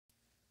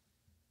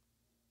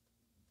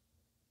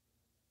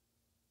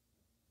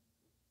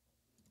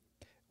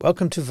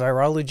Welcome to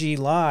Virology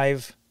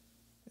Live.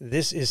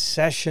 This is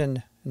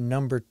session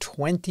number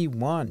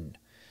 21.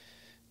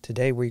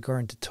 Today we're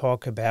going to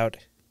talk about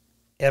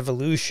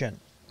evolution.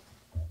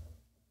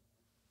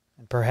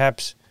 And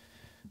perhaps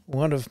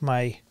one of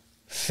my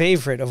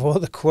favorite of all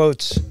the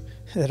quotes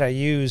that I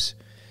use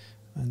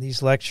on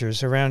these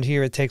lectures around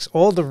here, it takes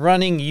all the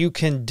running you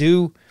can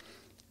do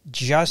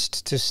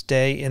just to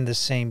stay in the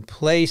same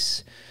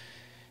place.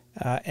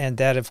 And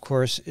that, of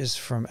course, is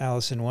from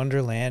Alice in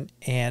Wonderland.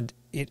 And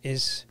it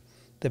is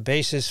the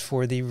basis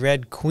for the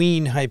Red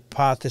Queen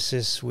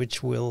hypothesis,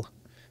 which we'll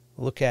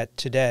look at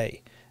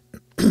today.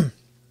 I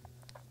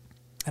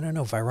don't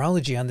know,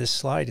 virology on this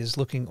slide is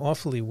looking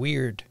awfully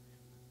weird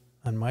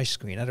on my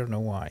screen. I don't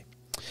know why.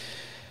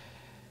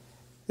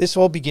 This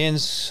all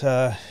begins,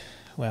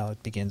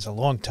 it begins a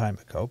long time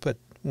ago, but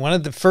one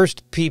of the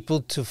first people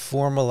to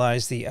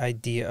formalize the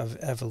idea of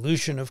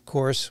evolution, of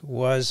course,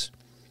 was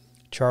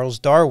Charles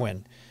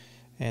Darwin.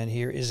 And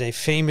here is a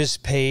famous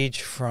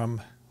page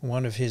from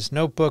one of his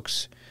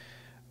notebooks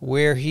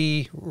where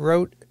he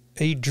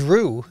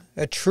drew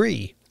a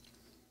tree,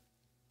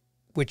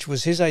 which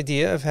was his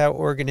idea of how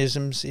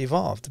organisms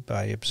evolved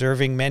by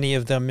observing many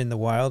of them in the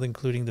wild,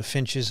 including the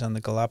finches on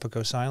the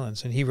Galapagos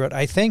Islands. And he wrote,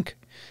 "I think,"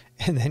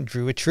 and then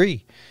drew a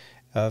tree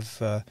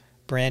of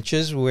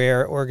branches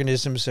where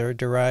organisms are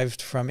derived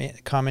from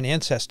common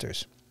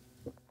ancestors.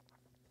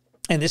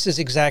 And this is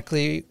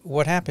exactly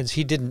what happens.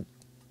 He didn't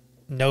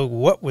know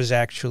what was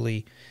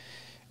actually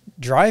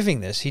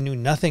driving this. He knew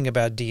nothing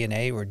about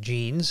DNA or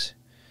genes,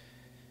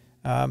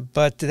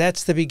 but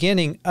that's the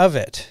beginning of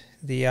it.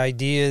 The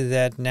idea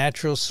that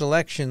natural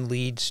selection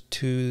leads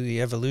to the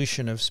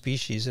evolution of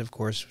species, of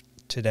course,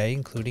 today,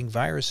 including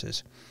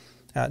viruses.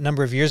 A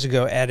number of years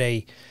ago at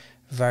a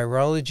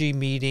virology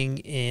meeting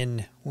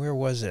in, where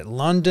was it?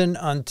 London,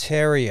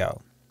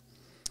 Ontario.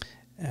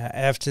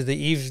 After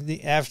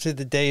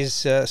the day's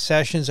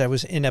sessions, I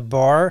was in a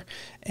bar,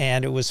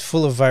 and it was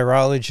full of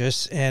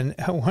virologists, and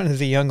one of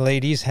the young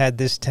ladies had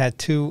this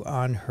tattoo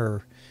on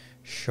her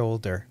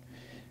shoulder,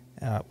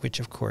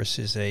 which, of course,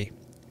 is a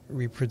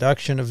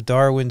reproduction of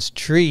Darwin's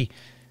tree.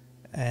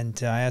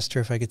 And I asked her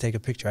if I could take a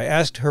picture. I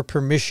asked her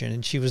permission,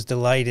 and she was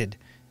delighted.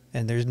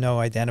 And there's no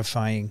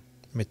identifying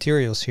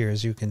materials here,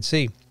 as you can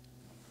see.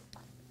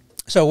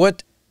 So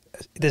what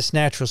this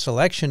natural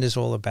selection is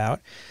all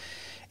about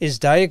is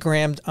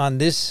diagrammed on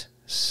this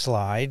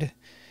slide,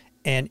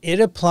 and it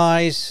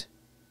applies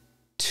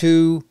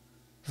to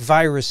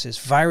viruses.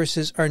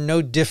 Viruses are no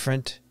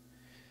different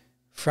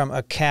from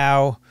a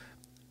cow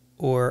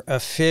or a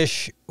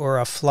fish or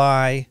a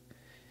fly.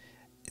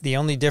 The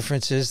only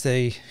difference is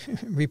they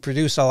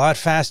reproduce a lot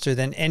faster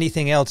than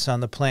anything else on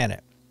the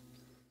planet.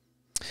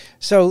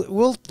 So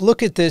we'll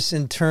look at this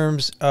in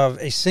terms of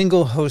a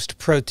single host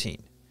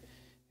protein,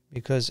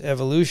 because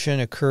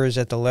evolution occurs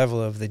at the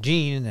level of the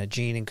gene, and a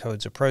gene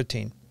encodes a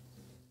protein.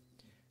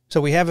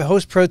 So we have a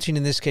host protein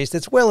in this case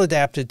that's well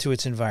adapted to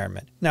its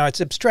environment. Now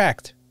it's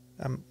abstract.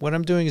 What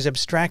I'm doing is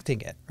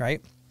abstracting it,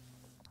 right?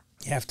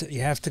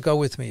 You have to go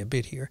with me a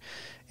bit here.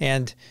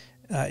 And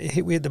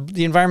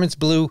the environment's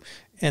blue,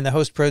 and the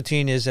host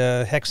protein is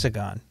a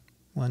hexagon.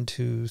 1,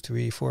 2,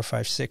 3, 4,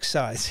 5, 6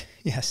 size.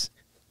 Yes.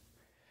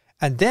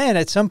 And then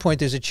at some point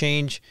there's a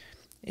change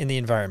in the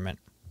environment.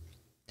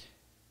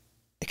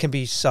 It can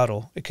be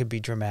subtle. It could be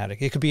dramatic.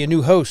 It could be a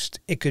new host.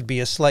 It could be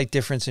a slight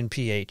difference in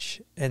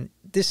pH. And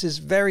this is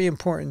very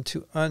important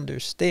to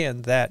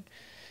understand, that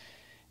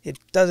it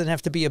doesn't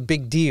have to be a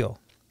big deal.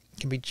 It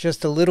can be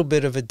just a little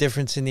bit of a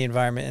difference in the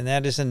environment, and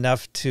that is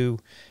enough to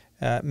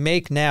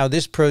make now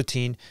this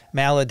protein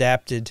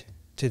maladapted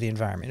to the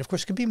environment. Of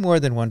course, it could be more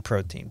than one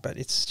protein, but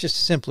it's just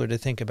simpler to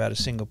think about a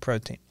single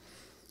protein.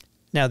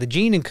 Now, the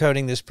gene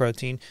encoding this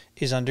protein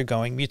is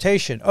undergoing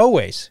mutation,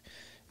 always.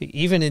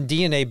 Even in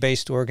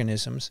DNA-based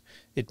organisms,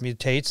 it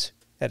mutates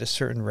at a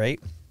certain rate.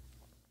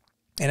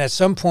 And at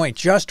some point,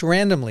 just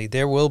randomly,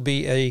 there will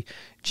be a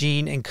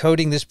gene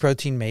encoding this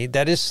protein made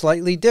that is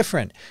slightly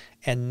different.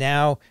 And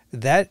now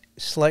that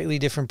slightly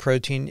different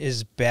protein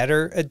is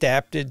better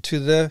adapted to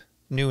the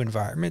new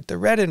environment, the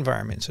red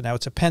environment. So now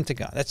it's a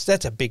pentagon.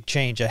 That's a big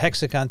change, a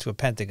hexagon to a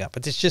pentagon.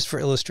 But it's just for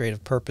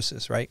illustrative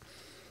purposes, right?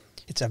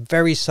 It's a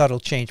very subtle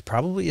change.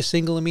 Probably a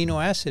single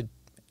amino acid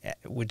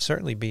would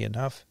certainly be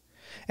enough.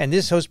 And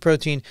this host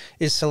protein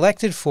is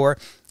selected for,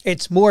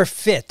 it's more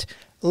fit.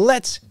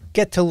 Let's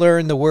get to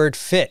learn the word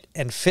fit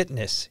and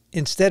fitness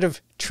instead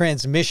of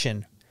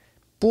transmission.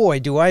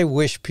 Boy, do I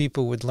wish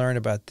people would learn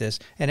about this.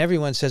 And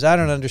everyone says, I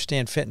don't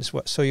understand fitness.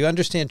 So you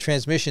understand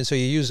transmission, so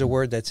you use a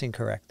word that's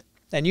incorrect.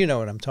 And you know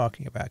what I'm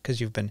talking about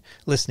because you've been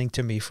listening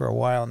to me for a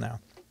while now.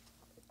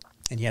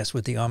 And yes,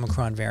 with the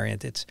Omicron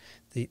variant, it's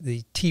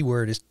the T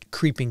word is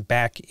creeping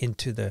back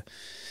into the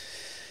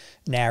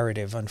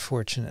narrative,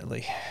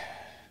 unfortunately.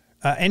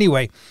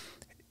 Anyway,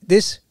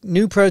 this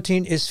new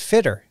protein is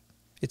fitter.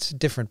 It's a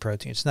different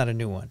protein. It's not a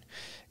new one.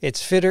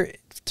 It's fitter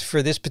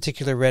for this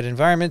particular red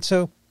environment,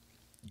 so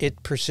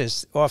it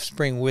persists.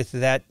 Offspring with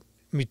that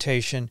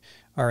mutation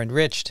are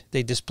enriched,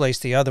 they displace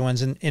the other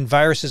ones. And in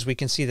viruses, we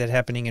can see that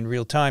happening in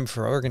real time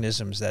for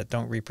organisms that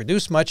don't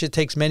reproduce much. It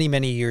takes many,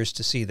 many years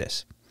to see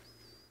this.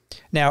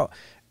 Now,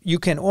 you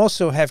can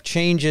also have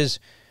changes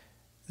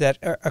that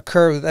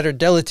occur that are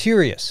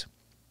deleterious.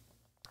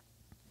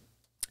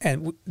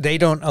 And they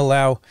don't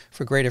allow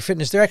for greater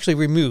fitness. They're actually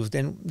removed.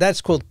 And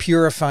that's called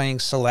purifying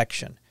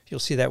selection. You'll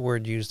see that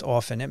word used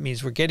often. It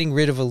means we're getting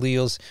rid of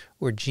alleles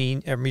or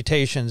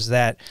mutations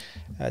that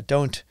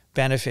don't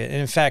benefit. And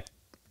in fact,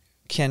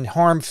 can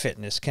harm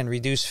fitness, can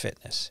reduce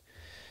fitness.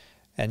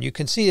 And you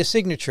can see a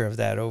signature of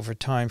that over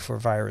time for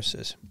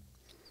viruses.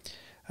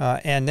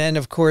 And then,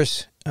 of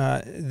course,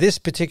 this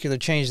particular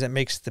change that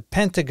makes the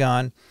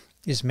pentagon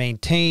is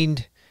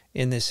maintained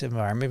in this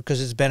environment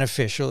because it's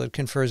beneficial. It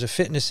confers a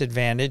fitness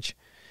advantage.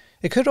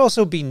 It could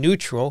also be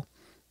neutral,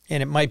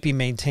 and it might be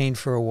maintained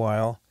for a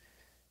while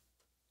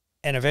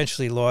and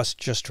eventually lost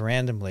just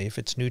randomly if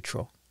it's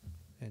neutral.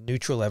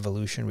 Neutral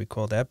evolution, we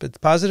call that. But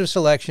positive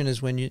selection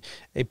is when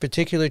a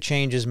particular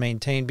change is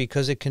maintained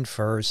because it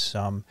confers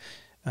some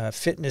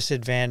fitness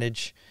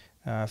advantage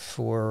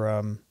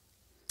for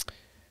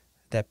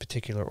that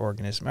particular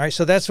organism. All right,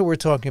 so that's what we're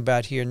talking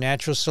about here.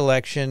 Natural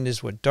selection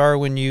is what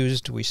Darwin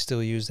used. We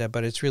still use that,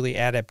 but it's really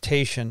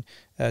adaptation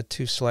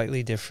to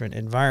slightly different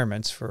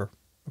environments for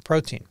a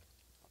protein.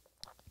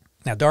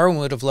 Now, Darwin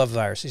would have loved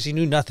viruses. He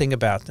knew nothing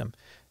about them.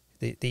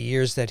 The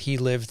years that he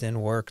lived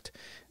and worked,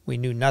 we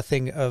knew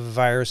nothing of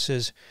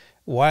viruses.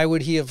 Why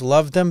would he have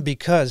loved them?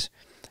 Because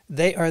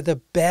they are the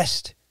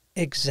best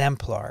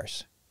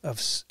exemplars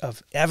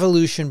of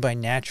evolution by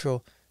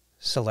natural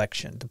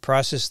selection, the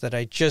process that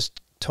I just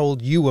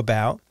told you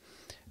about,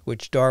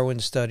 which Darwin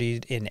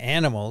studied in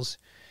animals,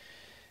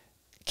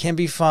 can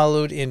be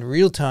followed in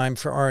real time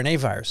for RNA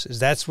viruses.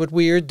 That's what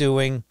we are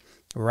doing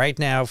right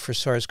now for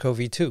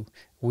SARS-CoV-2.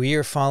 We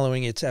are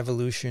following its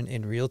evolution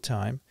in real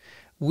time.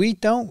 We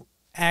don't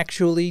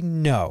actually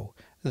know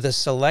the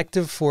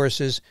selective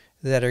forces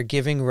that are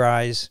giving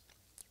rise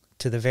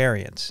to the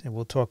variants, and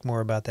we'll talk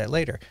more about that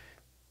later.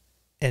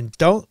 And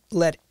don't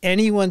let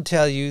anyone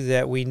tell you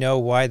that we know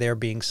why they're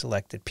being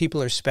selected.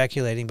 People are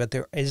speculating, but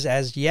there is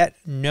as yet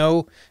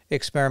no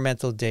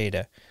experimental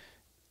data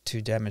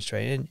to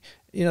demonstrate. And,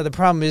 you know, the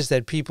problem is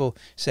that people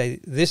say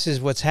this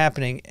is what's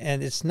happening,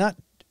 and it's not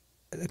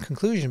a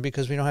conclusion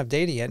because we don't have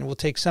data yet, and it will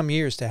take some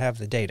years to have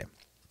the data.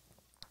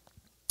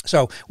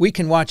 So we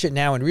can watch it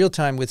now in real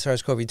time with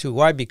SARS-CoV-2.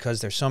 Why?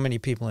 Because there's so many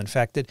people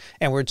infected,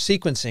 and we're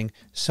sequencing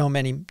so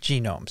many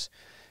genomes.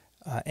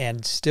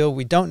 And still,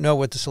 we don't know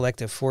what the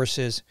selective force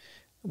is.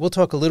 We'll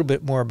talk a little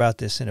bit more about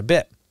this in a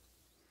bit.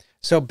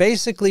 So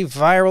basically,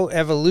 viral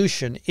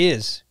evolution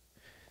is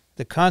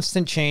the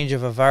constant change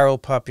of a viral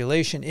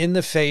population in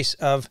the face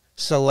of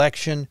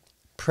selection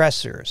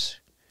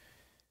pressures.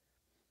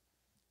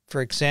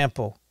 For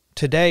example,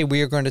 today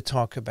we are going to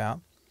talk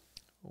about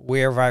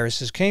where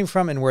viruses came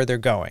from and where they're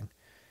going.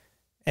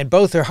 And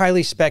both are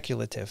highly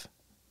speculative,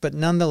 but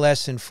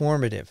nonetheless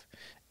informative.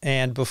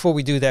 And before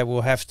we do that,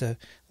 we'll have to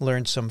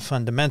learn some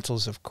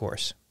fundamentals, of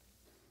course.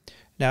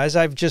 Now, as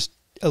I've just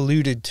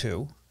alluded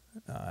to,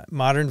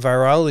 modern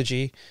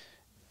virology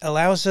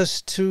allows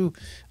us to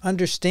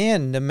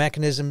understand the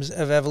mechanisms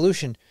of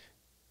evolution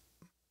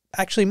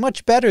actually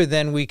much better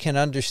than we can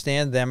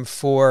understand them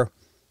for,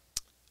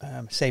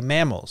 say,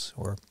 mammals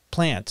or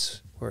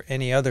plants or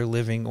any other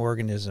living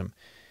organism,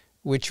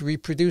 which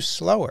reproduce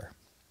slower.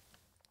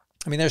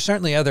 I mean, there's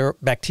certainly other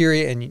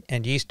bacteria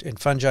and yeast and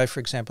fungi, for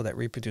example, that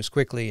reproduce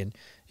quickly, and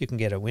you can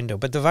get a window.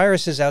 But the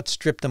viruses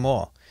outstrip them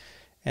all,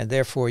 and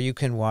therefore you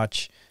can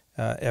watch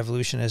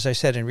evolution, as I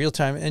said, in real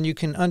time, and you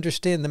can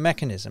understand the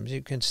mechanisms.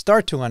 You can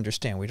start to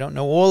understand. We don't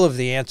know all of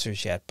the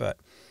answers yet, but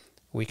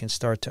we can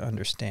start to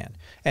understand.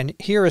 And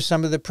here are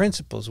some of the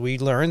principles. We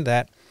learned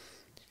that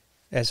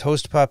as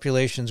host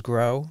populations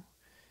grow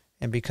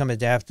and become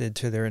adapted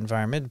to their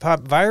environment,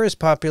 virus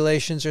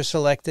populations are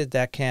selected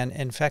that can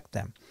infect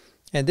them.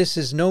 And this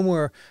is no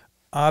more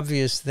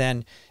obvious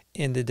than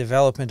in the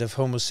development of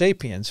Homo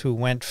sapiens, who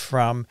went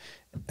from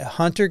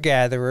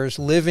hunter-gatherers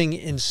living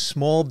in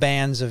small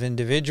bands of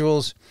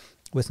individuals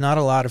with not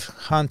a lot of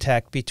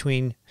contact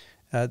between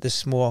the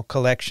small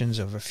collections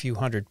of a few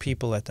hundred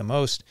people at the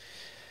most.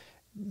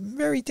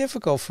 Very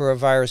difficult for a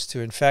virus to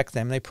infect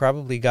them. They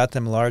probably got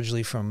them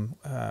largely from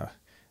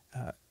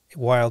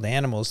wild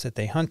animals that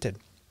they hunted.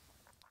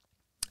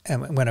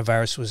 And when a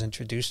virus was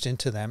introduced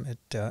into them,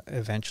 it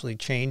eventually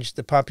changed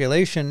the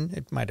population.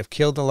 It might have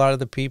killed a lot of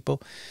the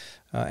people,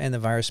 and the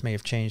virus may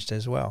have changed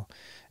as well.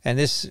 And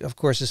this, of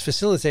course, is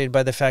facilitated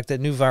by the fact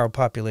that new viral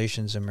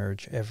populations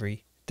emerge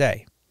every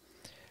day.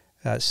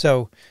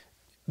 So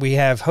we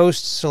have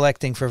hosts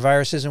selecting for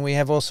viruses, and we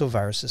have also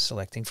viruses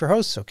selecting for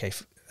hosts. Okay,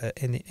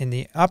 in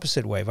the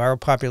opposite way, viral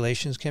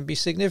populations can be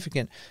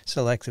significant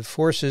selective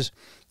forces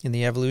in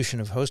the evolution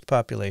of host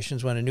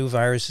populations. When a new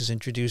virus is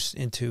introduced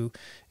into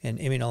an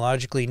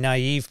immunologically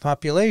naive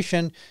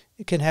population,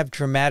 it can have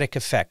dramatic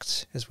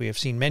effects, as we have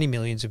seen. Many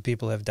millions of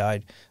people have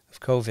died of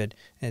COVID,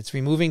 and it's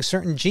removing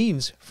certain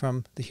genes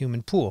from the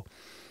human pool.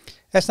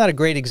 That's not a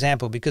great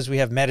example because we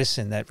have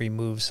medicine that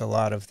removes a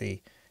lot of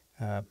the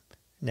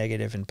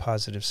negative and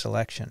positive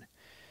selection.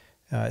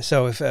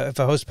 So if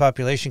a host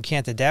population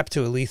can't adapt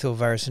to a lethal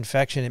virus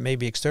infection, it may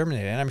be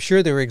exterminated. And I'm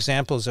sure there were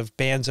examples of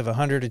bands of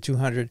 100 or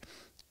 200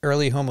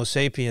 early Homo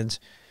sapiens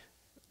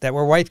that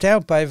were wiped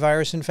out by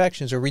virus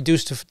infections or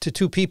reduced to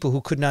 2 people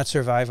who could not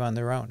survive on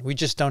their own. We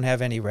just don't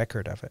have any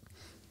record of it.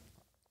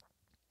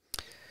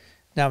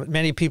 Now,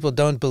 many people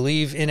don't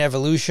believe in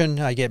evolution.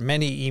 I get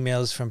many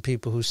emails from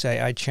people who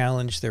say I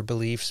challenge their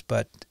beliefs,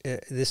 but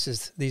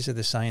these are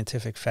the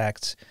scientific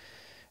facts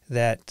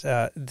that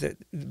the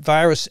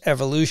virus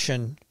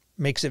evolution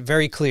makes it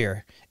very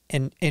clear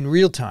in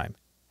real time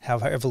how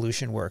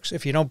evolution works.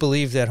 If you don't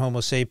believe that Homo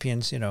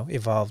sapiens,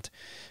 evolved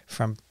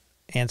from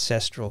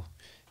ancestral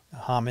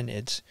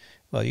hominids,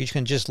 well, you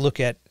can just look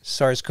at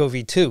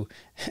SARS-CoV-2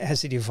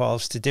 as it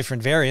evolves to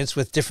different variants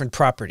with different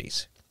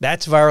properties.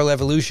 That's viral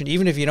evolution,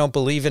 even if you don't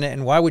believe in it.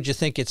 And why would you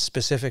think it's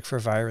specific for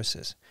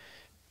viruses?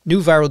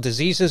 New viral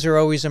diseases are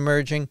always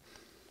emerging.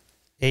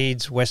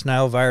 AIDS, West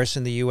Nile virus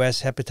in the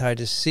U.S.,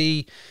 hepatitis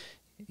C,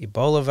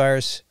 Ebola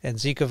virus, and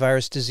Zika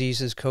virus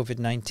diseases,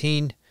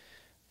 COVID-19.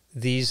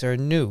 These are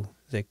new.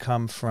 They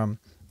come from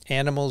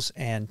animals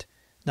and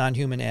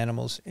non-human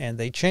animals, and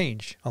they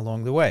change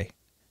along the way.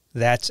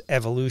 That's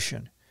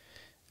evolution.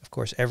 Of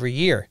course, every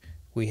year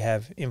we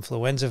have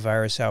influenza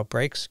virus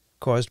outbreaks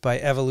caused by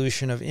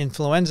evolution of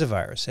influenza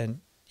virus and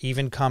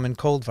even common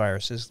cold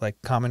viruses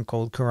like common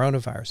cold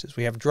coronaviruses.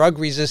 We have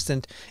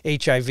drug-resistant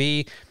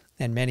HIV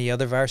and many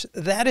other viruses.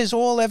 That is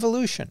all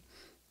evolution.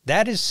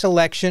 That is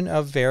selection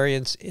of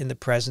variants in the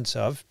presence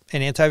of an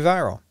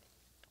antiviral.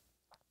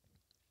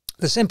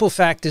 The simple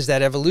fact is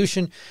that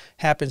evolution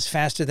happens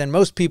faster than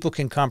most people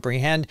can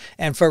comprehend,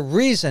 and for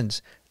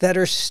reasons that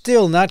are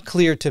still not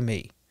clear to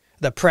me.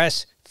 The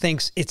press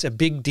thinks it's a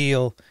big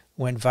deal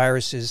when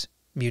viruses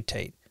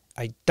mutate.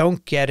 I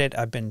don't get it.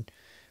 I've been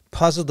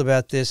puzzled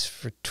about this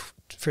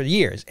for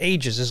years,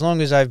 ages, as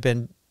long as I've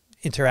been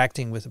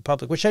interacting with the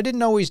public, which I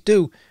didn't always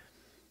do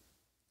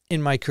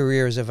in my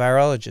career as a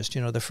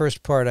virologist. The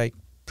first part I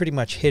pretty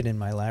much hid in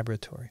my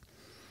laboratory.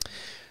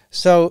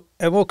 So,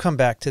 and we'll come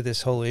back to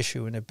this whole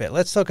issue in a bit.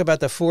 Let's talk about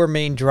the 4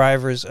 main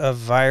drivers of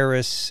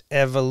virus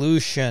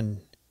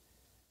evolution.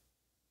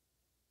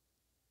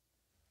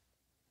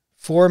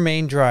 4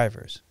 main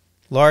drivers: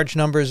 large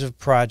numbers of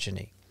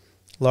progeny,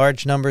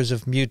 large numbers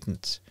of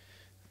mutants,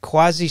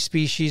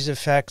 quasispecies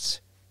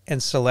effects,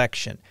 and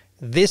selection.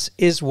 This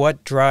is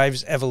what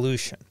drives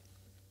evolution.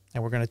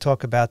 And we're going to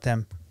talk about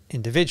them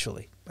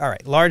individually. All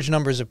right, large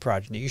numbers of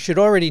progeny. You should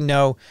already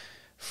know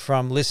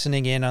from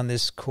listening in on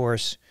this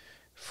course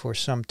for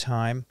some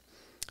time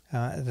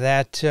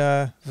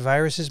that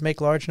viruses make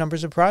large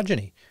numbers of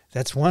progeny.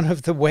 That's one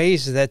of the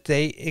ways that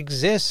they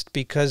exist,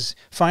 because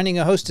finding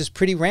a host is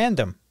pretty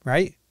random,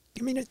 right?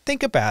 I mean,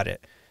 think about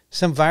it.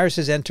 Some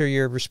viruses enter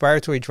your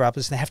respiratory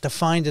droplets and they have to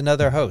find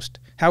another host.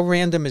 How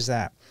random is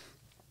that?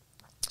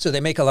 So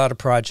they make a lot of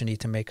progeny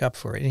to make up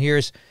for it. And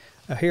here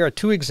are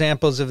 2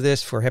 examples of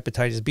this for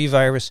hepatitis B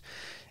virus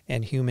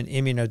and human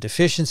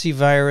immunodeficiency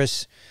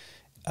virus.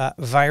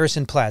 Virus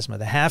in plasma,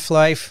 the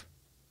half-life,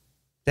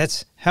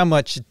 that's how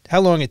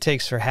long it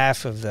takes for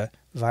half of the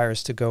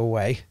virus to go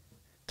away.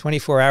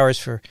 24 hours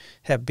for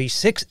Hep B,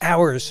 6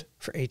 hours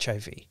for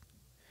HIV.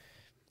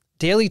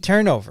 Daily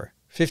turnover,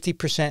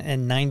 50%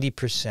 and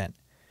 90%.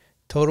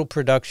 Total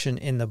production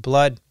in the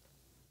blood,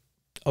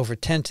 over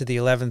 10 to the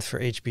 11th for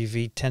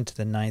HBV, 10 to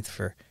the 9th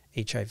for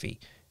HIV.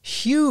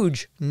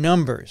 Huge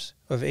numbers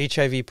of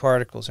HIV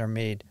particles are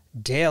made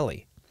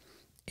daily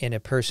in a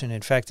person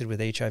infected with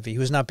HIV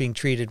who is not being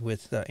treated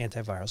with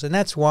antivirals. And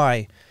that's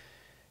why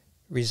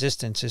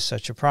resistance is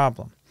such a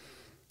problem.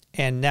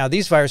 And now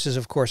these viruses,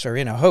 of course, are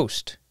in a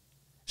host.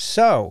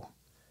 So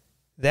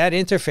that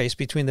interface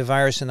between the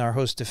virus and our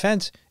host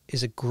defense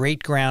is a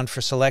great ground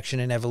for selection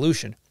and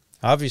evolution.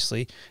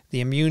 Obviously, the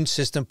immune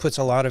system puts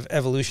a lot of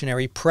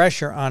evolutionary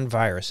pressure on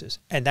viruses,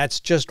 and that's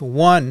just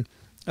one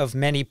of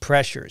many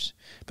pressures,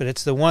 but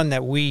it's the one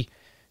that we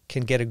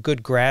can get a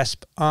good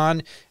grasp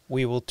on.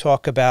 We will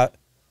talk about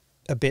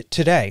a bit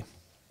today,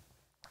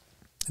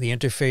 the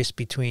interface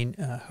between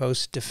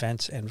host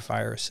defense and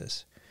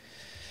viruses.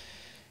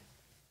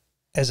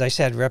 As I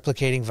said,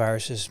 replicating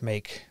viruses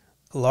make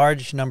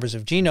large numbers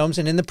of genomes,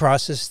 and in the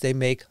process, they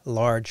make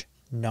large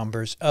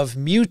numbers of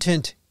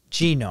mutant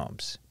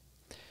genomes.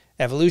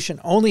 Evolution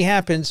only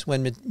happens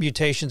when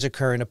mutations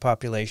occur in a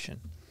population.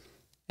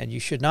 And you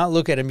should not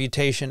look at a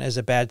mutation as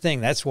a bad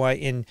thing. That's why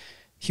in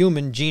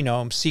human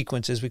genome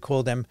sequences, we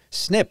call them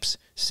SNPs,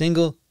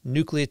 single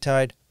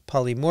nucleotide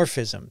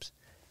polymorphisms.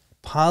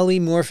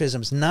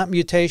 Polymorphisms, not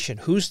mutation.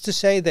 Who's to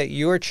say that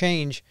your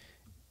change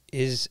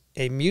is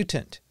a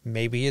mutant?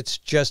 Maybe it's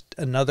just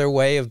another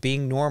way of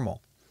being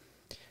normal.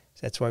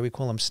 That's why we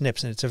call them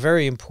SNPs. And it's a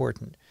very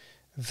important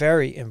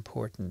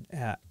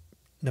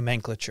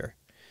nomenclature.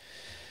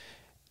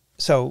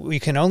 So we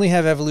can only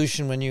have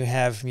evolution when you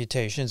have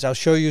mutations. I'll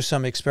show you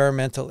some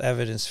experimental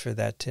evidence for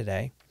that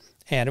today.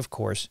 And of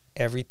course,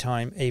 every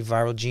time a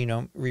viral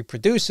genome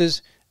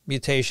reproduces,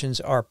 mutations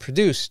are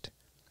produced.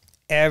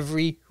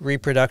 every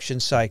reproduction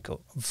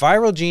cycle.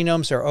 Viral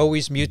genomes are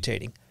always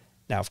mutating.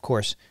 Now, of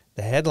course,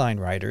 the headline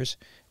writers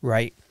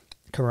write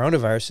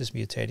coronavirus is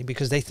mutating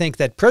because they think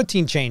that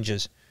protein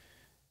changes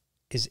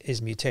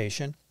is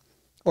mutation.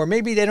 Or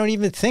maybe they don't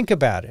even think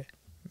about it.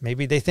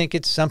 Maybe they think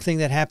it's something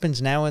that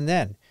happens now and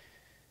then.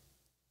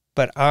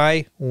 But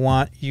I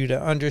want you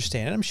to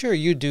understand, and I'm sure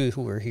you do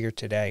who are here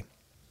today,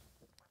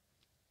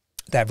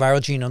 that viral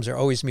genomes are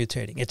always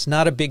mutating. It's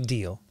not a big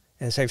deal.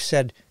 As I've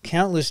said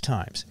countless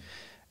times,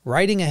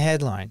 writing a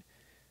headline,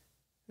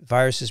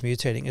 virus is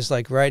mutating, is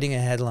like writing a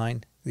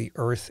headline, the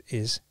earth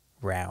is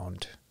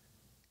round.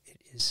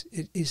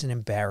 It is an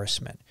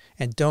embarrassment.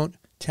 And don't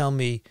tell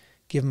me,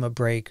 give them a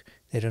break,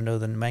 they don't know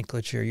the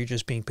nomenclature, you're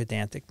just being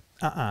pedantic.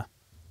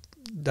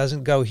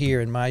 Doesn't go here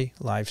in my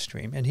live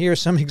stream. And here are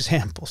some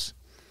examples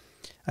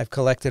I've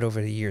collected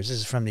over the years. This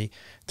is from the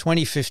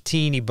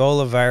 2015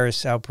 Ebola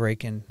virus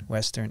outbreak in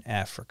Western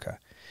Africa.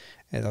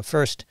 And the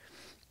first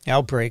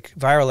outbreak,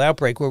 viral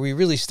outbreak, where we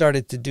really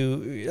started to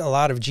do a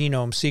lot of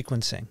genome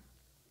sequencing.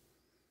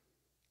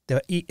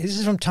 This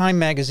is from Time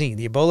magazine.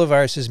 The Ebola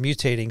virus is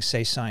mutating,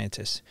 say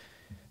scientists.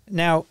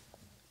 Now,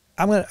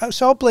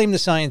 I'll blame the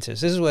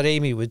scientists. This is what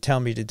Amy would tell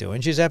me to do,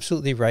 and she's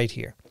absolutely right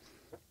here.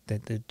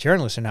 That the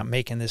journalists are not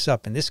making this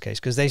up in this case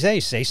because they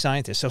say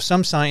scientists. So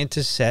some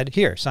scientists said,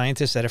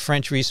 scientists at a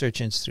French research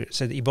institute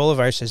said the Ebola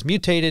virus has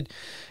mutated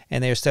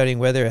and they are studying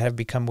whether it have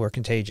become more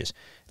contagious.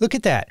 Look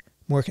at that.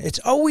 It's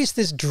always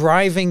this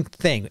driving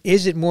thing.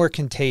 Is it more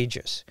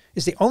contagious?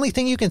 Is the only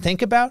thing you can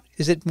think about?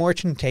 Is it more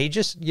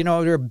contagious? You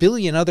know, there are a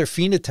billion other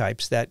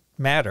phenotypes that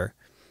matter.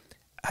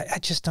 I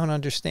just don't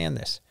understand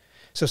this.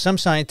 So some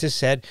scientists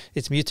said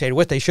it's mutated.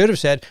 What they should have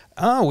said,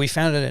 oh, we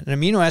found an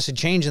amino acid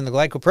change in the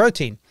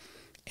glycoprotein,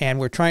 and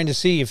we're trying to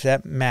see if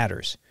that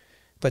matters.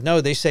 But no,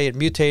 they say it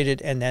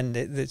mutated, and then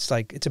it's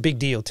like it's a big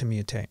deal to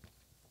mutate.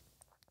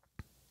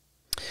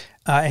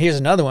 Here's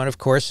another one, of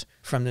course,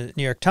 from the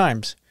New York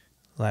Times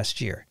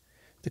last year.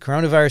 The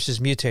coronavirus is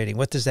mutating.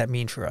 What does that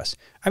mean for us?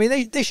 I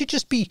mean, they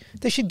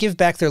should give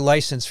back their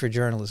license for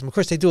journalism. Of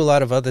course, they do a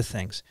lot of other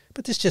things,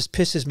 but this just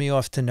pisses me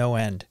off to no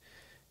end.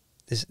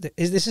 This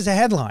is a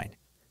headline.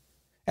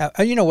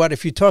 You know what?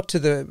 If you talk to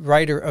the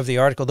writer of the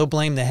article, they'll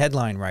blame the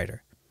headline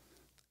writer,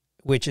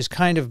 which is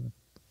kind of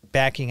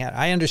backing out.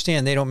 I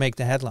understand they don't make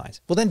the headlines.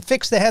 Well, then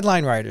fix the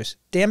headline writers.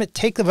 Damn it,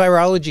 take the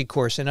virology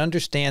course and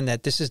understand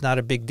that this is not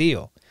a big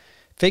deal.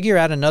 Figure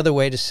out another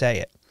way to say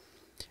it.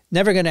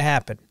 Never going to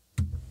happen.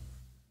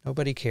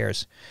 Nobody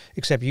cares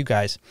except you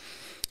guys.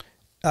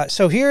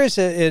 So here is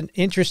an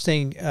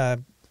interesting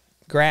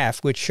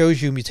graph which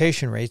shows you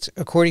mutation rates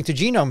according to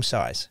genome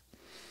size.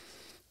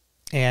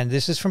 And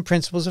this is from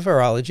Principles of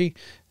Virology,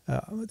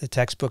 the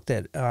textbook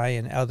that I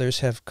and others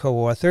have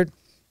co-authored.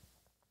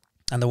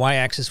 On the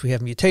y-axis, we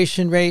have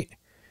mutation rate,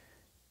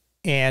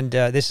 and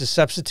this is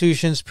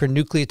substitutions per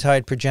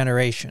nucleotide per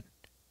generation.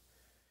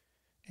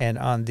 And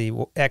on the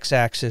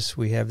x-axis,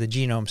 we have the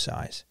genome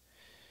size.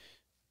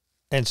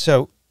 And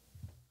so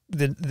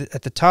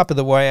at the top of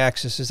the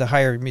y-axis is the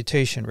higher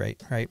mutation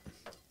rate, right?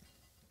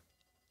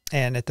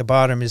 And at the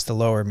bottom is the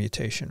lower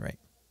mutation rate,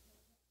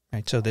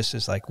 right? So this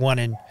is like 1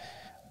 in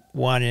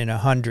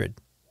 100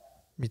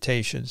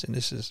 mutations, and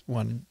this is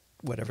 1,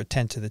 whatever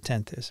 10 to the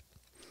 10th is.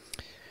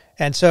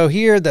 And so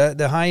here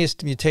the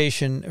highest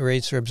mutation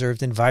rates are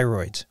observed in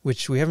viroids,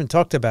 which we haven't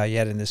talked about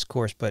yet in this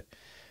course, but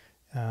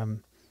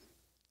we'll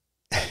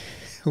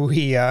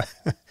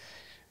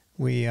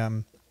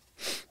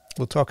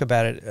talk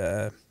about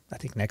it I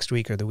think next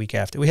week or the week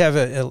after. We have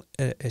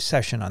a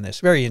session on this.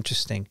 Very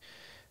interesting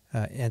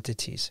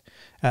entities.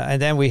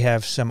 And then we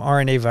have some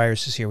RNA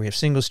viruses here. We have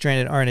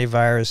single-stranded RNA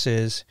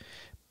viruses,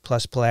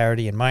 plus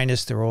polarity and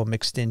minus. They're all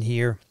mixed in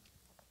here.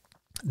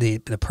 The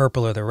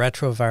purple are the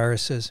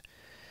retroviruses.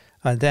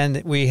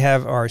 Then we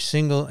have our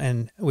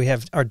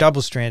our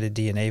double-stranded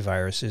DNA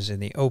viruses in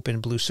the open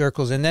blue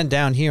circles. And then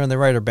down here on the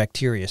right are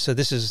bacteria. So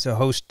this is the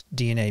host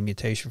DNA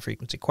mutation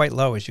frequency, quite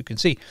low, as you can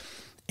see.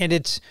 And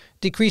it's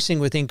decreasing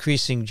with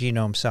increasing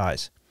genome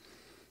size.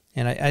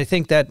 And I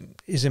think that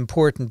is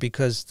important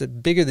because the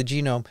bigger the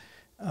genome,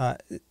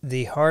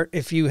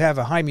 if you have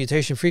a high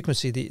mutation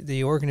frequency,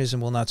 the organism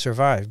will not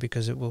survive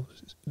because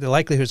the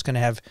likelihood it's going to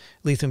have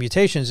lethal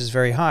mutations is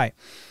very high.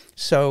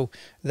 So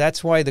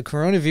that's why the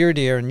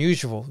coronaviridae are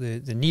unusual, the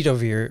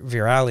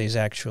nidovirales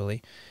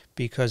actually,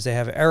 because they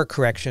have error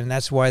correction. And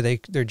that's why their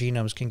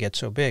genomes can get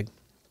so big.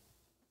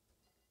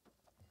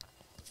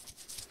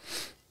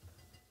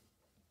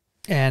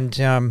 And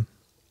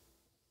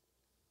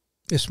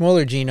the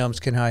smaller genomes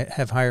can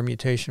have higher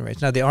mutation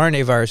rates. Now, the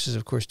RNA viruses,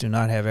 of course, do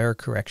not have error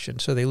correction,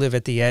 so they live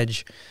at the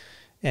edge,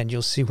 and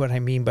you'll see what I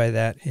mean by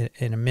that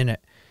in a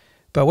minute.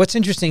 But what's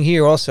interesting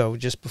here also,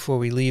 just before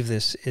we leave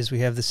this, is we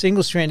have the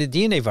single-stranded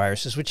DNA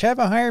viruses, which have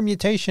a higher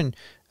mutation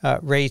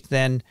rate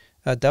than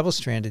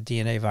double-stranded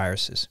DNA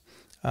viruses,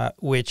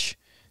 which,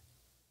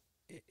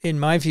 in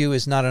my view,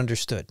 is not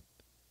understood.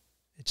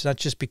 It's not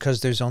just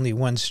because there's only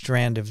one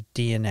strand of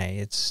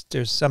DNA.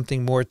 There's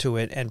something more to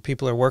it, and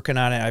people are working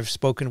on it. I've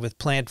spoken with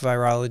plant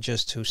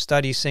virologists who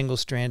study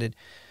single-stranded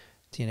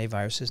DNA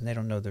viruses, and they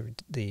don't know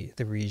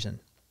the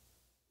reason.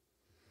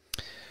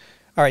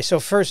 All right, so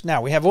first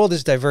now, we have all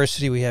this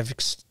diversity. We have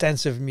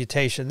extensive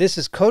mutation. This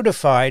is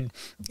codified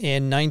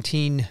in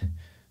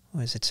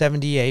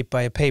 1978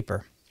 by a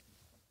paper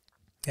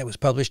that was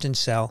published in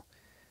Cell.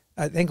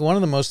 I think one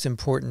of the most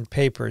important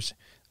papers.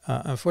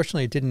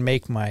 Unfortunately, it didn't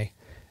make my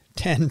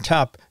 10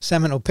 top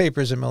seminal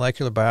papers in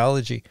molecular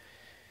biology.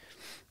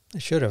 I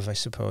should have, I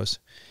suppose.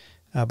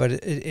 But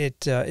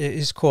it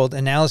is called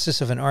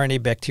Analysis of an RNA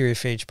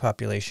Bacteriophage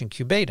Population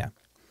Q beta.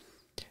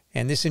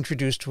 And this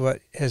introduced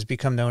what has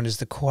become known as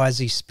the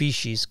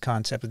quasispecies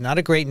concept. Not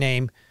a great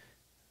name,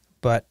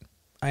 but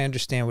I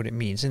understand what it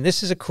means. And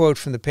this is a quote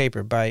from the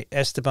paper by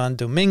Esteban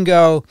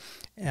Domingo,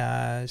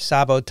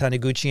 Sabo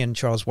Taniguchi, and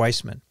Charles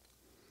Weissman.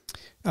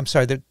 I'm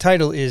sorry, the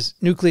title is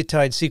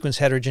Nucleotide Sequence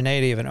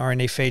Heterogeneity of an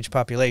RNA Phage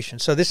Population.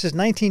 So this is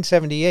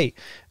 1978.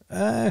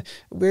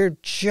 We're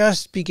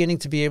just beginning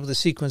to be able to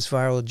sequence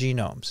viral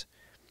genomes.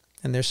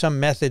 And there's some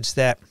methods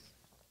that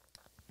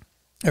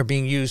are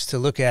being used to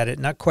look at it,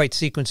 not quite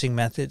sequencing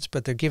methods,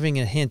 but they're giving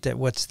a hint at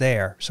what's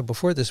there. So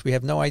before this, we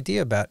have no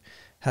idea about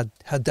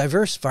how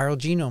diverse viral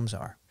genomes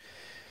are.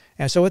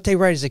 And so what they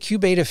write is a Q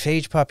beta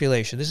phage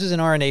population, this is an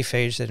RNA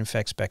phage that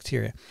infects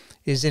bacteria,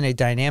 is in a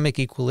dynamic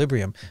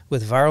equilibrium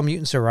with viral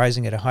mutants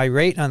arising at a high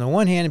rate on the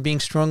one hand and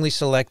being strongly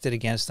selected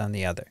against on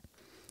the other.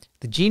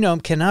 The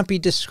genome cannot be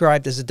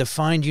described as a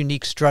defined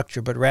unique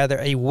structure, but rather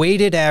a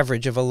weighted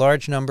average of a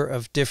large number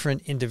of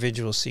different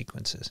individual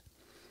sequences.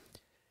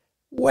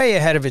 Way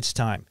ahead of its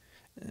time.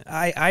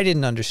 I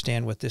didn't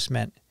understand what this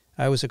meant.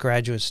 I was a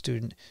graduate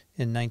student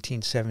in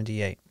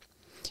 1978.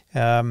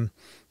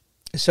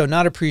 So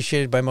not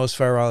appreciated by most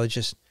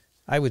virologists.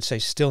 I would say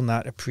still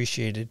not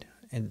appreciated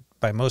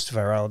by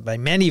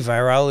many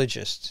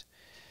virologists.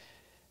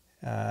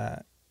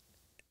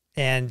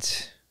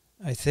 And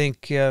I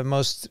think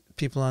most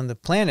people on the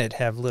planet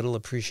have little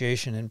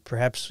appreciation, and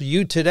perhaps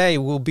you today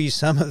will be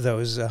some of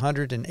those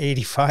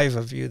 185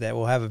 of you that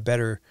will have a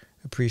better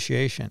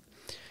appreciation.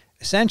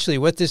 Essentially,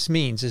 what this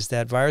means is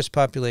that virus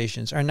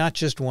populations are not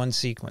just one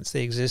sequence.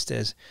 They exist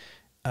as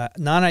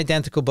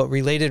non-identical but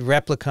related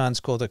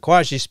replicons called a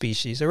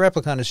quasispecies. A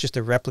replicon is just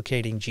a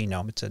replicating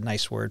genome. It's a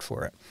nice word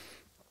for it.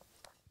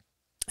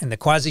 And the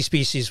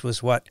quasispecies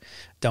was what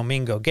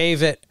Domingo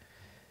gave it.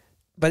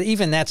 But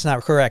even that's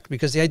not correct,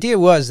 because the idea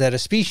was that a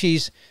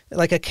species,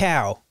 like a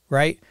cow,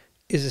 right,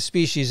 is a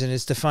species and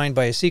is defined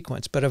by a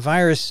sequence. But a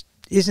virus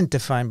isn't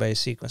defined by a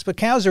sequence. But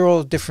cows are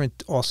all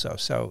different also,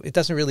 so it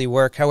doesn't really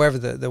work. However,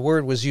 the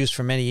word was used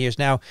for many years.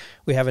 Now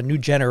we have a new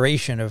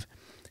generation of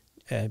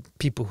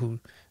people who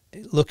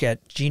look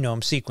at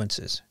genome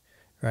sequences,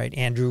 right?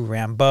 Andrew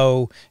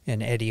Rambeau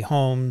and Eddie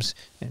Holmes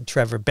and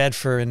Trevor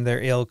Bedford and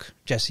their ilk,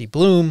 Jesse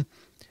Bloom.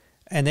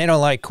 And they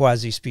don't like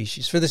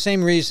quasi-species for the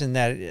same reason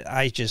that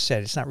I just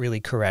said. It's not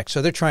really correct.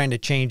 So they're trying to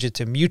change it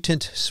to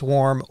mutant,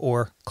 swarm,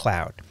 or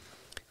cloud.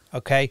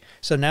 Okay?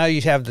 So now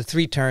you have the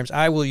three terms.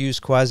 I will use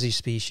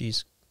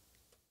quasi-species.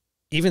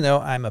 Even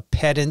though I'm a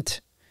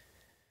pedant,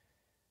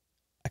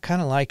 I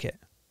kind of like it.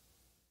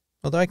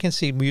 Although I can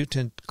see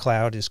mutant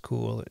cloud is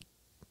cool.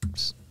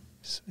 It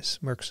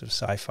smirks of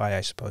sci-fi,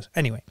 I suppose.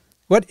 Anyway,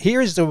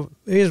 here's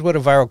what a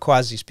viral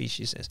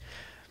quasi-species is.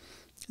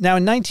 Now,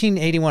 in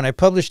 1981, I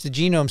published the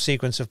genome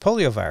sequence of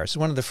poliovirus,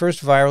 one of the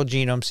first viral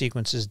genome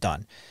sequences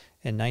done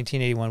in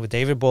 1981 with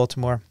David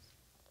Baltimore.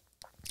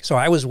 So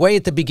I was way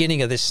at the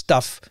beginning of this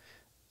stuff,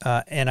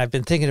 and I've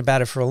been thinking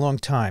about it for a long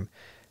time.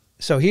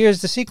 So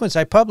here's the sequence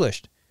I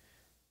published.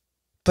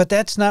 But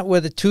that's not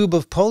what the tube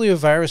of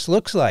poliovirus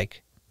looks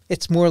like.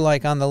 It's more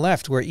like on the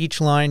left, where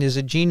each line is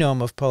a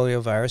genome of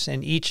poliovirus,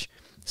 and each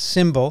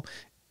symbol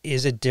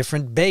is a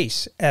different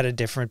base at a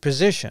different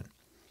position.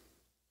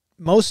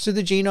 Most of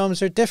the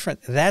genomes are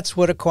different. That's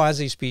what a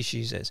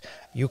quasi-species is.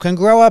 You can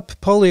grow up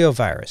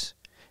poliovirus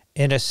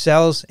in a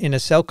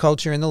cell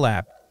culture in the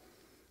lab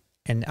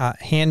and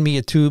hand me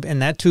a tube,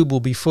 and that tube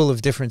will be full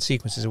of different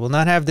sequences. It will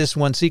not have this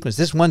one sequence.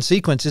 This one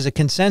sequence is a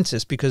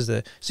consensus because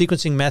the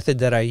sequencing method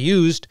that I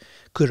used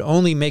could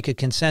only make a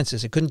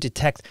consensus. It couldn't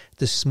detect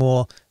the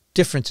small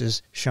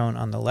differences shown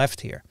on the left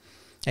here.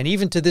 And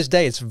even to this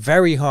day, it's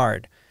very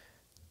hard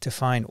to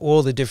find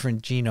all the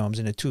different genomes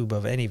in a tube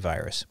of any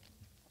virus.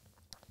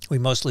 We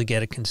mostly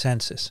get a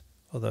consensus,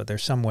 although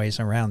there's some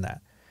ways around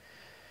that.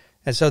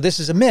 And so this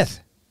is a myth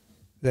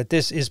that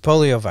this is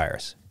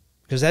poliovirus,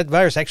 because that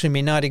virus actually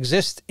may not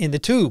exist in the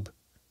tube.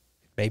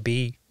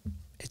 Maybe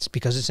it's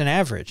because it's an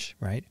average,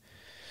 right?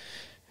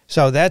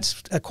 So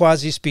that's a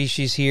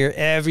quasi-species here.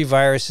 Every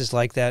virus is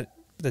like that.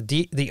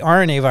 The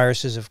RNA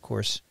viruses, of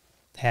course,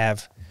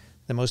 have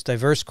the most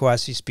diverse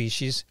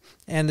quasi-species,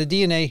 and the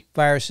DNA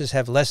viruses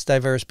have less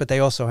diverse, but they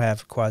also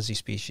have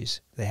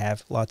quasi-species. They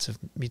have lots of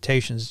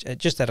mutations,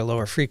 just at a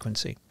lower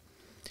frequency.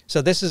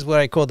 So this is what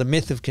I call the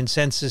myth of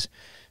consensus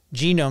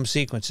genome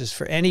sequences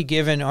for any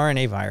given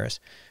RNA virus,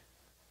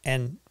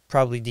 and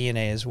probably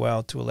DNA as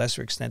well to a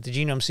lesser extent. The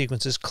genome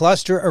sequences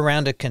cluster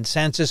around a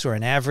consensus or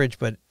an average,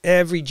 but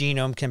every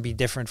genome can be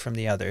different from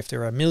the other. If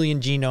there are 1 million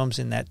genomes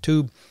in that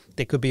tube,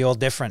 they could be all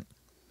different.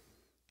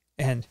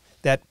 And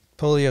that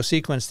polio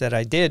sequence that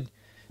I did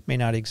may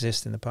not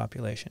exist in the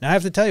population. Now, I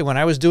have to tell you, when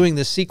I was doing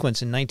this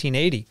sequence in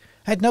 1980,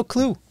 I had no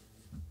clue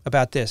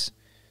about this.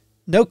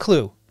 No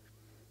clue.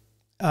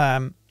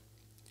 I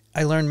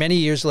learned many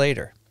years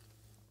later.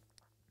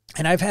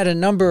 And I've had a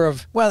number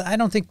of, well, I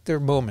don't think they're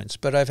moments,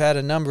 but I've had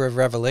a number of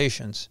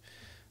revelations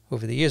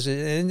over the years.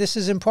 And this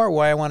is in part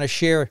why I want to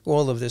share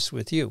all of this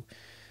with you,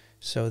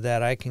 so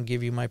that I can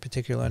give you my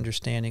particular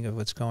understanding of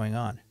what's going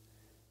on.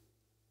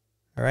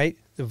 All right?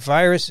 The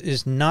virus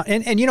is not,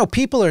 and you know,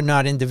 people are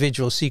not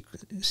individual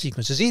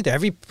sequences either.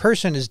 Every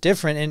person is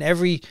different, and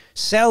every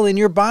cell in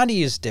your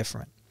body is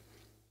different.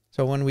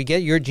 So when we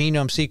get your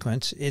genome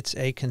sequence, it's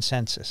a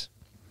consensus.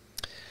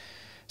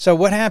 So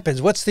what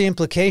happens? What's the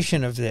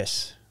implication of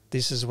this?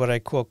 This is what I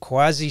call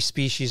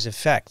quasispecies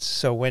effects.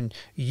 So when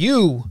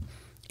you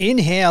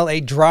inhale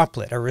a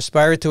droplet, a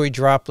respiratory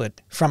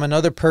droplet from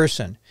another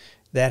person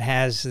that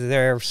has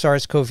their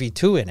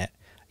SARS-CoV-2 in it,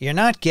 you're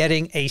not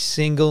getting a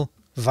single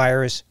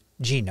virus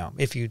genome.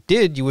 If you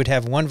did, you would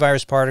have one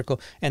virus particle,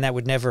 and that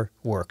would never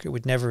work. It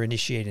would never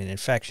initiate an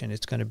infection.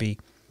 It's going to be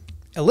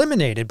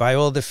eliminated by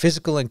all the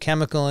physical and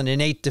chemical and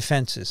innate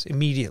defenses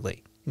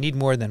immediately. You need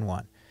more than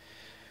one.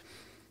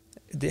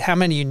 How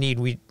many you need,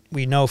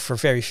 we know for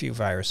very few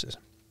viruses.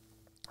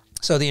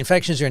 So the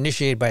infections are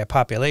initiated by a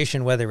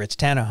population, whether it's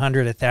 10,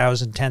 100,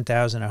 1,000,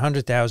 10,000,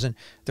 100,000.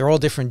 They're all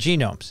different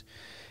genomes.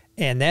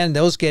 And then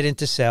those get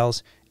into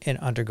cells and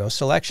undergo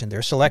selection. There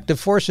are selective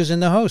forces in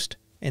the host,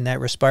 in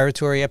that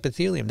respiratory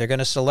epithelium. They're going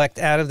to select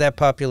out of that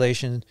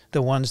population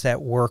the ones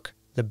that work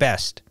the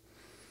best.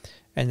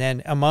 And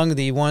then among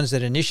the ones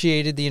that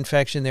initiated the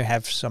infection, they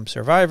have some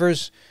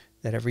survivors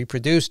that have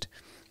reproduced.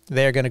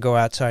 They're going to go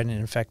outside and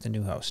infect the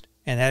new host.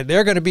 And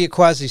they're going to be a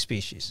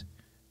quasi-species.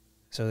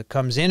 So it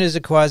comes in as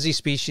a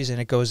quasi-species and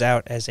it goes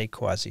out as a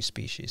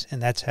quasi-species.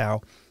 And that's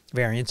how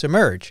variants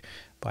emerge,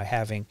 by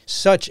having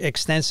such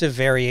extensive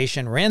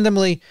variation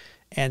randomly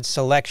and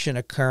selection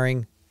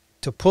occurring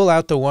to pull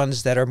out the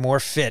ones that are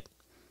more fit.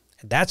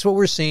 And that's what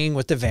we're seeing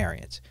with the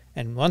variants.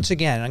 And once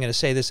again, I'm going to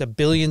say this 1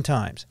 billion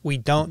times. We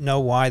don't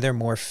know why they're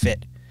more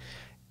fit.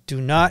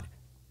 Do not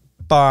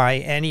buy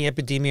any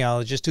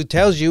epidemiologist who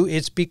tells you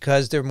it's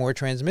because they're more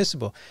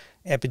transmissible.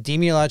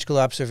 Epidemiological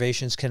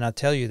observations cannot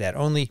tell you that.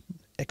 Only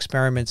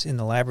experiments in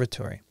the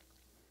laboratory.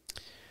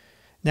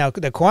 Now,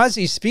 the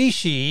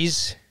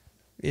quasi-species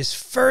is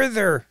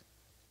further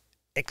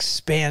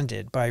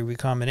expanded by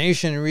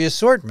recombination and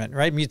reassortment,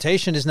 right?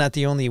 Mutation is not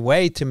the only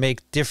way to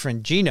make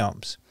different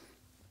genomes.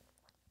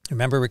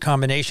 Remember,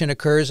 recombination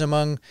occurs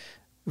among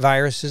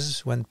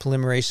viruses when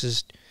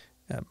polymerases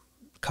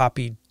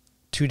copy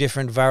 2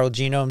 different viral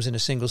genomes in a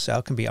single cell.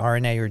 It can be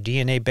RNA or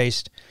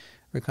DNA-based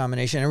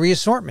recombination. And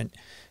reassortment,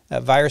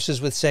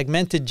 viruses with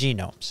segmented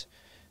genomes.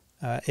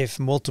 If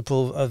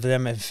multiple of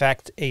them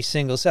infect a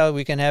single cell,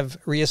 we can have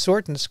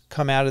reassortants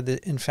come out of the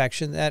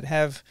infection that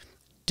have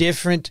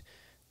different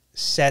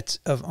sets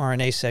of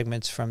RNA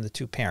segments from the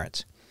 2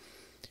 parents.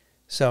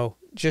 So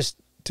just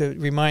to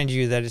remind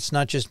you that it's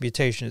not just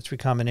mutation, it's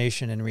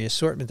recombination and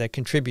reassortment that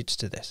contributes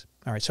to this.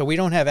 All right, so we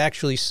don't have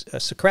actually a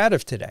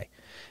Socrative today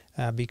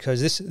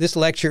because this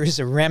lecture is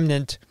a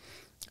remnant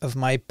of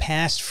my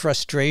past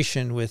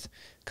frustration with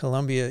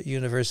Columbia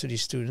University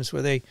students,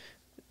 where they,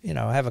 you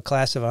know, have a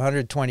class of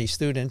 120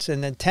 students,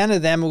 and then 10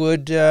 of them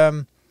would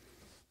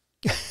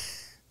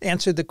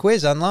answer the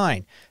quiz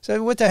online.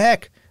 So what the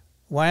heck?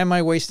 Why am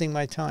I wasting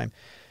my time?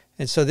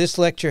 And so this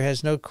lecture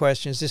has no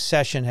questions. This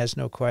session has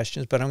no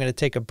questions, but I'm going to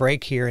take a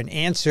break here and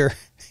answer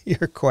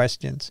your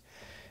questions.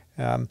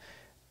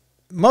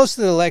 Most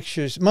of the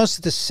lectures, most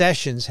of the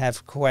sessions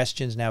have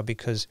questions now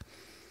because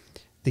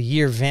the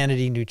year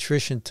Vanity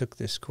Nutrition took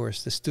this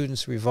course. The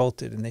students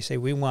revolted and they say,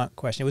 we want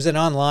questions. It was an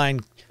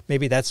online,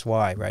 maybe that's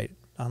why, right?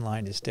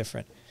 Online is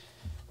different.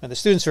 When the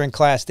students are in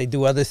class, they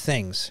do other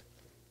things.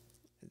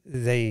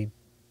 They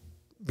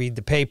read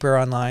the paper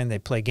online. They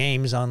play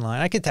games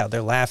online. I could tell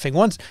they're laughing.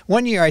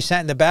 One year I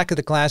sat in the back of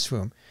the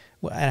classroom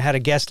and I had a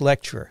guest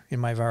lecturer in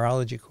my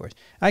virology course.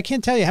 I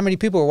can't tell you how many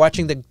people were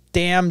watching the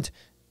damned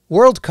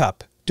World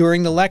Cup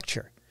during the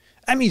lecture.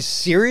 I mean,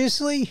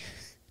 seriously?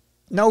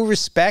 No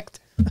respect?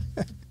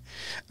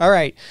 All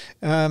right.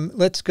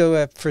 Let's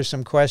go for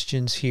some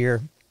questions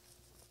here.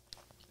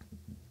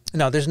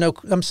 No, there's no,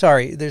 I'm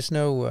sorry, there's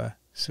no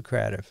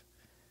Socrative.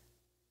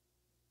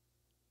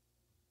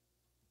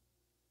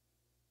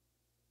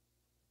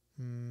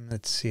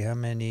 Let's see how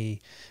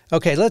many.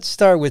 Okay, let's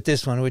start with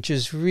this one, which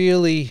is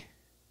really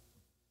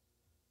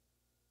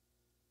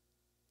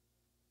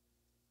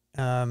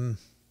not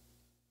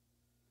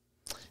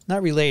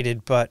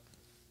related, but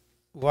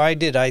why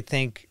did I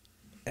think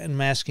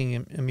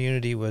unmasking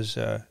immunity was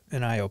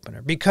an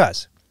eye-opener?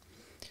 Because,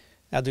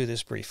 I'll do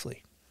this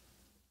briefly.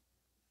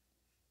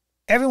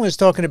 Everyone's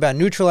talking about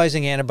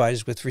neutralizing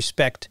antibodies with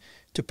respect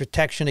to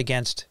protection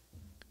against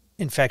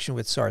infection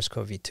with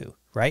SARS-CoV-2,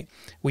 right?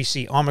 We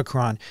see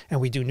Omicron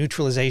and we do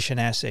neutralization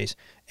assays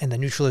and the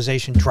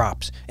neutralization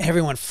drops. And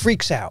everyone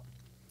freaks out.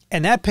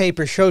 And that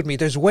paper showed me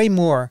there's way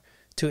more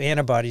to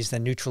antibodies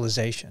than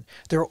neutralization.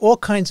 There are all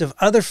kinds of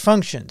other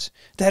functions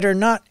that are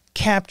not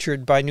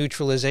captured by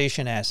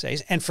neutralization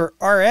assays. And for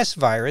RS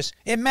virus,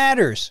 it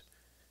matters.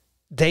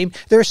 There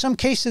are some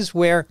cases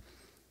where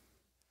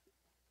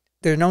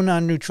there are no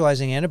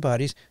non-neutralizing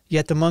antibodies,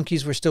 yet the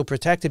monkeys were still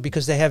protected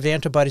because they have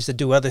antibodies that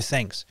do other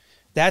things.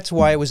 That's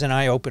why it was an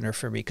eye-opener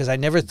for me, because I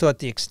never thought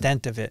the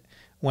extent of it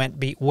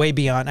went way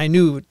beyond. I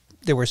knew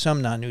there were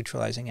some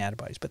non-neutralizing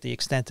antibodies, but the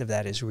extent of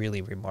that is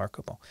really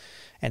remarkable.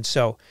 And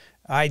so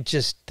I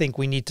just think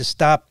we need to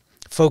stop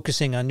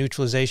focusing on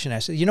neutralization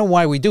assays. You know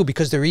why we do?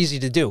 Because they're easy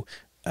to do.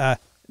 The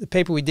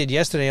paper we did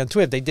yesterday on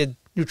TWIV, they did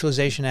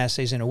neutralization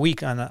assays in a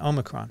week on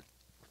Omicron.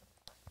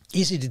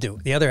 Easy to do.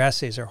 The other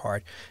assays are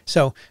hard.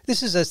 So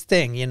this is a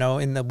thing, you know,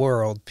 in the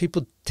world.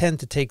 People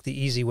tend to take the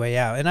easy way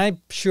out. And I'm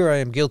sure I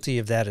am guilty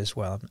of that as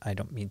well. I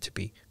don't mean to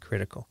be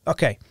critical.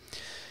 Okay,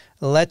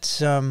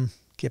 let's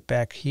get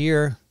back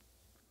here.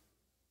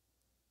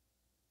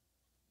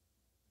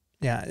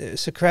 Yeah,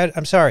 Socrates,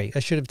 I'm sorry. I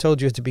should have told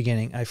you at the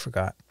beginning. I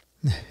forgot.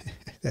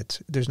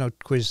 There's no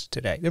quiz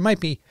today. There might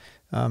be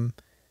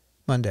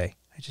Monday.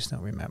 I just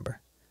don't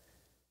remember.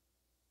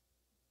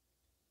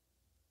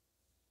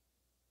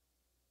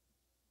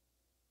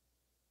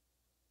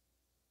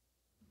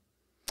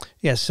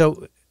 Yeah,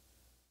 so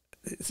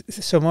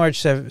Marge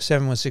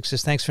 716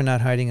 says, thanks for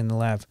not hiding in the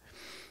lab.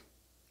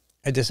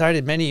 I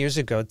decided many years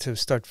ago to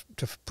start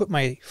to put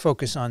my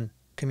focus on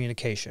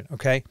communication,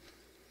 okay?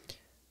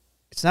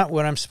 It's not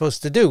what I'm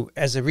supposed to do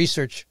as a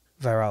research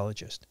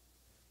virologist.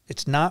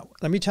 It's not,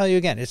 let me tell you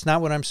again, it's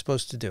not what I'm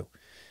supposed to do.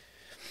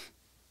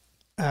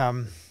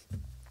 I'm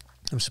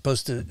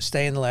supposed to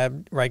stay in the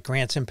lab, write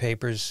grants and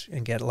papers,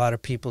 and get a lot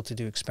of people to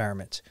do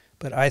experiments.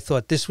 But I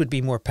thought this would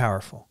be more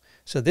powerful.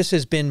 So this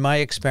has been my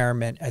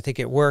experiment. I think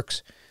it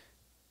works.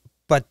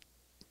 But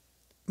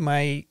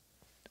my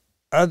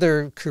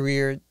other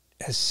career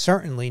has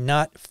certainly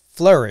not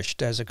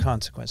flourished as a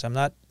consequence. I'm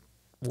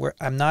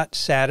not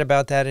sad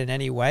about that in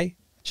any way.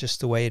 It's just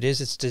the way it is.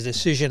 It's the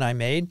decision I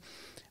made.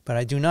 But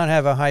I do not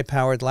have a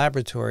high-powered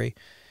laboratory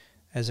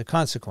as a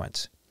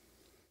consequence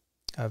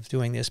of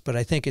doing this. But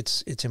I think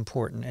it's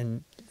important.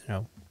 And you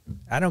know,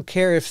 I don't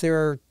care if there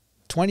are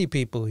 20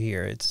 people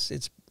here.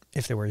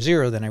 If there were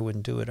 0, then I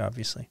wouldn't do it,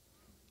 obviously.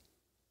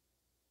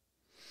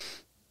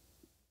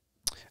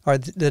 Are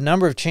the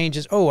number of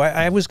changes? Oh,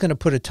 I was going to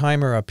put a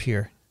timer up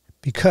here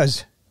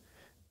because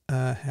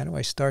how do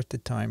I start the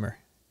timer?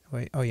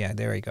 Wait, oh, yeah,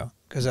 there we go.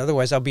 Because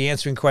otherwise I'll be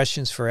answering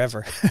questions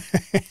forever.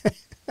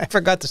 I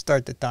forgot to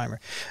start the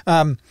timer.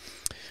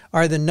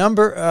 Are the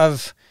number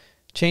of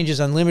changes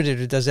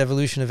unlimited, or does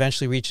evolution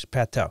eventually reach a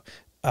plateau?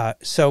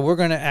 So we're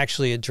going to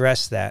actually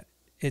address that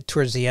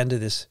towards the end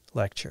of this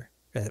lecture,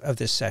 of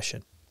this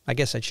session. I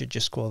guess I should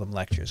just call them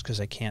lectures because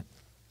I can't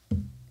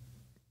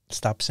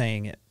stop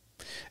saying it.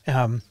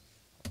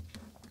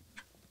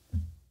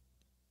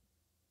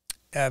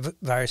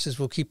 Viruses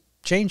will keep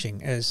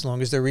changing as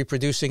long as they're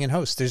reproducing in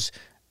hosts. There's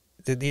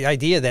the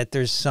idea that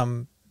there's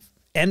some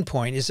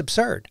endpoint is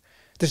absurd.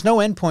 There's no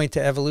endpoint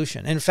to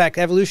evolution. In fact,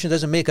 evolution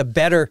doesn't make a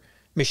better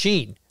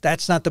machine.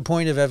 That's not the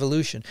point of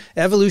evolution.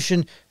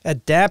 Evolution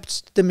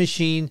adapts the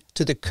machine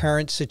to the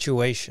current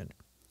situation.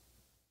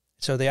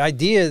 So the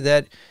idea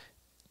that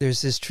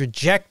there's this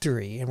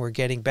trajectory and we're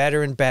getting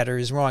better and better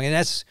is wrong. And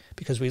that's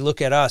because we look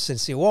at us and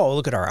see, whoa,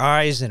 look at our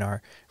eyes and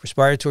our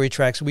respiratory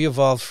tracts. We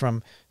evolved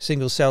from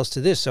single cells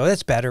to this. So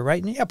that's better,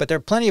 right? And yeah, but there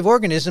are plenty of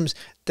organisms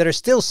that are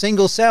still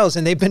single cells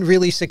and they've been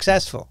really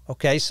successful.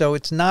 Okay, so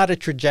it's not a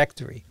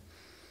trajectory.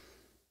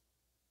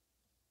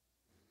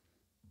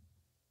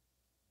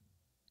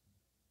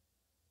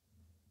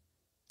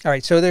 All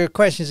right, so there are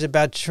questions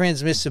about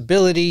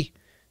transmissibility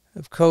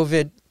of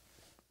COVID.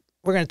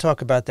 We're going to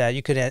talk about that.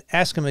 You could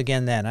ask them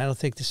again then. I don't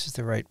think this is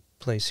the right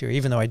place here,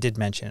 even though I did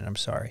mention it. I'm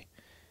sorry.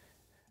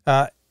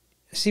 It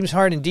seems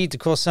hard indeed to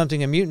call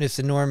something a mutant if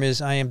the norm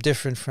is I am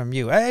different from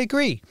you. I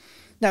agree.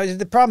 Now,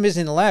 the problem is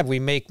in the lab we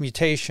make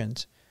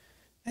mutations.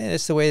 And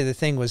that's the way the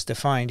thing was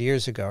defined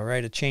years ago,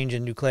 right? A change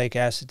in nucleic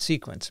acid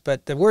sequence.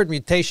 But the word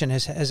mutation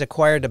has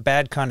acquired a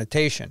bad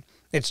connotation.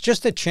 It's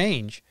just a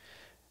change.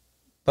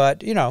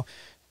 But, you know,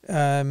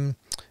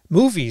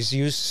 movies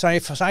use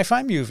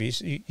sci-fi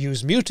movies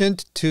use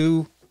mutant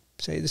to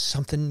say this is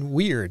something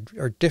weird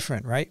or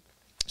different, right?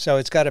 So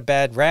it's got a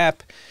bad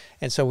rap,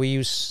 and so we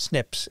use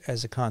SNPs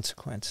as a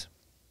consequence.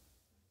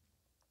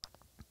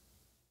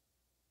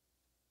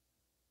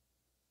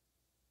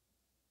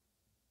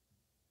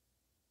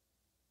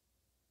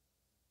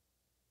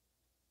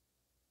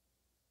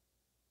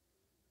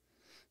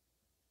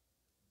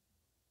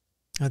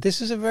 Now,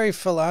 this is a very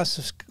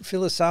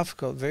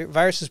philosophical.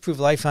 Viruses prove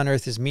life on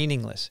Earth is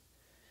meaningless.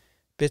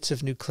 Bits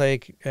of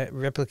nucleic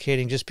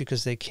replicating just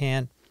because they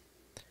can.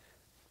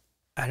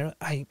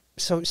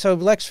 So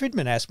Lex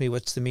Fridman asked me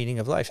what's the meaning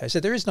of life. I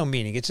said there is no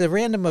meaning. It's a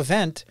random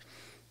event,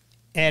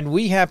 and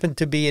we happen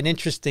to be an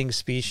interesting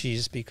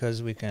species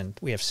because we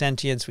have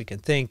sentience, we can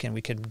think, and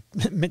we can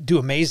do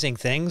amazing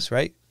things,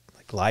 right?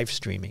 Like live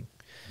streaming.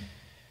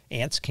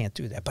 Ants can't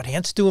do that, but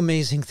ants do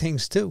amazing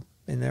things too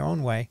in their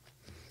own way.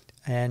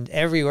 And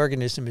every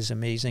organism is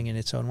amazing in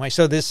its own way.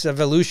 So this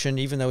evolution,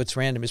 even though it's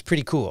random, is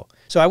pretty cool.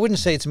 So I wouldn't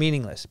say it's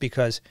meaningless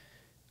because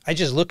I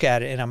just look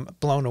at it and I'm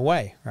blown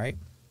away, right?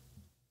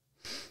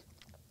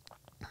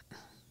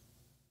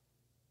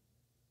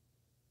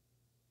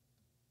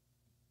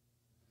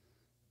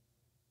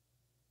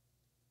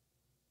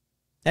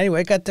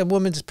 Anyway, I got the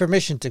woman's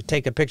permission to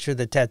take a picture of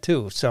the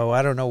tattoo. So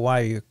I don't know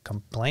why you're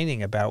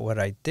complaining about what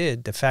I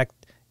did. The fact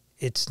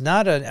it's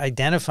not an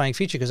identifying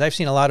feature because I've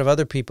seen a lot of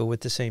other people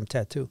with the same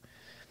tattoo.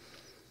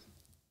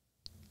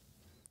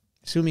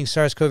 Assuming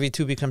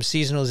SARS-CoV-2 becomes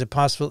seasonal, is it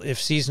possible if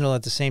seasonal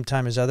at the same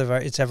time as other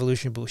viruses, its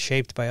evolution will be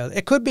shaped by other?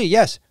 It could be,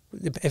 yes.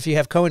 If you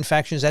have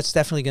co-infections, that's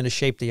definitely going to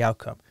shape the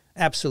outcome.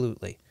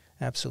 Absolutely.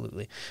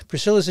 Absolutely.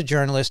 Priscilla's a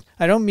journalist.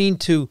 I don't mean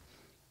to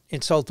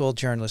insult all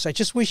journalists. I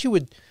just wish you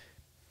would,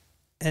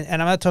 and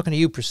I'm not talking to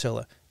you,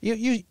 Priscilla.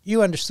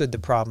 You understood the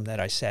problem that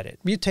I said it.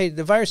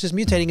 The virus is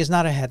mutating is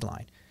not a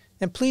headline.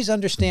 And please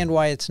understand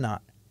why it's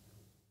not.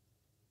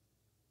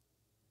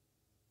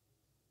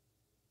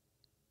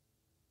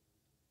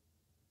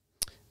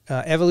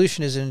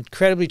 Evolution is an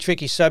incredibly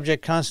tricky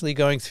subject, constantly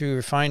going through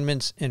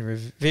refinements and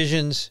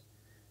revisions.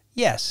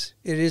 Yes,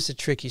 it is a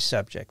tricky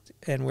subject,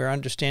 and we're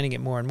understanding it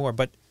more and more.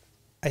 But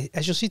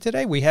as you'll see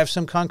today, we have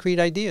some concrete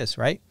ideas,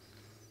 right?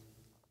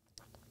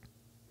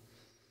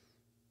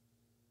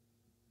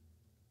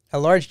 A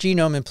large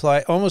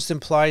genome almost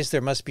implies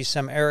there must be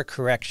some error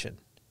correction.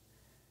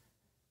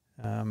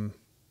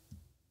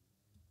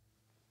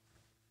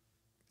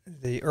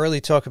 The early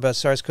talk about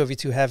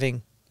SARS-CoV-2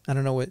 having, I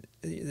don't know what,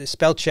 the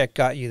spell check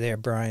got you there,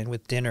 Brian,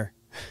 with dinner.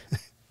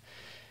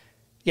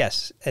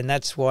 Yes, and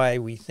that's why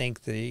we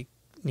think the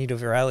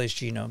Nidovirales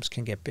genomes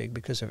can get big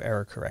because of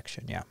error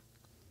correction, yeah.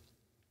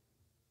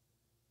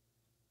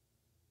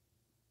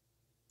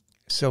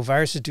 So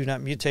viruses do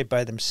not mutate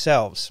by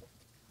themselves.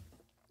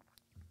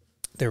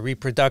 Their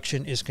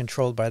reproduction is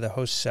controlled by the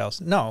host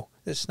cells. No,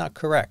 that's not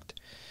correct.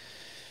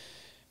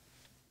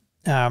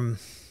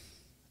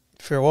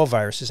 For all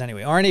viruses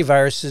anyway. RNA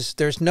viruses,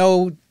 there's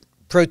no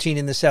protein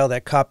in the cell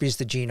that copies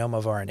the genome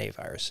of RNA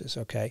viruses,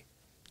 okay?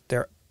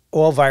 They're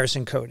all virus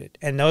encoded,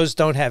 and those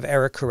don't have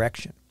error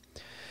correction.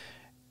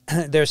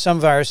 There are some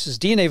viruses,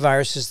 DNA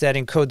viruses, that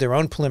encode their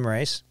own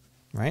polymerase,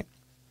 right?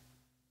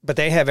 But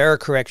they have error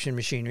correction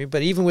machinery.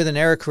 But even with an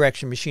error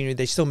correction machinery,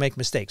 they still make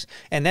mistakes.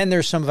 And then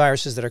there's some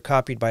viruses that are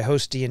copied by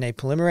host DNA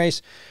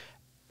polymerase.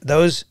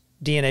 Those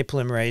DNA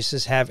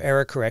polymerases have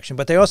error correction,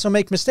 but they also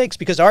make mistakes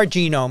because our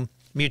genome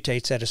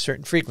mutates at a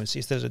certain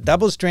frequency. So there's a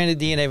double-stranded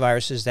DNA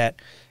viruses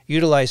that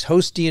utilize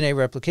host DNA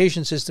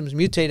replication systems,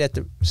 mutate at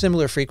the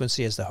similar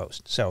frequency as the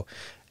host. So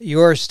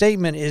your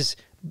statement is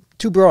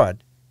too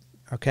broad,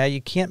 okay?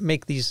 You can't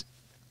make these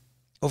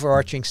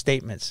overarching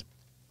statements.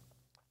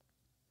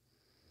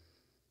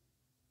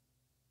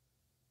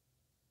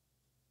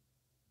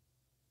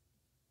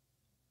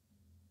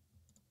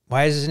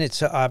 Why isn't it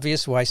so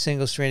obvious why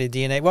single-stranded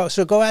DNA? Well,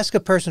 so go ask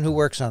a person who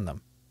works on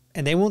them,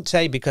 and they won't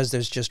say because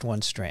there's just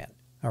one strand,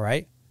 all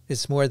right?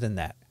 It's more than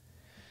that.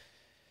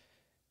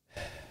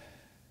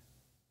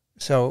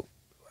 So,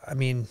 I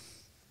mean,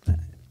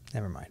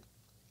 never mind.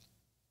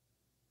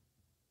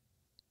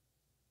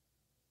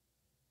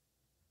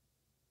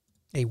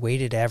 A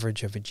weighted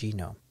average of a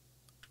genome.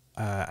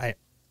 The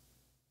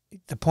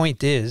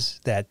point is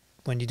that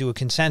when you do a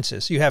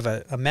consensus, you have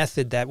a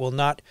method that will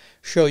not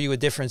show you a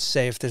difference,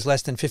 say, if there's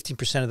less than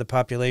 15% of the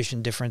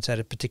population difference at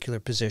a particular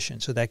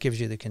position. So that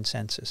gives you the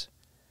consensus.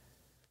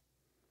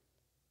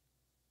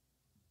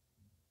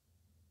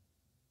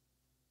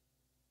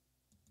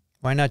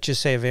 Why not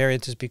just say a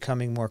variant is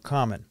becoming more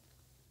common?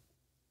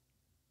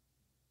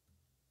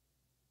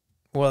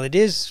 Well, it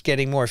is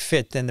getting more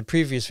fit than the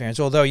previous variants,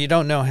 although you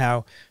don't know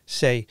how,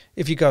 say,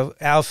 if you go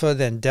alpha,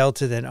 then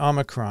delta, then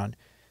omicron.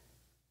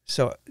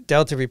 So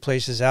delta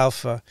replaces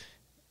alpha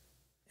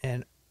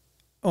and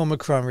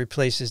omicron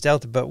replaces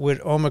delta, but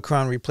would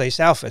omicron replace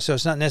alpha? So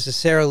it's not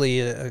necessarily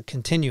a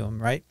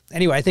continuum, right?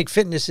 Anyway, I think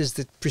fitness is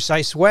the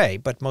precise way,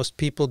 but most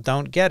people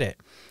don't get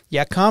it.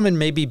 Yeah, common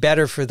may be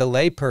better for the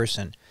lay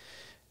person.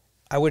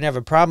 I wouldn't have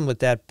a problem with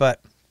that,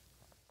 but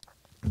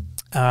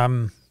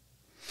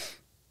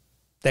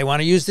they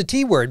want to use the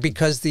T word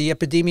because the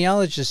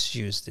epidemiologists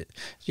used it.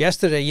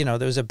 Yesterday, you know,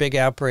 there was a big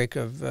outbreak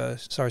of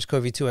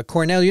SARS-CoV-2 at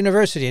Cornell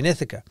University in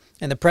Ithaca.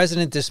 And the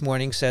president this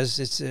morning says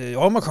it's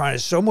Omicron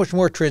is so much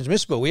more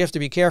transmissible. We have to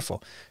be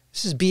careful.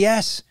 This is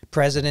BS,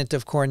 president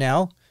of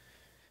Cornell.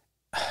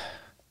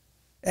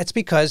 That's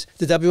because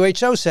the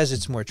WHO says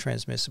it's more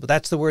transmissible.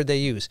 That's the word they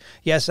use.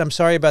 Yes, I'm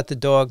sorry about the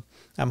dog.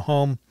 I'm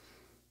home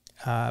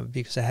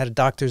because I had a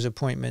doctor's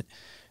appointment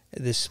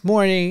this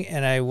morning,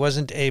 and I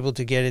wasn't able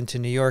to get into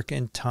New York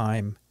in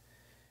time.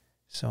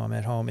 So I'm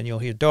at home, and you'll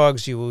hear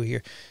dogs. You will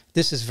hear.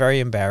 This is very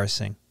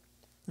embarrassing.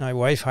 My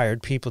wife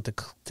hired people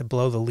to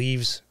blow the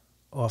leaves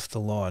off the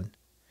lawn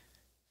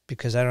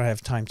because I don't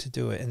have time to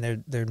do it,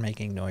 and they're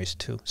making noise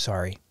too.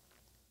 Sorry.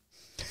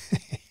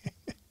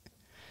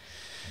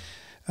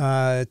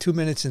 2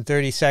 minutes and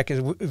 30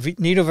 seconds.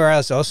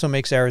 Nidovirus also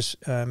makes errors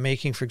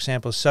making, for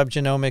example,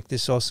 subgenomic.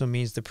 This also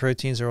means the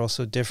proteins are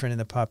also different in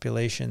the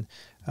population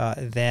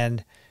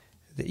than...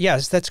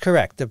 Yes, that's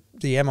correct. The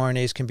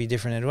mRNAs can be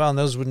different as well, and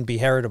those wouldn't be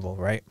heritable,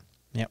 right?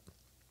 Yep.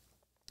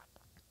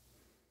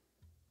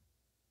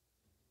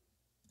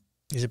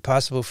 Is it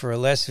possible for a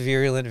less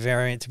virulent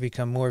variant to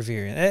become more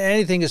virulent?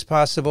 Anything is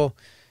possible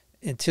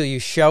until you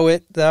show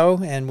it, though,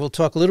 and we'll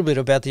talk a little bit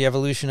about the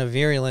evolution of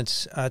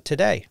virulence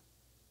today.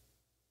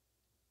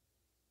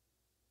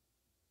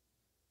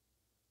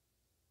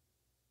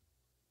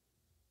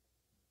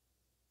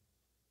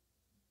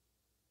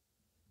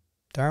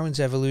 Darwin's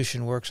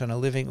evolution works on a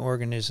living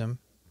organism.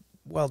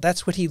 Well,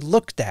 that's what he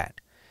looked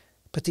at.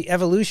 But the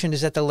evolution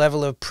is at the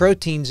level of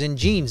proteins and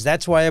genes.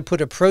 That's why I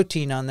put a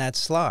protein on that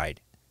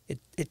slide.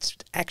 It's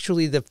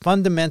actually the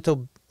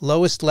fundamental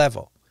lowest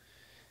level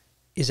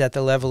is at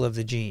the level of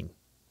the gene.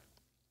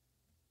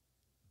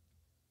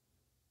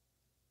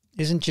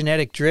 Isn't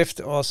genetic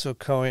drift also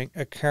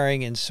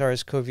occurring in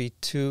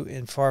SARS-CoV-2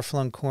 in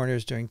far-flung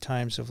corners during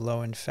times of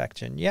low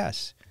infection?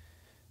 Yes.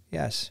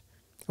 Yes.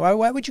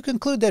 Why would you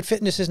conclude that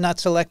fitness is not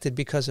selected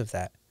because of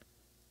that?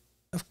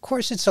 Of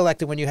course it's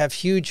selected when you have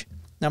huge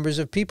numbers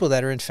of people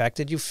that are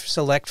infected. You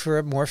select for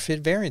a more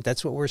fit variant.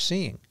 That's what we're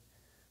seeing.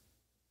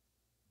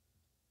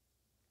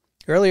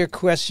 Earlier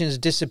questions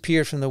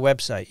disappeared from the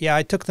website. Yeah,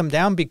 I took them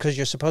down because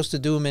you're supposed to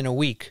do them in a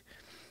week.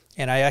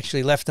 And I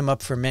actually left them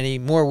up for many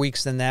more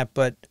weeks than that.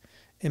 But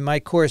in my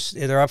course,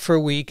 they're up for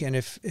a week. And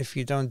if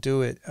you don't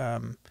do it,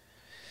 I'm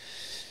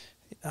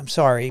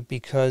sorry,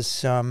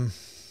 because...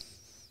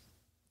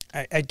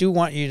 I do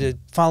want you to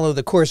follow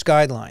the course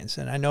guidelines,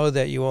 and I know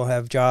that you all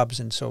have jobs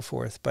and so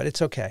forth, but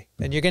it's okay.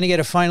 And you're going to get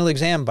a final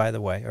exam, by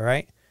the way, all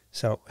right?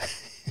 So,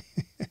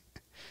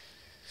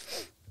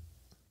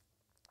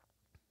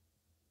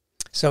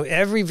 so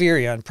every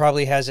virion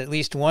probably has at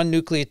least one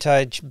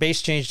nucleotide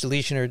base change,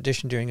 deletion, or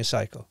addition during a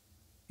cycle.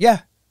 Yeah,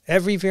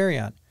 every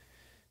virion.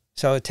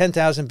 So a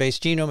 10,000 base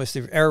genome, if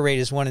the error rate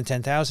is 1 in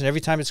 10,000, every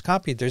time it's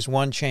copied, there's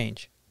one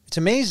change. It's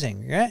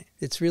amazing, right?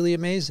 It's really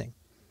amazing.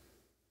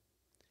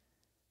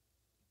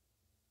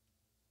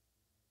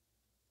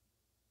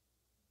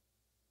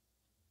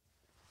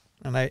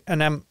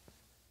 And I'm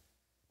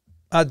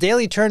a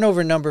daily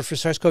turnover number for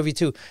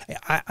SARS-CoV-2.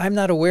 I'm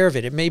not aware of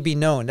it. It may be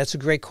known. That's a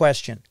great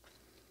question.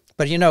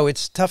 But, you know,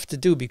 it's tough to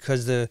do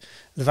because the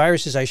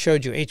viruses I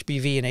showed you,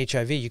 HBV and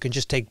HIV, you can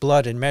just take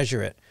blood and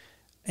measure it.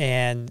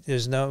 And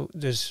there's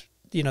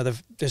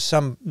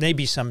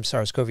maybe some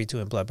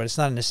SARS-CoV-2 in blood, but it's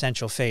not an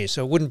essential phase.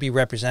 So it wouldn't be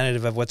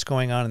representative of what's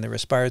going on in the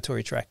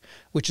respiratory tract,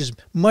 which is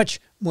much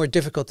more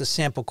difficult to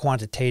sample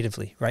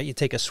quantitatively, right? You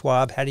take a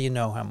swab. How do you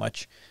know how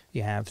much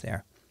you have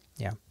there?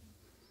 Yeah.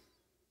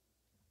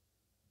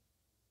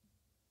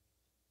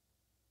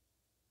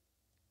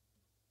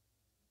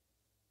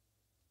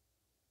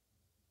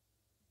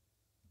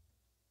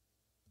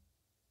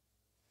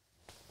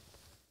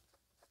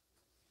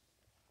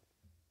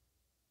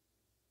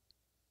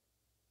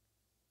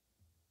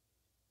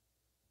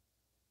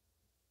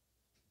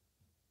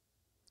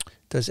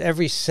 Does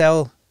every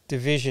cell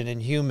division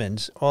in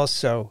humans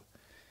also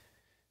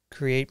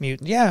create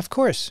mutant? Yeah, of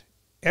course.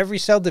 Every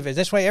cell division.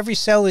 That's why every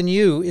cell in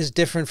you is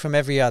different from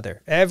every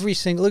other. Every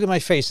single, look at my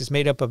face, it's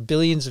made up of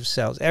billions of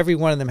cells. Every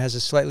one of them has a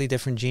slightly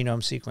different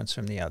genome sequence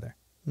from the other.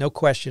 No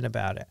question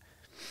about it.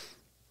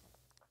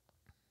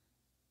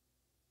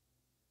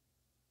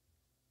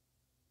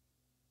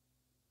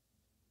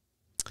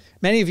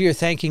 Many of you are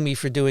thanking me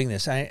for doing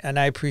this, and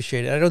I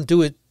appreciate it. I don't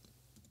do it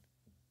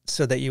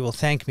so that you will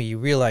thank me. You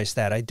realize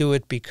that. I do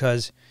it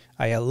because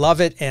I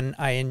love it, and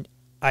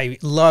I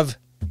love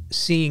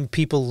seeing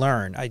people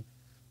learn. I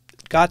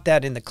got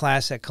that in the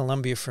class at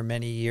Columbia for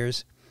many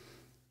years,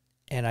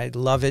 and I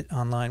love it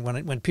online.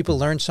 When people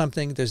learn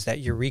something, there's that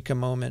eureka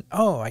moment.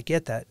 Oh, I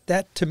get that.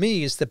 That, to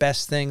me, is the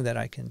best thing that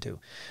I can do.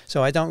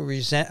 So I don't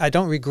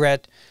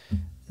regret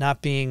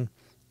not being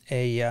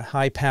a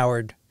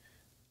high-powered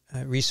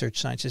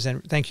research scientist.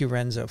 And thank you,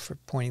 Renzo, for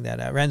pointing that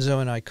out. Renzo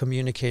and I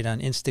communicate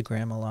on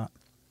Instagram a lot.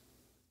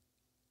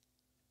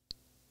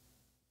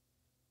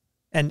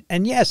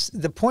 And yes,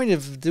 the point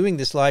of doing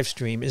this live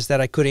stream is that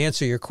I could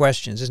answer your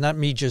questions. It's not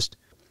me just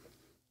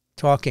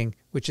talking,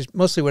 which is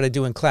mostly what I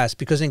do in class,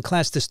 because in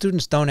class the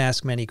students don't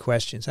ask many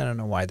questions. I don't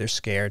know why. They're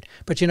scared.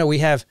 But, you know, we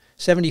have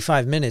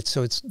 75 minutes,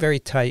 so it's very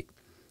tight.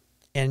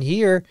 And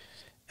here,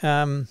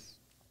 there's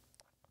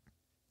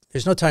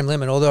no time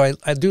limit, although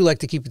I do like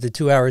to keep it to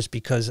 2 hours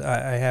because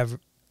I have,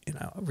 you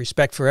know,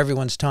 respect for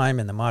everyone's time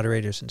and the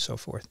moderators and so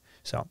forth.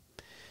 So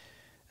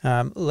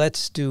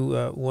let's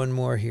do one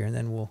more here, and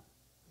then we'll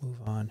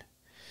move on.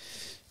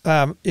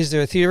 Is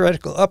there a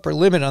theoretical upper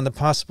limit on the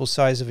possible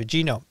size of a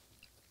genome?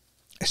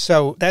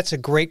 So that's a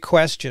great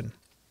question.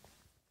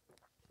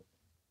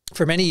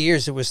 For many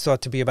years, it was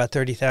thought to be about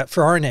 30,000,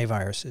 for RNA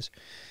viruses,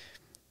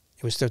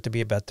 it was thought to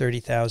be about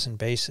 30,000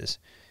 bases.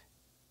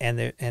 And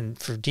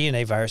for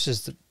DNA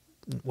viruses, it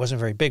wasn't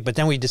very big. But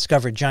then we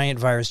discovered giant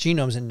virus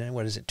genomes, and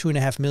what is it,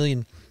 2.5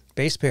 million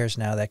base pairs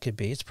now that could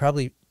be. It's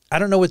probably I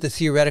don't know what the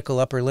theoretical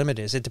upper limit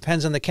is. It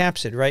depends on the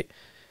capsid, right?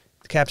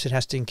 The capsid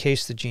has to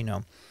encase the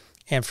genome.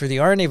 And for the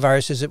RNA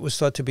viruses, it was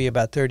thought to be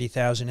about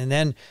 30,000. And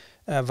then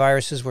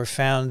viruses were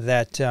found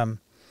that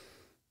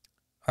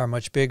are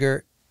much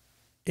bigger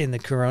in the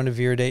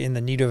coronaviridae, in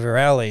the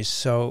nidovirales.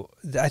 So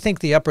I think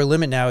the upper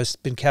limit now has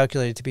been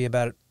calculated to be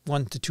about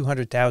 1 to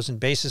 200,000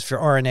 bases for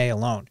RNA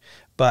alone.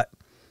 But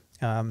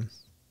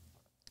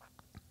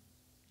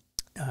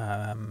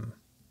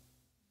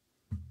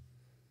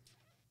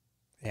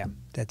yeah,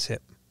 that's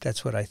it.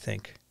 That's what I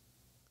think.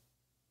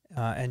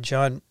 And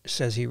John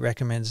says he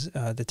recommends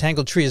the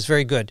Tangled Tree is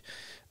very good.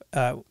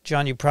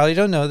 John, you probably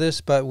don't know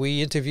this, but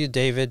we interviewed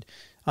David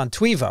on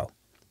Tweevo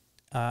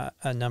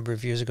a number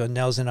of years ago.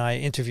 Nels and I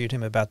interviewed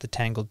him about the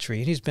Tangled Tree.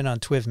 And he's been on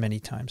Twiv many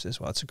times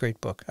as well. It's a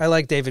great book. I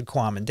like David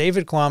Quammen.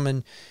 David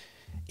Quammen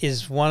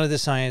is one of the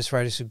science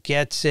writers who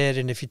gets it,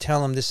 and if you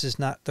tell him this is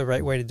not the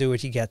right way to do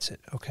it, he gets it,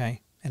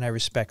 okay? And I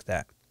respect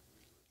that.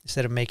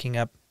 Instead of making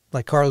up,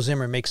 like Carl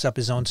Zimmer makes up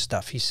his own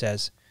stuff, he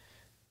says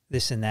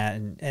this and that,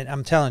 and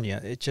I'm telling you,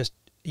 it just,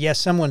 yes,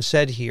 someone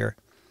said here,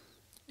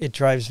 it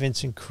drives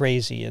Vincent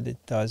crazy, and it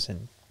does,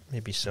 and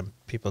maybe some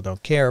people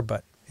don't care,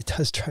 but it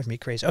does drive me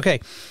crazy. Okay,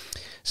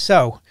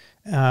 so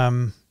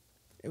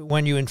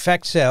when you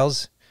infect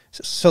cells,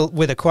 so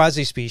with a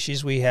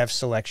quasispecies, we have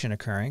selection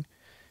occurring.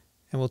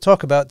 And we'll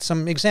talk about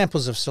some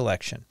examples of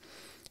selection.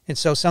 And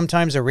so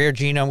sometimes a rare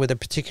genome with a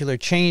particular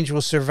change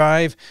will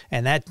survive,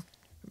 and that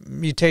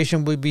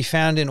mutation will be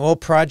found in all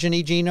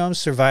progeny genomes,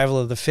 survival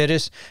of the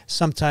fittest.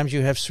 Sometimes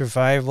you have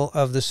survival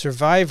of the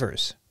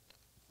survivors.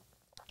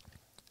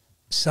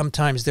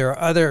 Sometimes there are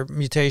other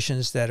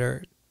mutations that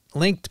are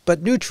linked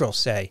but neutral,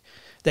 say.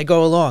 They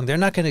go along. They're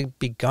not going to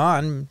be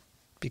gone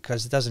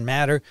because it doesn't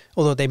matter,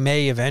 although they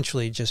may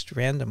eventually just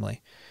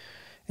randomly.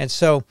 And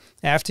so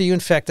after you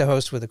infect the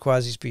host with a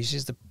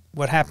quasispecies,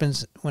 what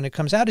happens when it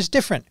comes out is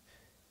different.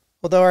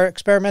 Although our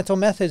experimental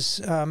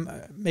methods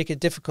make it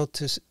difficult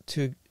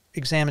to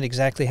examine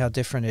exactly how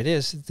different it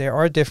is, there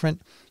are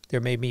different.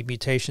 There may be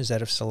mutations that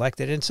have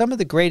selected. And some of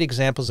the great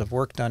examples of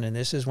work done in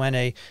this is when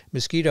a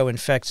mosquito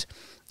infects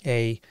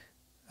a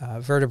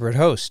vertebrate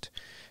host.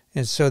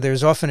 And so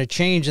there's often a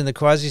change in the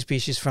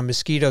quasispecies from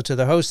mosquito to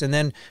the host. And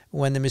then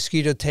when the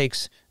mosquito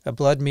takes a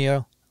blood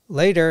meal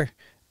later,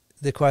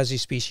 the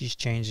quasispecies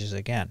changes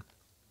again.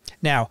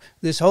 Now,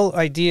 this whole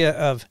idea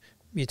of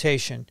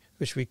mutation,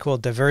 which we call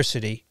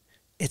diversity,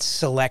 it's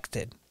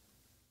selected.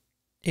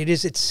 It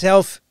is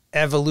itself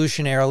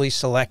evolutionarily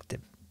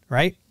selected,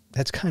 right?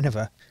 That's kind of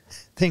a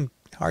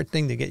hard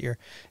thing to get your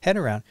head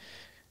around.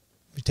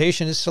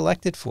 Mutation is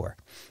selected for.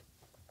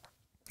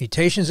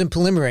 Mutations in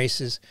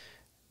polymerases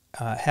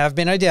have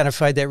been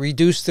identified that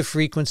reduce the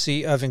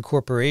frequency of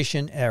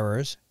incorporation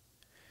errors.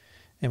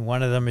 And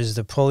one of them is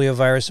the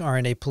poliovirus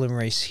RNA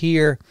polymerase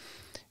here,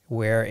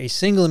 where a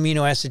single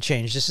amino acid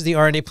change, this is the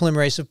RNA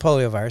polymerase of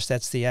poliovirus,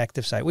 that's the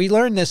active site. We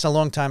learned this a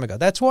long time ago.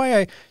 That's why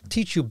I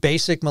teach you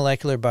basic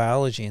molecular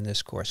biology in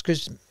this course,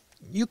 because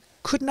you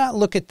could not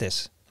look at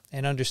this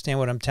and understand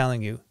what I'm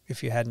telling you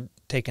if you hadn't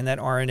taken that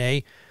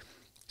RNA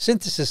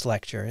synthesis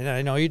lecture. And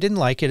I know you didn't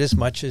like it as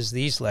much as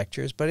these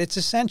lectures, but it's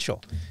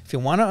essential. If you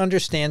want to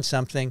understand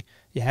something,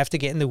 you have to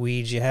get in the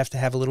weeds, you have to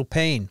have a little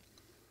pain.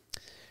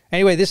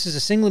 Anyway, this is a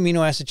single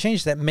amino acid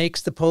change that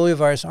makes the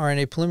poliovirus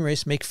RNA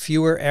polymerase make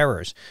fewer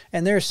errors.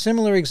 And there are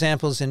similar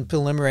examples in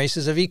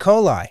polymerases of E.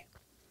 coli.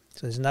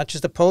 So it's not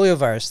just a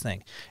poliovirus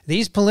thing.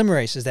 These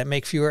polymerases that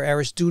make fewer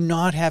errors do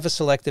not have a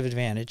selective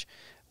advantage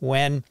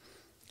when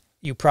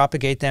you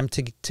propagate them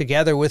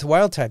together with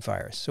wild-type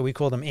virus. So we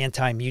call them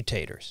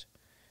anti-mutators.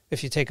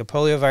 If you take a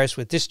poliovirus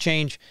with this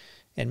change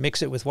and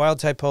mix it with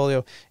wild-type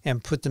polio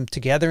and put them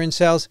together in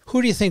cells,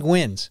 who do you think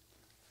wins?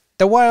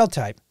 The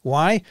wild-type.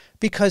 Why?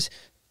 Because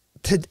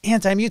the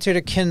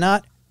anti-mutator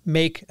cannot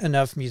make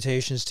enough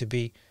mutations to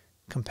be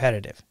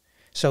competitive.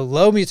 So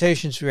low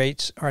mutations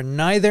rates are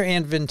neither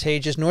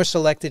advantageous nor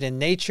selected in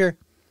nature.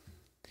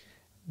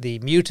 The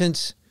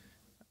mutants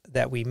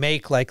that we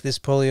make, like this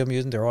polio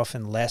mutant, are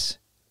often less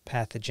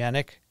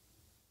pathogenic.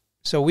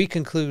 So we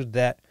conclude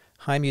that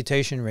high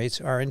mutation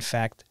rates are in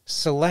fact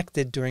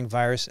selected during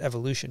virus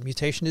evolution.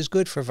 Mutation is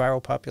good for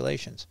viral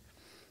populations.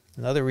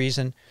 Another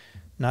reason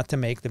not to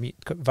make the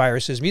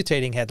viruses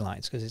mutating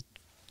headlines, because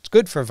it's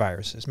good for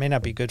viruses. May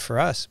not be good for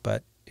us,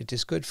 but it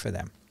is good for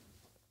them.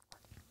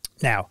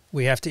 Now,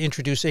 we have to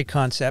introduce a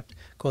concept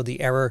called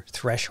the error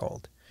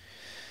threshold.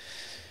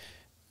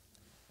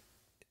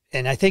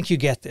 And I think you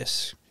get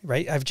this,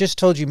 right? I've just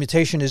told you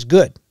mutation is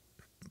good,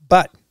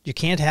 but you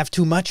can't have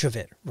too much of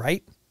it,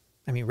 right?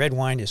 I mean, red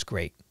wine is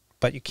great,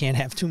 but you can't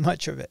have too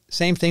much of it.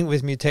 Same thing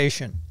with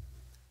mutation.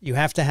 You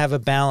have to have a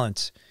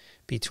balance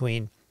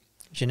between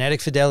genetic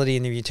fidelity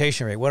and the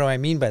mutation rate. What do I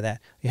mean by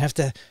that? You have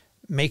to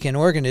make an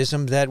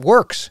organism that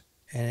works,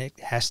 and it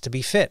has to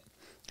be fit.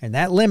 And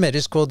that limit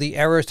is called the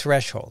error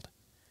threshold.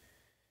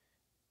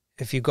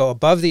 If you go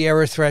above the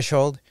error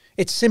threshold,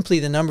 it's simply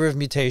the number of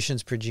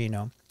mutations per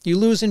genome. You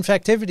lose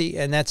infectivity,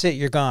 and that's it.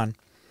 You're gone.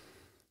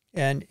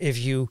 And if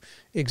you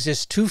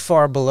exist too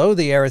far below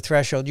the error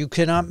threshold, you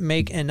cannot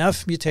make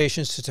enough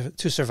mutations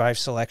to survive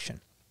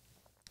selection.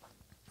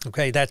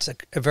 Okay, that's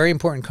a very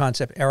important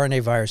concept.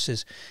 RNA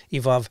viruses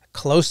evolve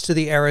close to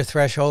the error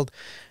threshold.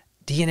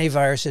 DNA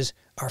viruses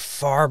are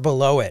far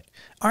below it.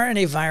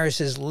 RNA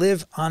viruses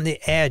live on the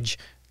edge.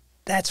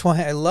 That's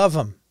why I love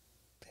them.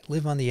 They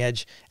live on the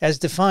edge as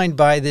defined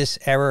by this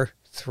error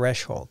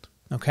threshold.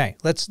 Okay,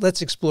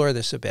 let's explore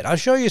this a bit. I'll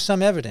show you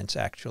some evidence,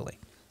 actually.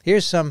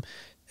 Here's some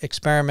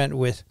experiment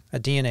with a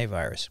DNA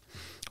virus.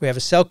 We have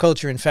a cell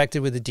culture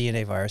infected with a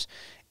DNA virus,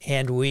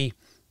 and we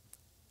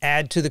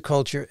add to the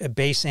culture a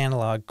base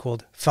analog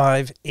called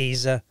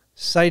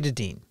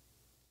 5-azacitidine.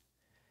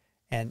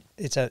 And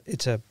it's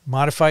a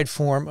modified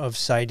form of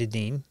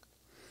cytidine,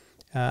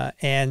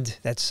 and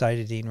that's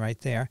cytidine right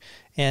there.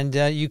 And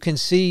you can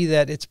see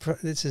that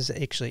this is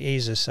actually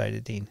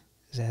azacitidine.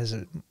 It has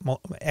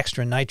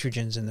extra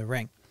nitrogens in the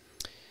ring.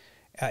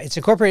 It's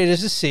incorporated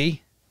as a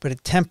C, but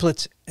it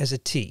templates as a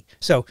T.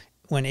 So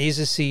when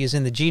aza-C is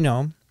in the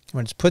genome,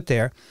 when it's put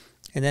there,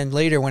 and then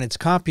later when it's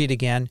copied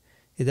again,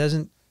 it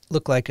doesn't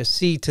look like a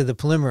C to the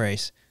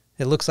polymerase.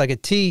 It looks like a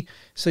T,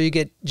 so you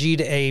get G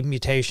to A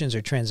mutations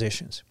or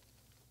transitions.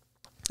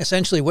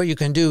 Essentially, what you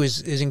can do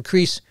is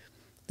increase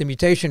the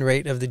mutation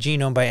rate of the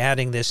genome by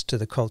adding this to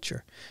the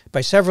culture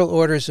by several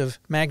orders of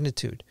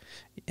magnitude.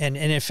 And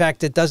in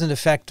fact, it doesn't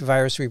affect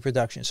virus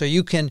reproduction. So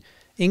you can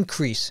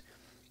increase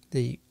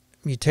the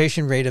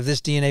mutation rate of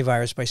this DNA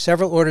virus by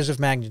several orders of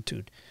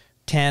magnitude,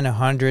 10,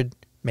 100,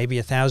 maybe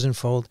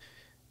 1,000-fold,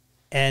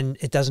 and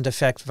it doesn't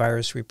affect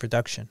virus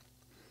reproduction.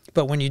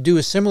 But when you do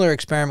a similar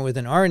experiment with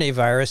an RNA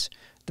virus,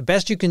 the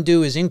best you can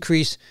do is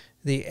increase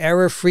the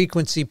error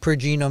frequency per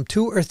genome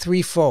 2 or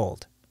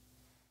 3-fold,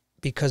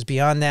 because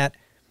beyond that,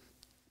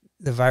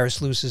 the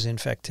virus loses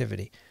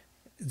infectivity.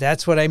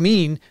 That's what I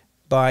mean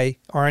by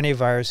RNA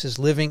viruses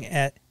living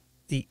at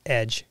the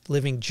edge,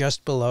 living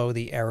just below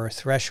the error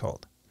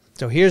threshold.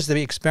 So here's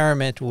the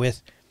experiment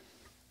with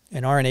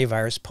an RNA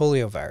virus,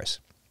 poliovirus.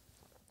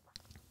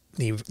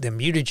 The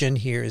mutagen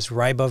here is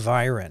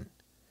ribavirin.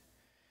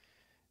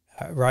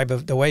 One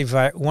of the ways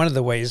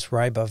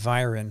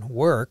ribavirin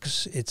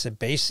works, it's a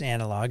base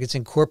analog. It's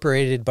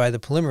incorporated by the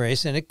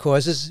polymerase, and it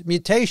causes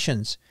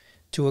mutations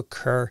to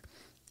occur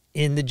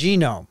in the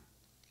genome.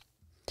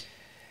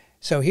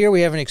 So here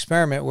we have an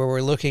experiment where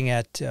we're looking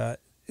at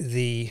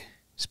the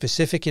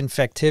specific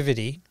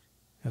infectivity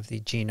of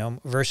the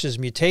genome versus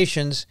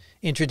mutations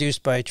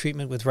introduced by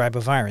treatment with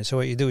ribavirin. So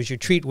what you do is you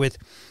treat with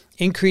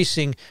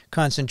increasing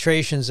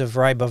concentrations of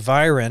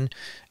ribavirin,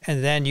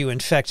 and then you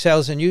infect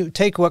cells, and you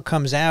take what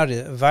comes out,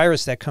 a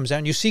virus that comes out,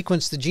 and you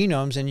sequence the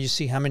genomes, and you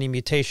see how many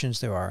mutations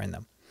there are in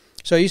them.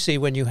 So you see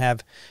when you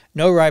have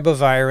no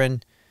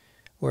ribavirin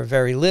or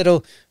very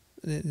little,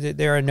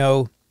 there are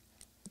no,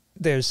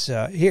 there's,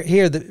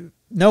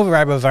 no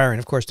ribavirin,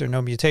 of course, there are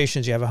no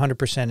mutations. You have 100%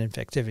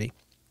 infectivity.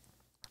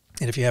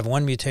 And if you have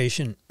one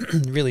mutation,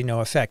 really no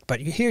effect. But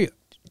here,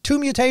 2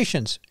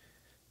 mutations,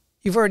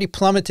 you've already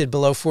plummeted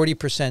below 40%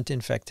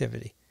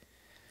 infectivity.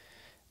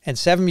 And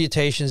 7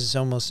 mutations is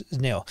almost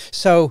nil.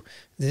 So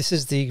this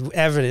is the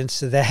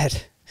evidence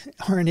that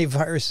RNA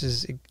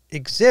viruses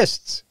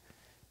exists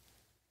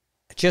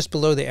just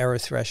below the error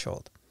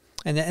threshold.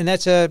 And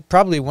that's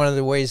probably one of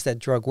the ways that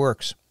drug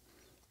works,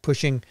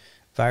 pushing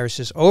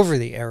viruses over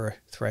the error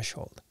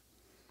threshold.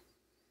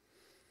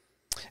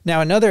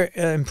 Now, another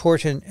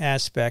important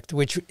aspect,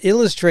 which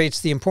illustrates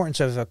the importance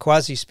of a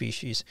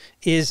quasispecies,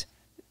 is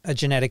a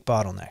genetic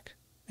bottleneck.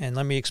 And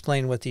let me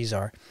explain what these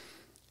are.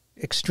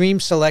 Extreme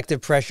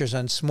selective pressures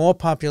on small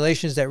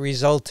populations that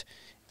result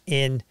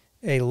in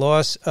a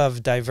loss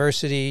of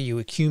diversity. You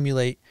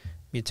accumulate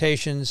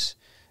mutations,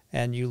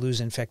 and you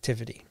lose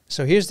infectivity.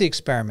 So here's the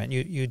experiment.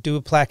 You do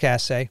a plaque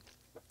assay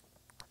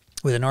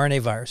with an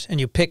RNA virus, and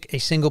you pick a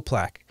single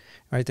plaque.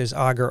 Right? There's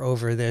agar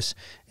over this,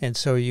 and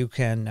so you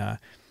can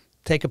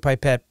take a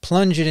pipette,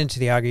 plunge it into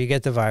the agar, you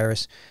get the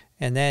virus,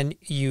 and then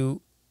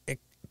you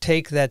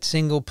take that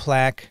single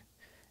plaque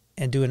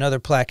and do another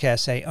plaque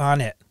assay on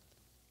it.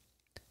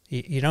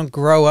 You don't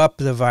grow up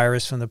the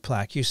virus from the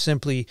plaque. You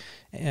simply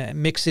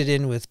mix it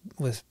in with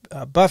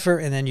buffer,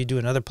 and then you do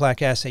another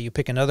plaque assay. You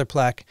pick another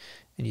plaque,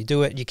 and you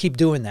do it. You keep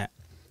doing that.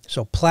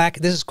 So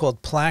this is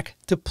called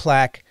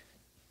plaque-to-plaque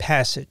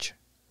passage.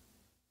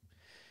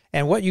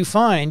 And what you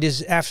find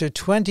is after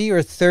 20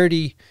 or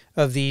 30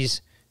 of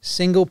these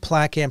single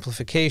plaque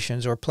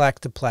amplifications or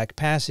plaque-to-plaque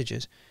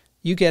passages,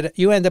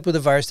 you end up with a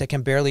virus that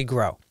can barely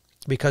grow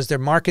because they're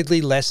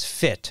markedly less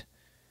fit.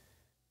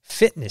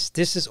 Fitness,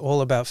 this is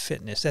all about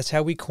fitness. That's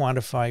how we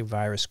quantify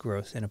virus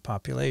growth in a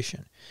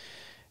population.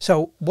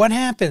 So what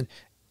happened?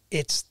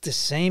 It's the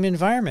same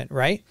environment,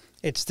 right?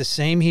 It's the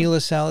same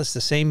HeLa cell, it's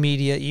the same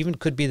media, even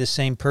could be the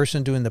same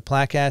person doing the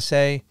plaque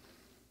assay.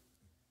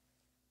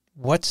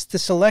 What's the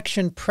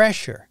selection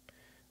pressure?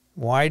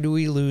 Why do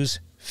we lose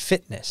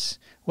fitness?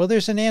 Well,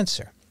 there's an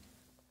answer.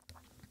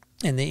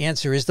 And the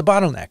answer is the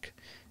bottleneck,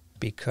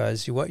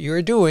 because what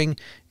you're doing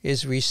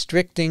is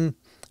restricting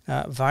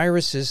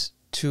viruses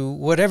to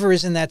whatever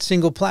is in that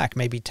single plaque,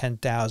 maybe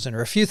 10,000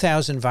 or a few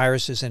thousand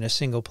viruses in a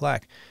single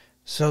plaque.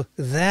 So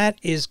that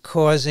is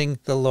causing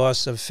the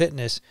loss of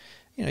fitness.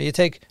 You know, you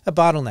take a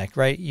bottleneck,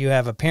 right? You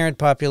have a parent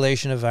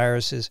population of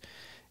viruses,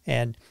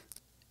 and,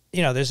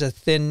 you know, there's a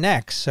thin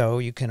neck, so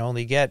you can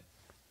only get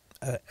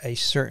a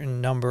certain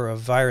number of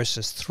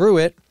viruses through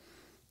it.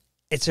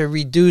 It's a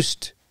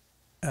reduced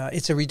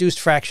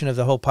fraction of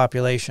the whole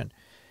population.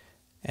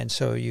 And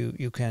so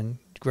you can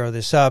grow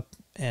this up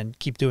and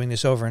keep doing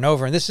this over and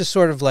over. And this is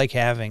sort of like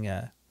having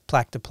a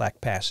plaque-to-plaque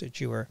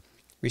passage. You are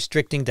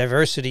restricting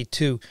diversity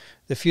to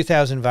the few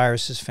thousand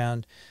viruses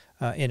found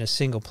in a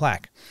single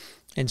plaque.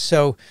 And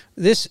so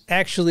this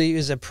actually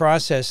is a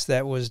process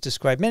that was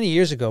described many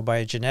years ago by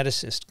a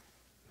geneticist,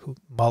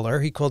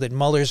 Muller. He called it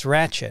Muller's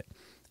ratchet.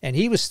 And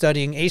he was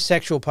studying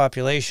asexual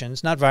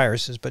populations, not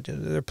viruses, but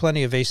there are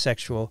plenty of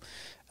asexual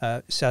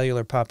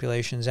cellular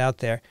populations out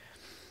there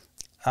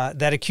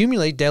that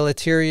accumulate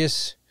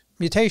deleterious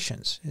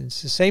mutations.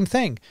 It's the same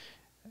thing.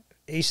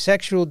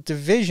 Asexual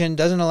division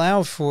doesn't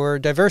allow for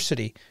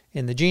diversity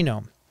in the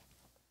genome.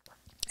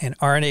 And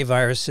RNA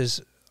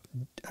viruses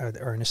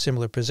are in a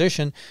similar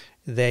position.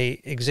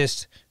 They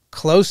exist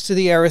close to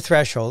the error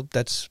threshold.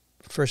 That's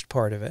the first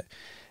part of it.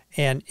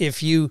 And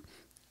if you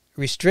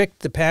restrict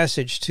the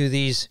passage to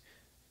these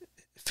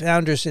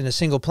founders in a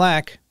single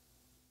plaque,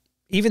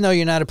 even though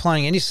you're not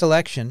applying any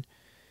selection,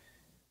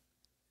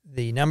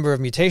 the number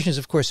of mutations,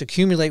 of course,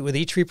 accumulate with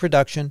each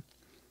reproduction,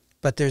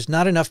 but there's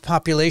not enough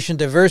population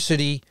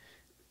diversity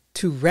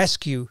to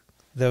rescue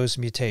those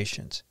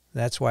mutations.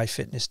 That's why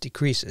fitness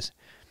decreases.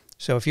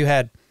 So if you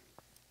had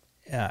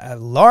a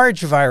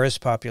large virus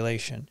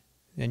population,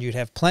 then you'd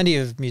have plenty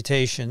of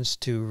mutations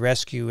to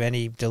rescue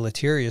any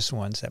deleterious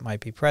ones that might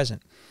be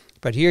present.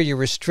 But here you're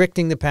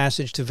restricting the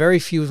passage to very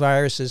few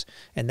viruses,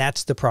 and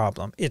that's the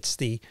problem. It's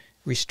the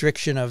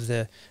restriction of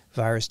the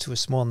virus to a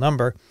small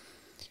number.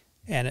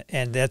 And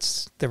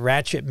that's the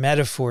ratchet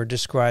metaphor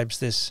describes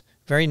this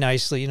very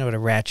nicely. You know what a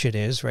ratchet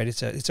is, right?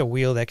 It's a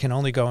wheel that can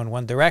only go in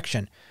one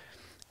direction.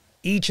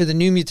 Each of the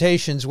new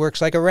mutations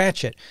works like a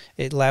ratchet.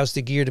 It allows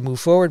the gear to move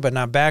forward but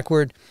not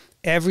backward.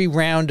 Every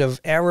round of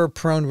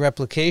error-prone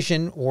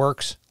replication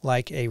works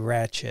like a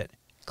ratchet.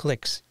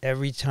 Clicks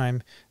every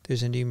time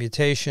there's a new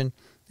mutation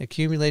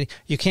accumulating.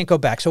 You can't go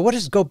back. So what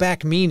does go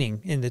back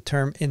meaning in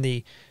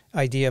the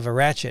idea of a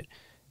ratchet?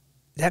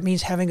 That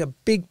means having a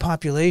big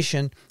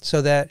population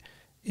so that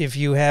if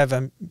you have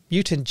a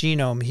mutant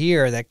genome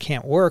here that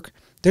can't work,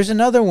 there's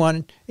another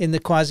one in the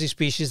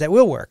quasispecies that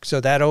will work.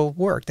 So that'll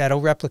work.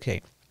 That'll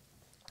replicate.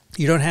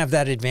 You don't have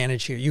that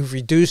advantage here. You've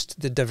reduced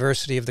the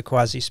diversity of the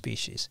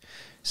quasispecies.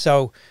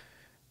 So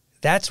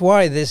that's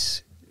why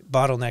this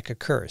bottleneck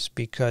occurs,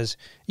 because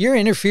you're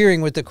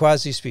interfering with the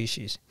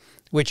quasispecies,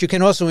 which you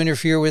can also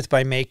interfere with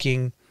by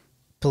making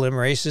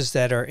polymerases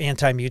that are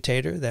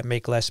anti-mutator, that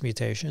make less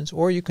mutations,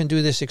 or you can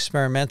do this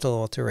experimental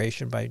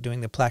alteration by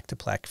doing the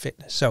plaque-to-plaque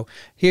fitness. So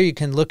here you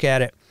can look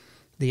at it,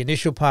 the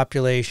initial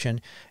population.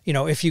 You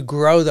know, if you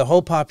grow the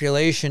whole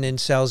population in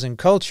cells in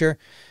culture,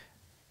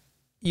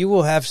 you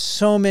will have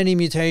so many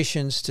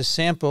mutations to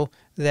sample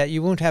that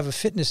you won't have a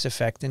fitness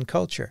effect in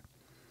culture.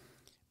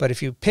 But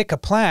if you pick a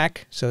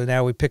plaque, so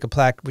now we pick a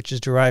plaque which is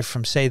derived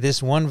from, say,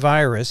 this one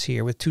virus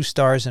here with 2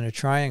 stars and a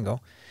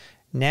triangle,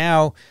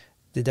 now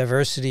the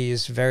diversity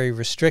is very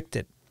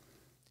restricted.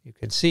 You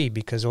can see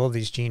because all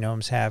these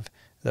genomes have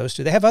those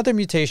 2. They have other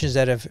mutations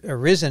that have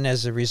arisen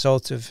as a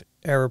result of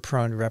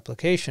error-prone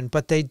replication,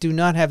 but they do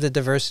not have the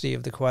diversity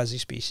of the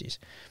quasispecies.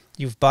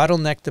 You've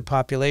bottlenecked the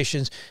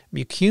populations,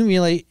 you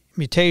accumulate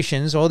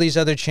mutations, all these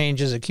other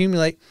changes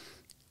accumulate,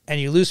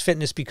 and you lose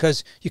fitness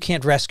because you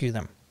can't rescue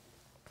them.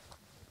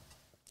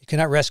 You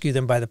cannot rescue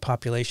them by the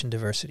population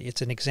diversity.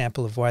 It's an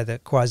example of why the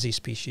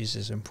quasi-species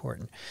is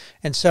important.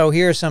 And so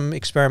here are some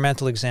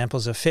experimental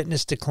examples of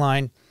fitness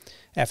decline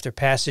after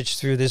passage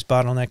through this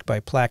bottleneck by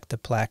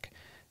plaque-to-plaque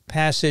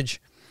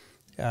passage.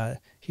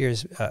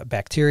 Here's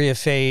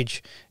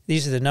bacteriophage.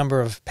 These are the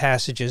number of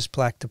passages,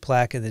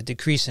 plaque-to-plaque, and the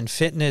decrease in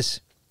fitness,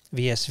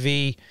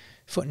 VSV,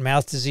 foot and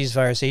mouth disease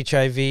virus,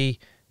 HIV,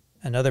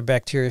 another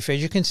bacteriophage.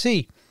 You can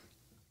see,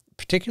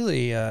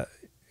 particularly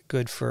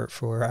good for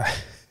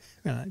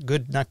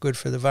not good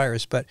for the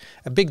virus, but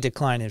a big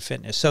decline in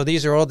fitness. So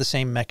these are all the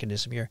same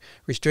mechanism. You're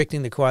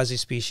restricting the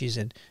quasi-species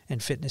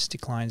and fitness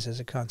declines as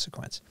a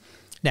consequence.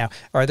 Now,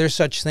 are there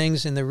such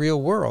things in the real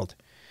world?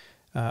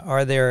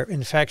 Are there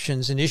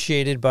infections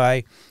initiated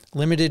by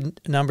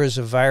limited numbers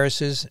of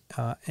viruses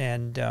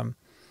and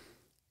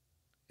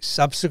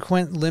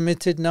subsequent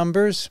limited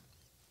numbers?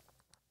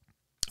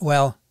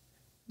 Well,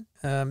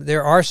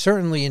 there are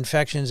certainly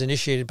infections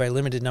initiated by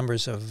limited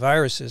numbers of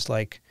viruses,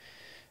 like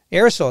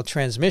aerosol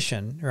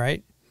transmission,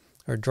 right,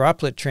 or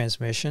droplet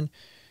transmission.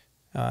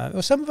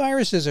 Well, some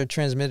viruses are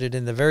transmitted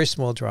in the very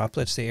small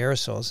droplets, the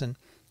aerosols, and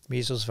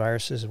measles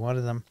virus is one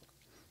of them.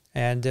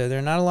 And there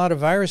are not a lot of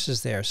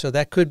viruses there, so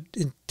that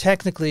could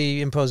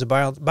technically impose a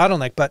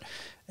bottleneck. But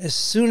as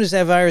soon as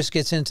that virus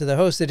gets into the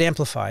host, it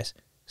amplifies.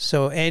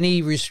 So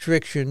any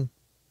restriction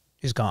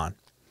is gone.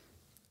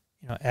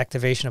 You know,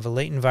 activation of a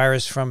latent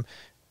virus from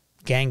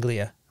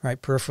ganglia,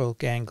 right? Peripheral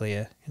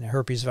ganglia in a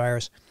herpes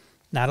virus.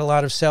 Not a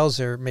lot of cells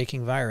are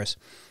making virus,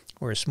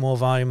 or a small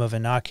volume of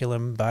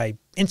inoculum by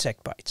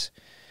insect bites.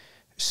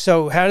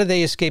 So how do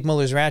they escape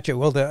Muller's ratchet?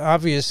 Well, the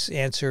obvious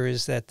answer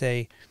is that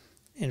they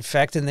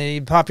infect and the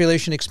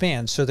population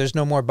expands. So there's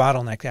no more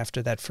bottleneck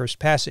after that first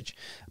passage.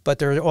 But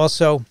there are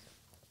also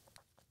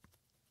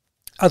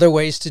other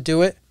ways to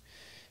do it.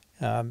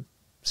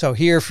 So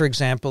here, for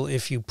example,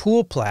 if you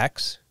pool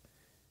plaques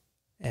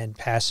and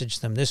passage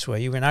them this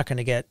way, you're not going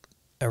to get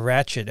a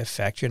ratchet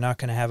effect. You're not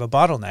going to have a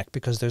bottleneck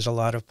because there's a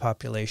lot of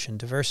population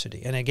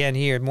diversity. And again,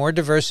 here, more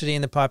diversity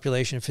in the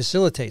population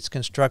facilitates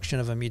construction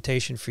of a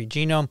mutation-free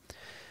genome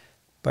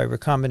by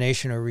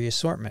recombination or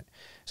reassortment.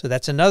 So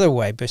that's another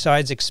way.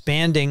 Besides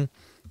expanding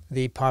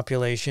the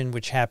population,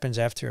 which happens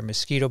after a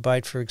mosquito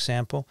bite, for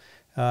example,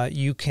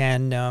 you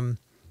can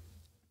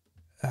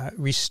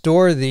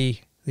restore the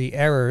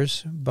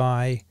errors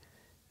by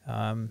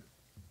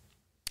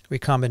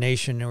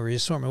recombination or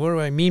reassortment. What do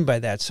I mean by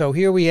that? So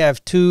here we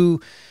have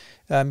two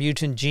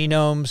mutant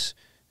genomes.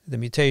 The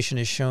mutation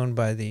is shown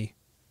by the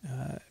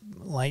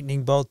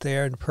lightning bolt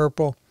there in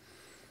purple.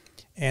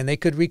 And they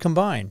could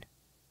recombine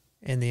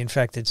in the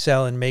infected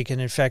cell and make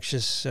an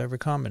infectious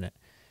recombinant.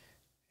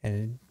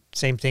 And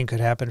same thing could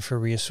happen for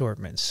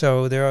reassortment.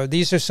 So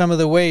these are some of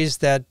the ways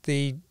that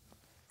the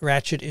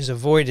ratchet is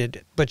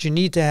avoided, but you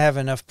need to have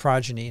enough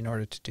progeny in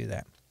order to do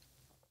that.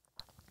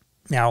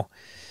 Now,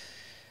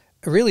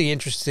 a really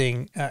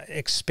interesting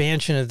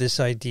expansion of this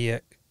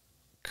idea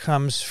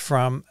comes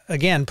from,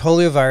 again,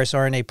 poliovirus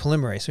RNA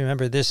polymerase.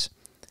 Remember, this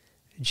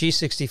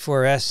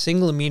G64S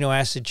single amino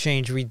acid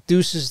change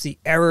reduces the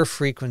error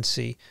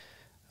frequency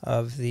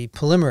of the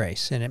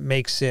polymerase, and it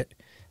makes it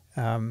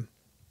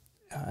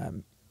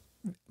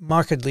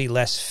markedly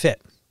less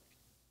fit.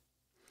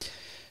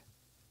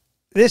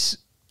 This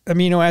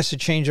amino acid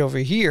change over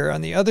here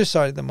on the other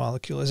side of the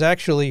molecule is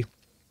actually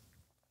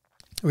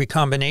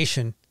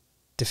recombination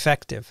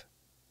defective.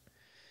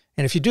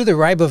 And if you do the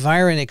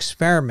ribavirin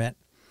experiment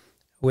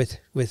with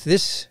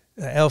this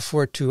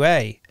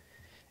L42A,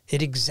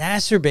 it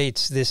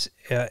exacerbates this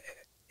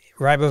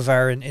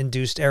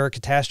ribavirin-induced error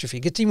catastrophe.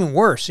 It gets even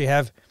worse. You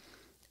have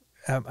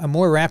a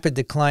more rapid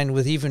decline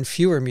with even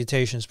fewer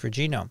mutations per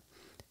genome.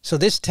 So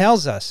this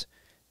tells us,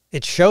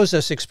 it shows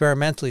us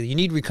experimentally, you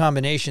need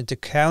recombination to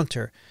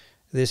counter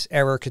this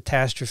error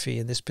catastrophe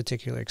in this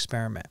particular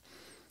experiment.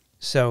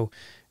 So,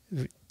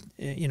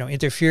 you know,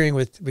 interfering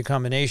with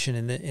recombination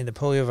in the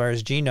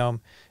poliovirus genome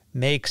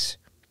makes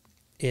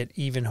it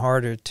even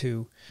harder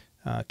to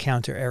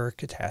counter error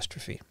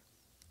catastrophe.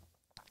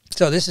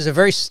 So this is a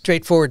very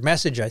straightforward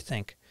message, I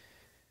think.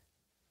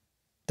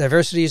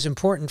 Diversity is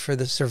important for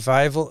the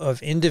survival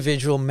of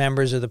individual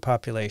members of the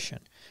population.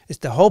 It's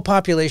the whole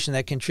population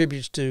that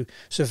contributes to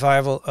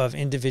survival of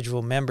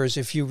individual members.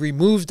 If you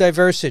remove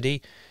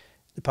diversity,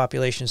 the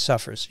population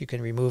suffers. You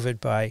can remove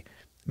it by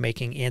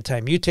making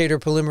anti-mutator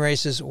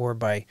polymerases or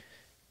by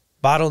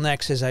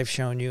bottlenecks, as I've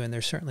shown you, and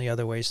there's certainly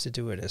other ways to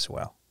do it as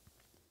well.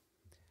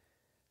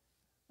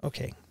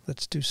 Okay,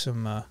 let's do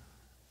some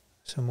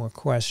more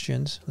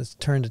questions. Let's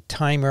turn the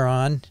timer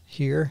on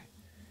here.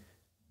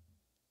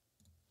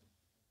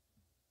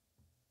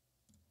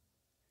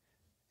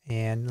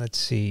 And let's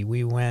see,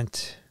 we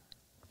went...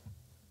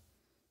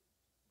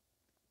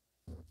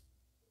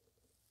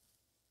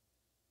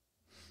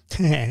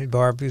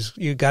 Barb,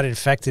 you got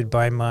infected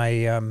by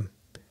my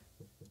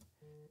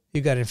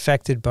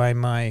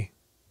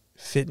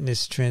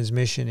fitness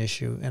transmission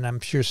issue, and I'm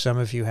sure some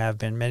of you have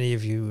been. Many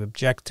of you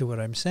object to what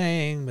I'm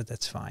saying, but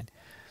that's fine.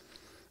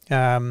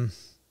 Does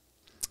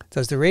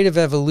the rate of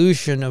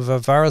evolution of a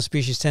viral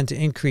species tend to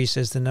increase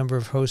as the number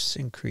of hosts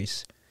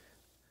increase?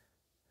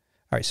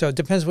 All right, so it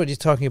depends what you're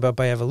talking about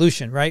by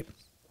evolution, right?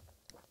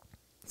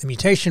 The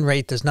mutation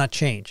rate does not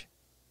change.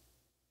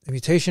 The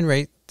mutation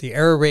rate, the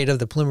error rate of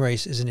the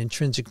polymerase, is an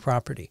intrinsic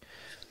property.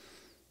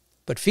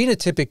 But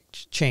phenotypic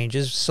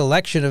changes,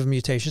 selection of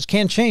mutations,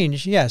 can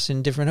change, yes,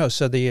 in different hosts.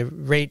 So the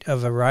rate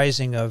of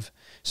arising of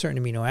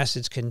certain amino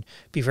acids can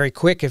be very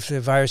quick if the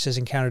virus has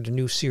encountered a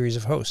new series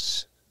of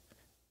hosts.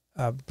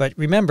 But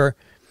remember,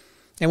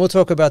 and we'll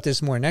talk about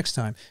this more next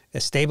time,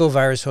 a stable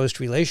virus-host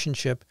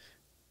relationship,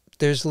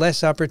 there's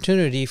less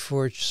opportunity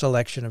for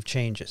selection of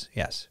changes,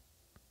 yes.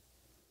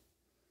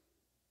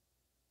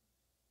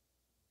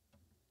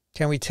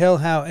 Can we tell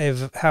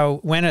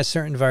when a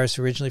certain virus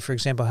originally, for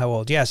example, how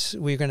old? Yes,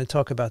 we're going to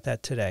talk about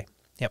that today.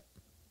 Yep.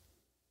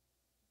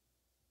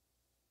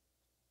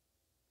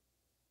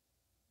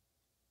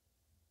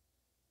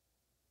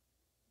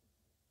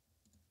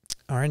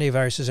 RNA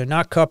viruses are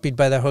not copied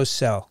by the host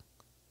cell.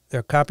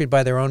 They're copied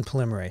by their own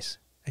polymerase.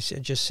 I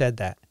just said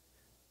that.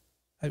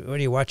 What, are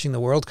you watching the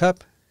World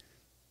Cup?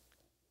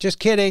 Just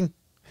kidding.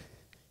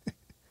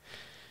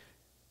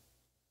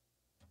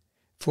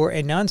 For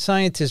a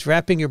non-scientist,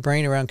 wrapping your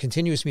brain around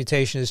continuous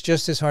mutation is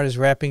just as hard as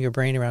wrapping your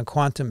brain around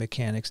quantum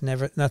mechanics.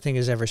 Nothing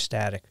is ever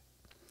static.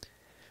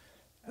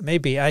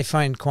 Maybe I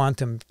find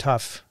quantum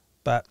tough,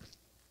 but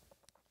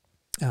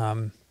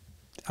I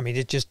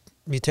mean,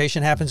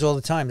 mutation happens all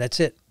the time. That's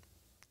it.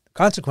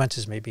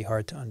 Consequences may be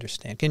hard to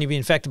understand. Can you be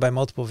infected by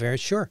multiple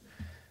variants? Sure.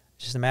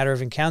 It's just a matter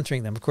of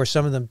encountering them. Of course,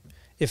 some of them,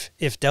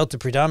 if Delta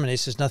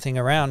predominates, there's nothing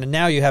around. And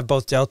now you have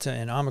both Delta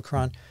and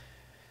Omicron.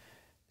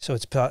 So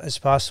it's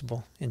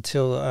possible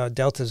until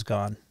Delta's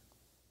gone.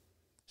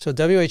 So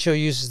WHO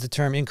uses the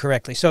term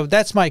incorrectly. So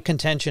that's my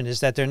contention, is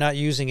that they're not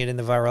using it in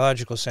the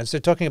virological sense. They're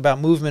talking about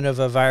movement of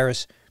a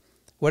virus.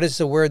 What is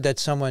the word that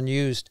someone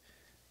used?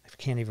 I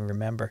can't even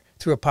remember.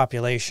 Through a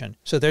population.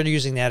 So they're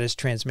using that as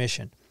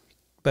transmission.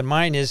 But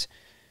mine is,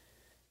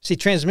 see,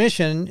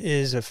 transmission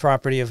is a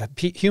property of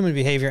human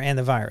behavior and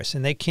the virus.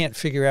 And they can't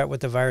figure out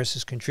what the virus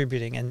is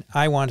contributing. And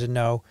I want to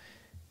know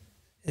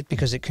it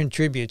because it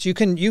contributes. You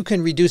can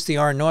reduce the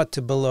R0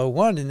 to below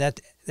 1, and that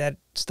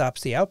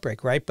stops the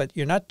outbreak, right? But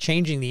you're not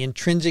changing the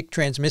intrinsic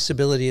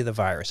transmissibility of the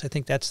virus. I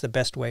think that's the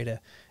best way to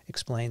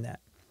explain that.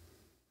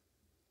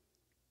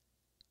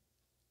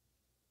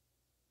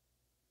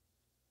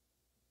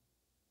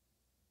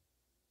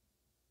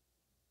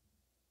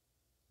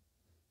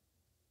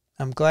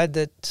 I'm glad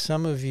that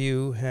some of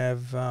you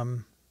have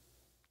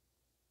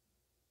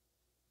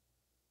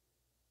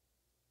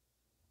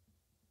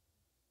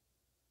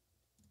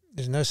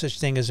there's no such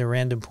thing as a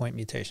random point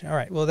mutation. All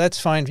right, well, that's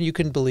fine. You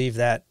can believe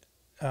that.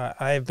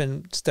 I have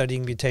been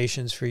studying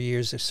mutations for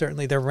years.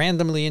 Certainly, they're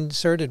randomly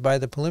inserted by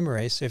the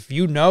polymerase. If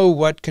you know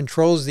what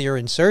controls their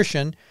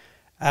insertion,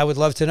 I would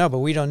love to know, but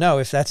we don't know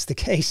if that's the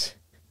case.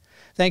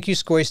 Thank you,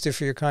 Scoyster,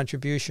 for your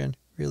contribution.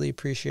 Really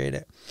appreciate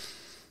it.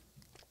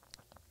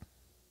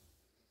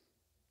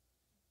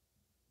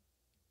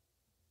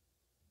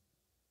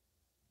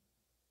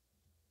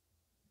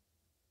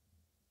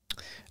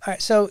 All right,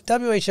 so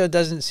WHO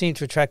doesn't seem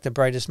to attract the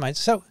brightest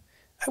minds. So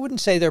I wouldn't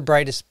say they're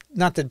brightest,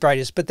 not the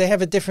brightest, but they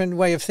have a different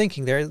way of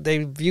thinking.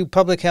 They view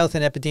public health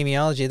and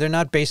epidemiology. They're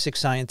not basic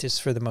scientists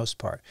for the most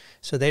part.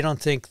 So they don't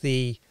think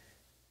the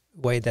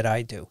way that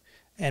I do.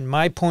 And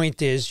my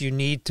point is you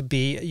need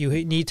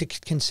to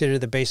consider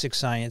the basic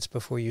science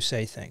before you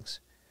say things.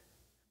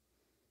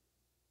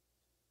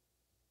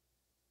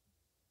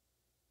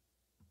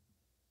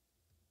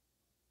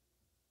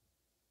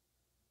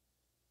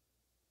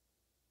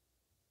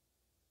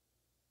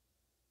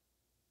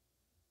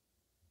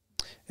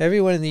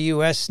 Everyone in the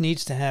U.S.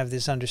 needs to have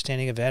this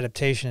understanding of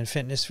adaptation and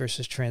fitness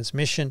versus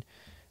transmission.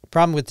 The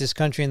problem with this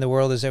country and the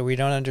world is that we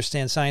don't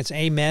understand science.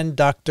 Amen,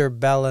 Dr.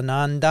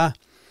 Balananda.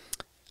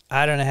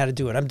 I don't know how to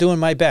do it. I'm doing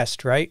my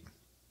best, right?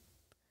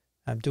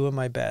 I'm doing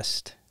my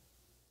best.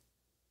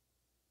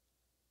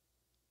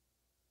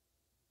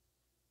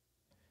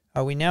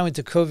 Are we now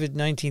into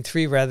COVID-19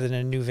 3 rather than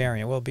a new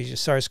variant? Well,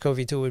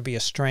 SARS-CoV-2 would be a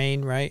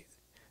strain, right?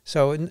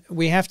 So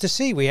we have to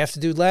see. We have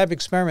to do lab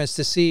experiments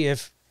to see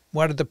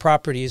what are the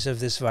properties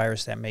of this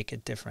virus that make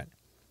it different.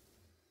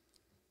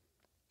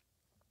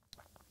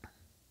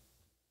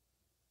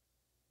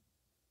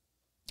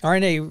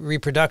 RNA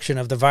reproduction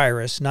of the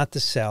virus, not the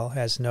cell,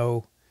 has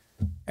no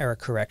error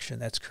correction.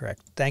 That's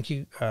correct. Thank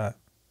you,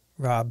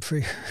 Rob,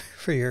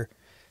 for your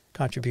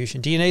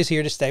contribution. DNA is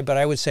here to stay, but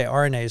I would say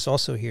RNA is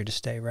also here to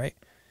stay, right?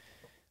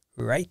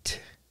 Right.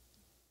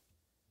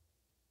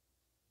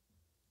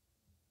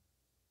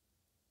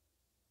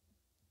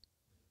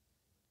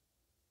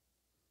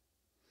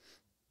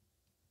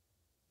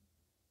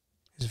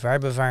 Is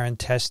ribavirin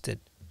tested?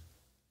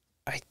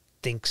 I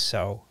think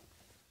so.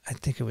 I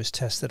think it was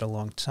tested a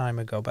long time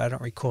ago, but I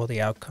don't recall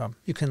the outcome.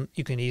 You can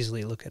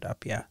easily look it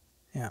up. Yeah.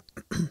 Yeah.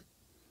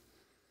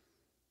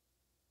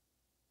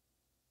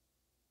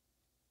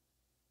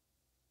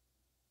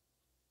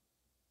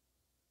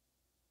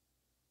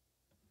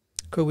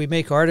 Could we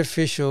make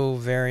artificial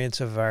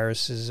variants of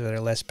viruses that are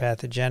less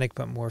pathogenic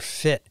but more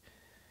fit?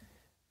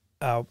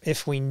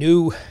 If we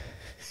knew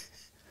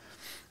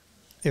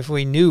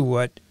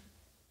what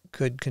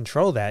could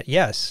control that,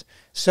 yes.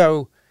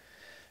 So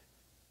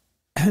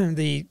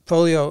the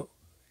polio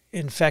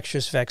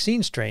infectious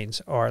vaccine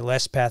strains are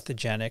less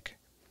pathogenic.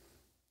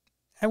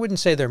 I wouldn't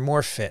say they're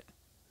more fit.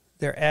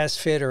 They're as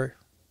fit, or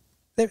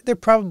they're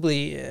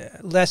probably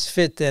less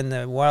fit than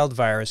the wild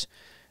virus.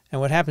 And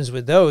what happens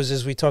with those,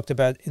 as we talked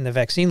about in the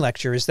vaccine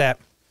lecture, is that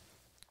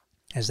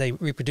as they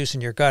reproduce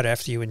in your gut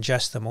after you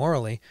ingest them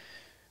orally,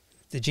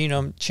 the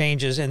genome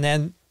changes, and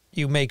then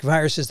you make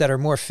viruses that are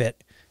more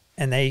fit,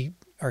 and they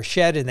are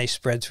shed and they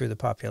spread through the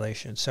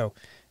population. So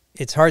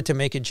it's hard to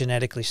make it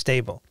genetically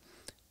stable.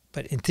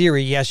 But in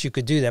theory, yes, you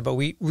could do that, but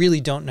we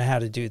really don't know how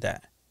to do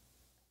that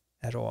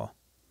at all.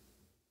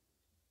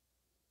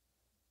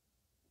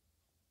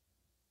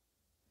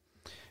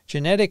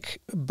 Genetic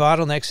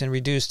bottlenecks and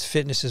reduced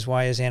fitness is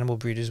why, as animal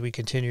breeders, we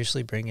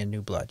continuously bring in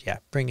new blood. Yeah,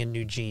 bring in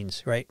new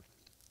genes, right?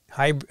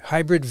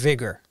 Hybrid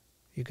vigor,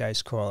 you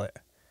guys call it.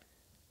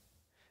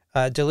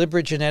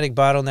 Deliberate genetic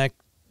bottleneck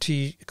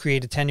to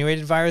create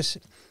attenuated virus.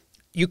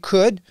 You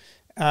could,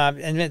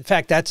 and in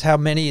fact, that's how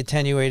many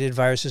attenuated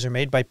viruses are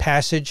made, by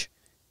passage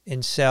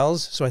in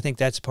cells. So I think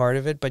that's part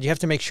of it. But you have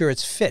to make sure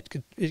it's fit,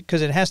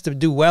 because it has to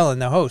do well in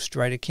the host,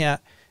 right? It can't.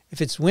 If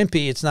it's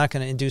wimpy, it's not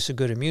going to induce a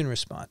good immune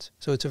response.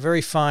 So it's a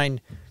very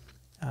fine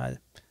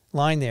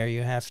line there.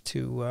 You have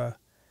to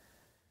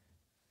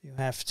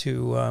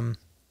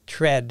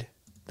tread.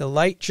 The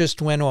light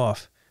just went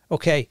off.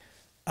 Okay,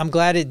 I'm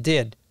glad it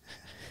did.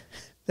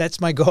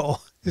 That's my goal,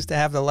 is to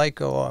have the light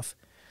go off.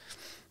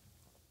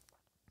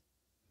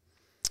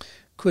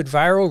 Could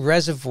viral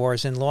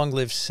reservoirs in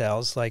long-lived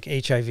cells like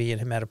HIV and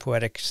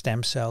hematopoietic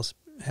stem cells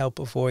help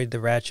avoid the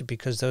ratchet,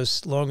 because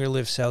those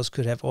longer-lived cells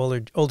could have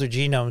older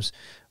genomes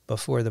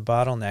before the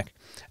bottleneck?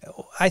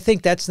 I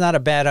think that's not a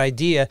bad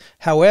idea.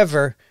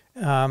 However,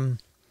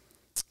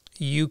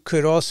 you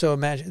could also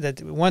imagine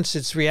that once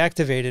it's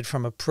reactivated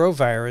from a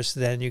provirus,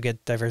 then you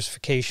get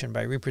diversification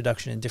by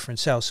reproduction in different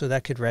cells. So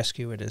that could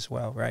rescue it as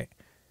well, right?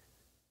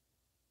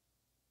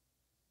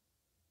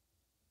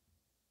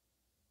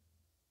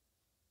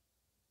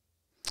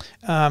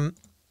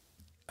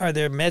 Are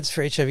there meds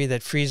for HIV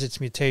that freeze its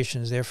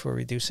mutations, therefore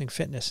reducing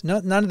fitness? No,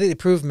 none of the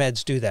approved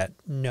meds do that.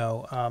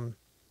 No.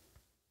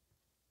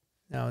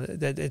 No,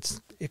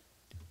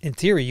 in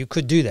theory, you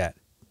could do that,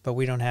 but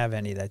we don't have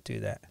any that do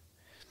that.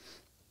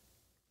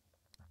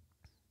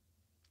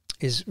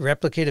 Is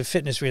replicative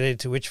fitness related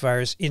to which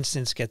virus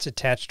instance gets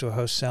attached to a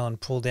host cell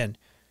and pulled in?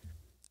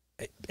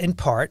 In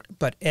part,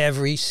 but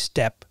every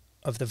step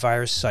of the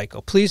virus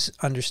cycle. Please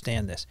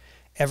understand this.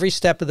 Every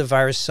step of the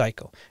virus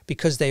cycle,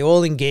 because they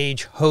all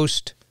engage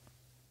host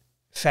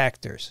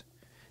factors.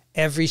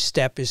 Every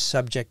step is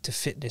subject to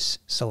fitness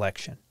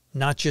selection,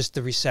 not just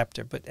the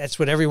receptor. But that's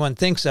what everyone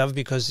thinks of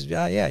because,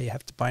 yeah, you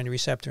have to bind a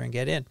receptor and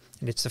get in.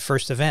 And it's the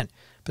first event.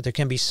 But there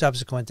can be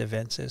subsequent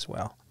events as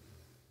well.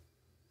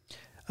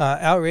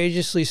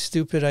 Outrageously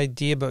stupid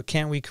idea, but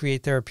can't we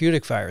create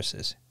therapeutic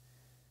viruses?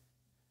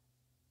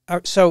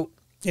 So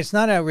it's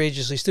not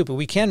outrageously stupid.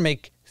 We can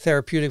make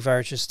therapeutic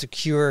viruses to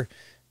cure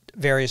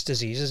various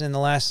diseases. In the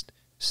last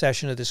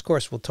session of this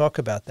course, we'll talk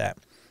about that.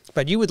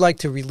 But you would like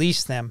to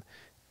release them.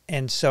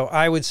 And so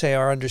I would say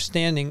our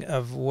understanding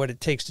of what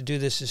it takes to do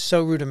this is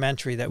so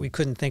rudimentary that we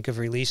couldn't think of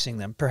releasing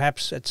them.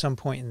 Perhaps at some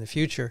point in the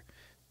future,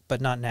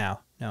 but not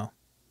now, no.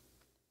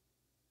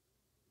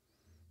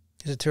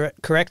 Is it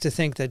correct to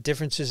think that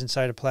differences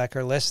inside a plaque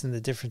are less than the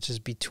differences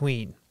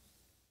between?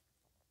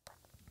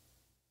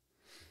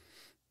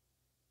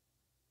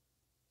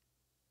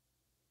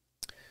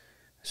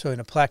 So in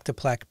a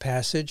plaque-to-plaque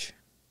passage,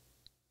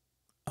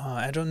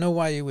 I don't know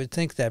why you would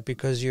think that,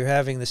 because you're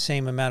having the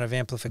same amount of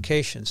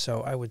amplification,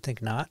 so I would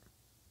think not.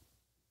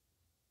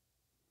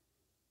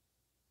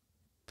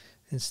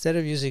 Instead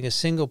of using a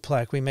single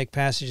plaque, we make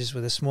passages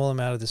with a small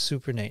amount of the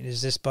supernate.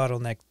 Is this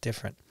bottleneck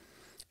different?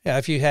 Yeah,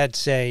 if you had,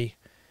 say,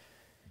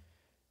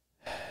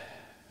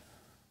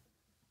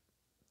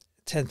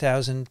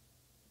 10,000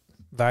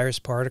 virus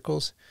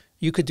particles,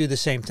 you could do the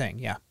same thing.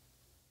 Yeah,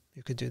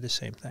 you could do the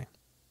same thing.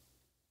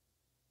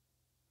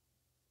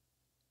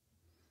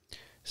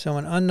 So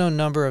an unknown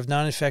number of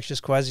non-infectious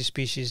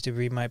quasi-species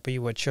debris might be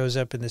what shows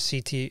up in the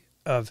CT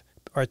of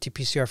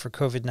RT-PCR for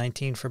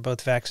COVID-19 for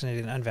both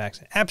vaccinated and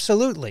unvaccinated.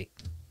 Absolutely.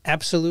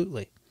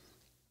 Absolutely.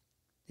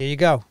 There you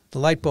go. The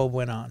light bulb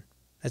went on.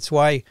 That's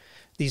why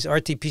these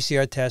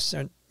RT-PCR tests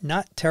are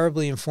not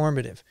terribly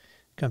informative,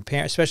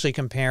 especially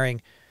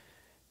comparing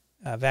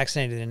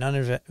vaccinated and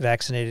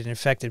unvaccinated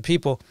infected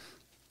people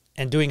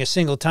and doing a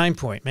single time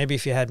point. Maybe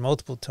if you had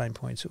multiple time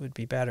points, it would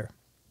be better.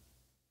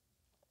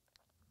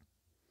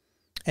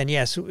 And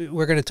yes,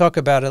 we're going to talk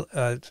about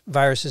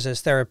viruses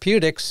as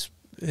therapeutics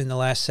in the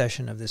last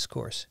session of this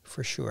course,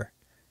 for sure.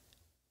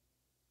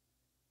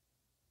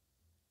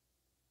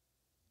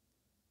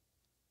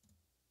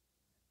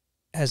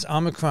 Has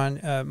Omicron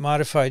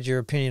modified your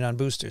opinion on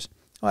boosters?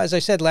 Well, as I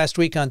said last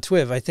week on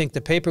TWIV, I think the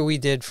paper we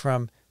did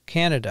from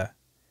Canada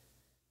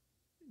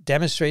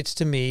demonstrates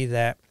to me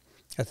that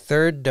a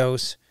third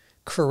dose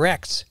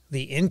corrects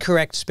the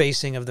incorrect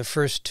spacing of the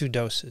first two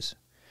doses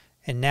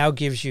and now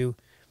gives you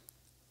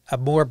a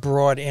more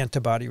broad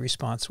antibody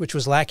response, which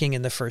was lacking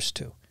in the first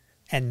two.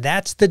 And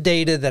that's the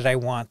data that I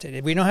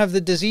wanted. We don't have the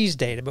disease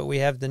data, but we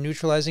have the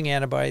neutralizing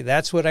antibody.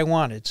 That's what I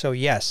wanted. So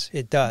yes,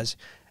 it does.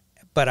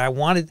 But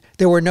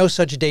there were no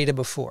such data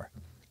before.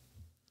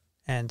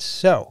 And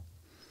so,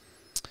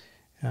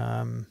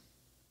 how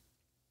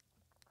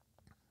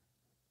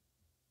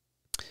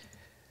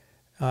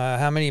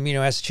many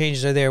amino acid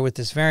changes are there with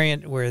this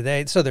variant?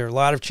 So there are a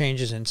lot of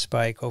changes in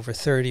spike, over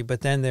 30,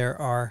 but then there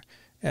are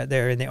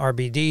they're in the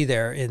RBD,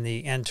 they're in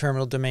the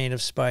N-terminal domain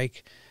of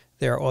spike.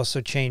 There are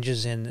also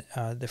changes in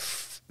the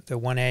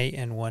 1A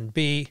and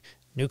 1B,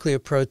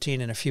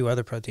 nucleoprotein, and a few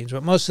other proteins,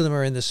 but most of them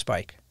are in the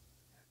spike.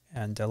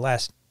 And the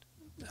last,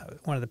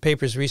 one of the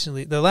papers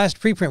recently, the last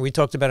preprint we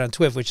talked about on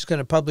TWIV, which is going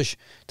to publish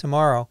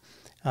tomorrow,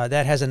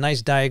 that has a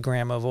nice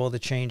diagram of all the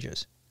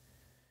changes.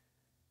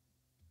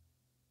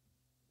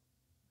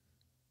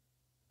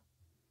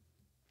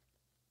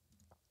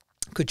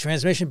 Could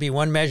transmission be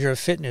one measure of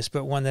fitness,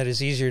 but one that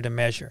is easier to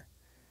measure?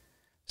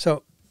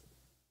 So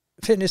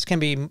fitness can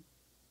be,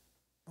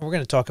 we're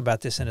going to talk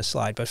about this in a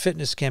slide, but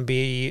fitness can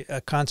be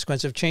a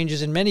consequence of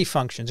changes in many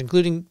functions,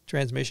 including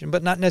transmission,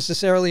 but not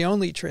necessarily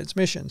only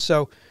transmission.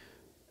 So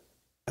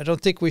I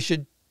don't think we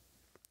should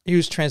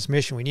use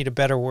transmission. We need a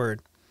better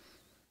word.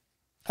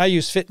 I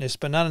use fitness,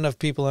 but not enough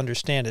people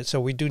understand it, so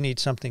we do need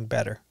something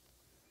better.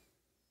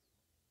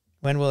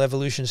 When will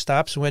evolution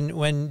stop? When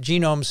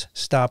genomes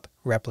stop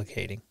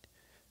replicating,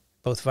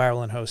 both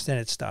viral and host, then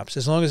it stops.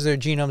 As long as their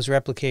genome's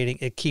replicating,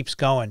 it keeps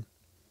going.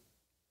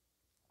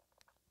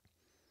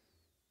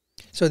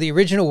 So the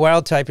original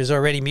wild type is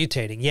already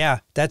mutating. Yeah,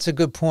 that's a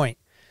good point.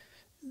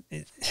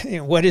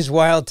 What is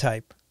wild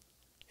type?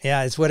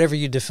 Yeah, it's whatever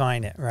you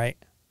define it, right?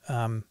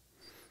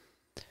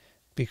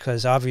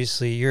 Because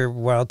obviously your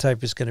wild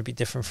type is going to be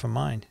different from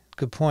mine.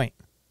 Good point.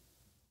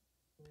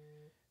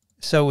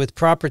 So with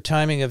proper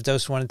timing of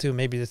dose 1 and 2,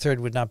 maybe the third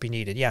would not be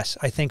needed. Yes,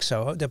 I think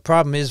so. The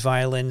problem is,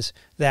 violins,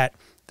 that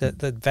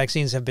the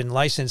vaccines have been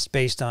licensed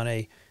based on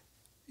a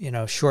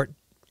short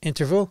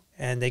interval,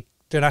 and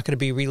they're not going to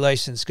be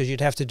relicensed because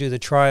you'd have to do the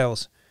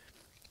trials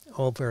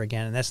over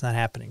again, and that's not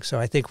happening. So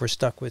I think we're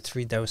stuck with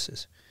 3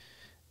 doses.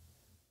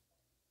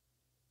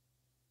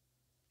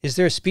 Is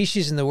there a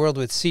species in the world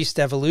with ceased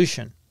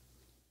evolution?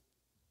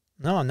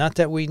 No, not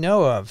that we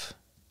know of.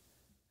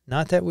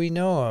 Not that we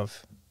know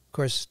of. Of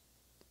course,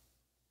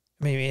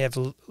 maybe we have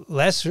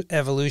less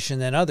evolution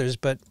than others,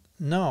 but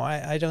no,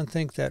 I don't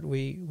think that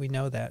we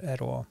know that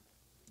at all.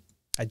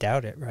 I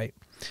doubt it, right?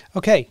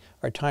 Okay,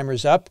 our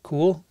timer's up.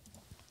 Cool.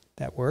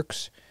 That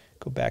works.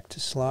 Go back to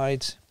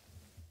slides.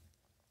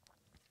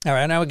 All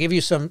right, and I will give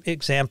you some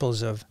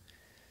examples of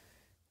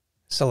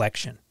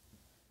selection.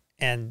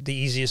 And the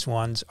easiest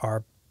ones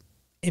are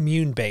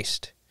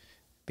immune-based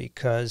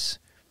because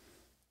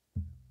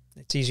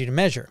it's easy to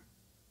measure.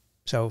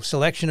 So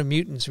selection of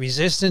mutants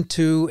resistant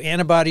to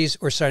antibodies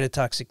or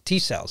cytotoxic T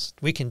cells.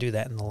 We can do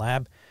that in the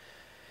lab.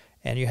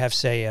 And you have,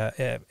 say,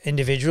 an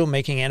individual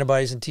making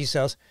antibodies and T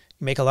cells.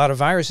 You make a lot of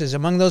viruses.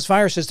 Among those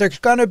viruses, there's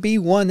going to be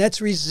one that's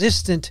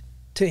resistant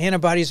to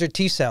antibodies or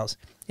T cells.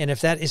 And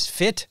if that is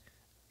fit,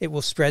 it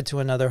will spread to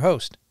another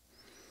host.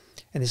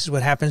 And this is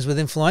what happens with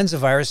influenza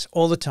virus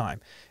all the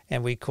time.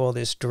 And we call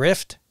this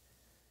drift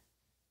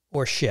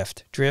or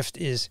shift. Drift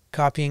is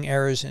copying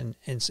errors in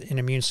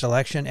immune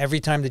selection. Every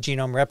time the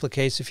genome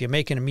replicates, if you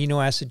make an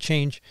amino acid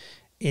change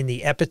in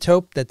the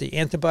epitope that the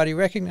antibody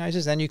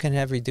recognizes, then you can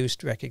have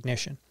reduced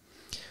recognition.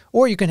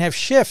 Or you can have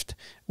shift,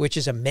 which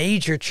is a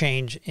major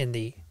change in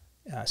the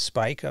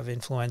spike of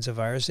influenza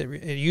virus.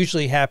 It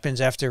usually happens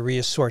after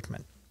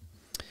reassortment.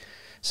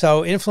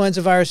 So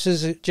influenza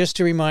viruses, just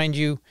to remind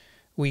you,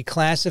 we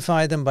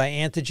classify them by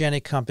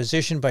antigenic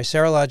composition by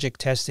serologic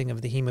testing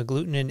of the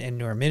hemagglutinin and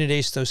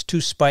neuraminidase, those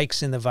 2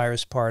 spikes in the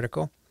virus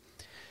particle.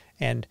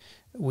 And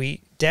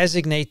we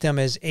designate them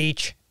as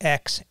H,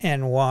 X,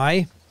 and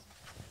Y,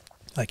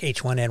 like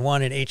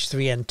H1N1 and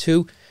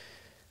H3N2.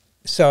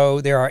 So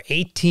there are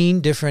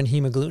 18 different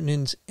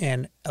hemagglutinins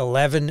and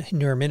 11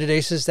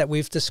 neuraminases that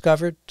we've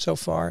discovered so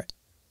far.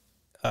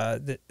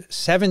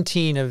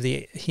 17 of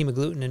the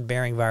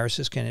hemagglutinin-bearing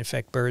viruses can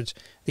infect birds.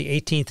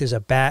 The 18th is a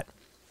bat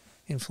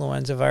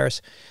influenza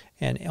virus,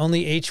 and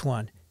only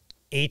H1,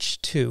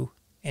 H2,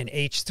 and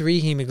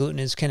H3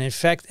 hemagglutinins can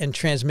infect and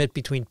transmit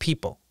between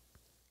people.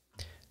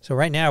 So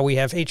right now we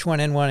have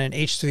H1N1 and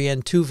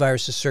H3N2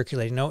 viruses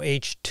circulating, no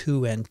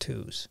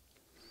H2N2s.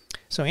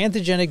 So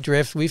antigenic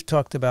drift, we've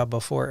talked about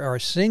before, are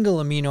single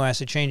amino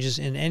acid changes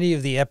in any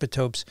of the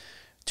epitopes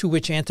to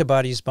which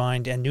antibodies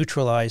bind and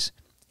neutralize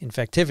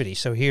infectivity.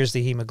 So here's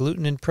the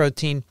hemagglutinin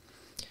protein,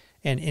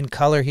 and in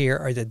color here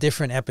are the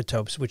different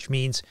epitopes, which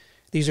means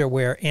these are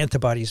where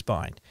antibodies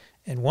bind.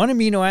 And one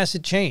amino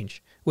acid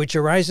change, which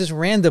arises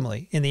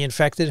randomly in the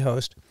infected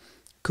host,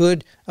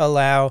 could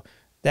allow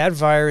that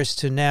virus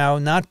to now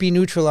not be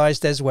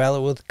neutralized as well. It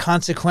will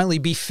consequently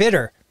be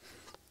fitter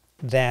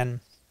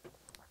than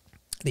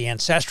the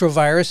ancestral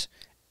virus,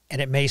 and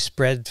it may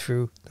spread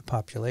through the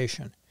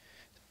population.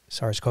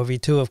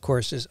 SARS-CoV-2, of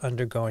course, is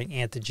undergoing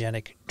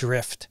antigenic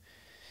drift.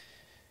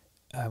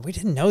 We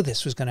didn't know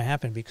this was going to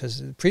happen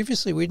because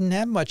previously we didn't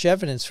have much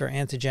evidence for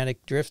antigenic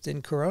drift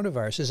in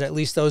coronaviruses, at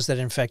least those that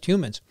infect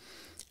humans.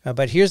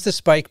 But here's the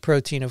spike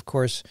protein, of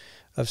course,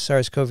 of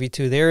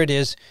SARS-CoV-2. There it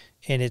is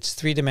in its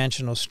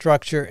 3-dimensional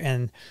structure,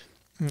 and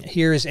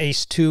here is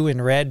ACE2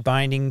 in red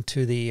binding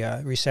to the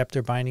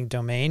receptor binding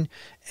domain.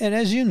 And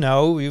as you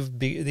know,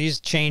 these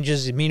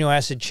changes, amino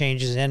acid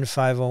changes,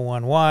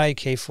 N501Y,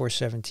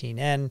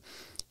 K417N,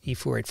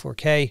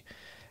 E484K,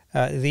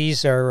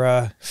 these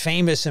are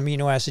famous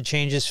amino acid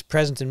changes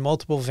present in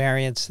multiple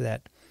variants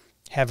that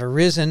have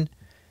arisen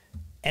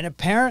and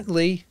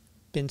apparently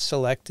been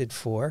selected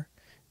for.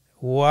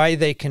 Why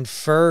they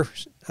confer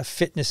a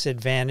fitness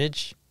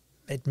advantage,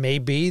 it may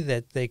be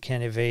that they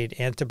can evade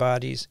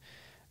antibodies,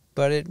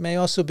 but it may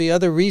also be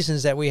other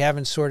reasons that we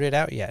haven't sorted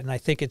out yet. And I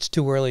think it's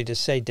too early to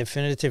say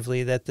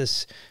definitively that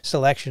this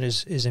selection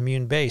is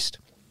immune-based.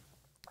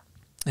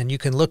 And you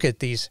can look at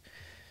these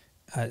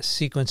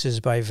sequences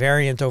by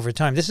variant over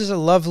time. This is a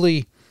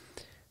lovely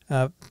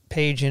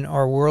page in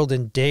Our World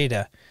in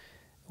Data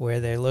where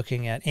they're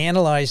looking at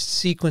analyzed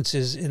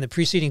sequences in the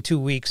preceding 2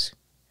 weeks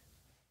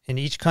in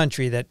each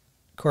country that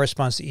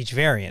corresponds to each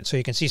variant. So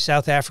you can see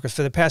South Africa,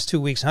 for the past 2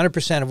 weeks,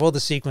 100% of all the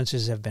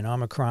sequences have been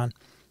Omicron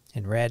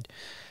in red.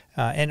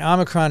 And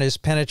Omicron is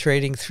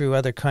penetrating through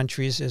other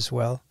countries as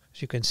well.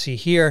 As you can see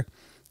here,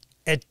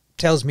 it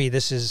tells me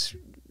this is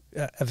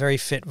a very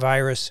fit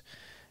virus,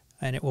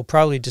 and it will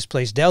probably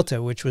displace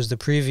Delta, which was the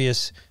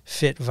previous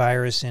fit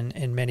virus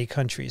in many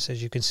countries,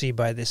 as you can see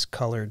by this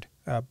colored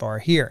bar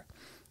here.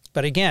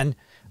 But again,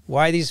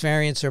 why these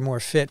variants are more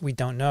fit, we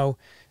don't know.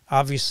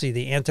 Obviously,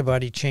 the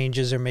antibody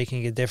changes are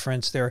making a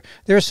difference. There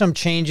are some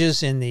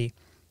changes in the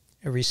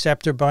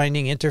receptor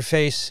binding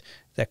interface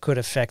that could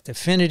affect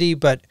affinity,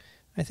 but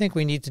I think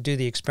we need to do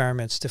the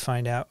experiments to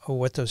find out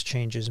what those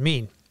changes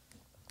mean.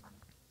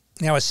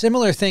 Now, a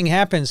similar thing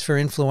happens for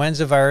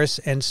influenza virus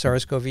and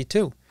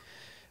SARS-CoV-2.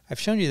 I've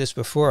shown you this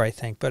before, I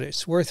think, but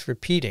it's worth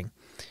repeating.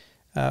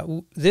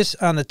 This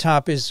on the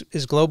top is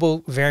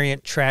global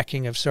variant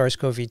tracking of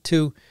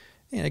SARS-CoV-2.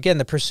 And again,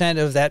 the percent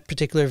of that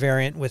particular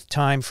variant with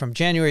time from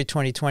January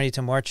 2020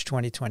 to March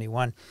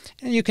 2021.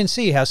 And you can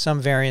see how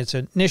some variants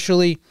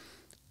initially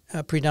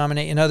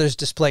predominate and others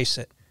displace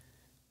it,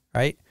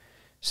 right?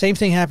 Same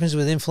thing happens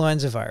with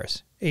influenza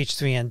virus,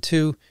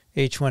 H3N2,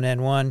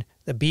 H1N1,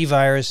 the B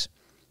virus.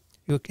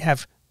 You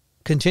have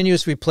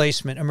continuous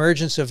replacement,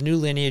 emergence of new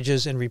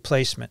lineages and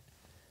replacement.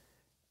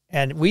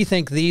 And we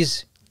think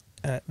these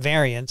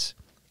variants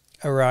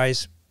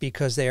arise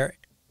because they are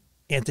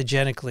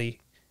antigenically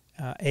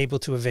able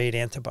to evade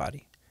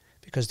antibody,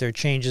 because there are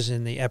changes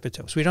in the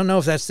epitopes. We don't know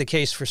if that's the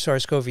case for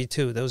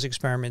SARS-CoV-2. Those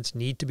experiments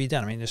need to be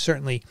done. I mean, there's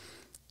certainly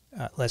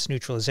less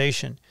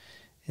neutralization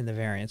in the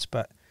variants,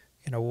 but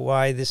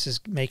why this is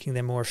making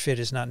them more fit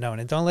is not known.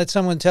 And don't let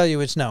someone tell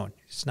you it's known.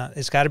 It's not.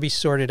 It's got to be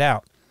sorted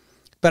out.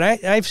 But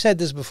I've said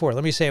this before.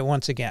 Let me say it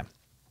once again.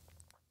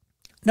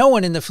 No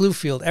one in the flu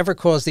field ever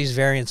calls these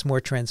variants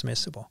more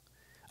transmissible.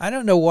 I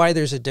don't know why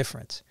there's a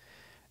difference.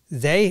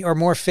 They are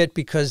more fit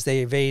because they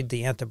evade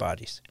the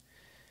antibodies.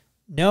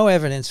 No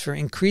evidence for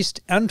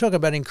increased, I'm talking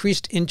about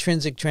increased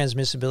intrinsic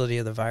transmissibility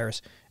of the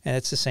virus, and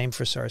it's the same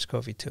for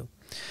SARS-CoV-2.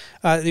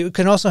 You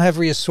can also have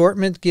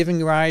reassortment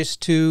giving rise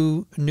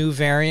to new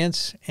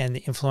variants, and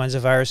the influenza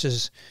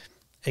viruses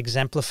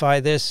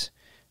exemplify this.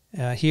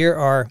 Here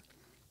are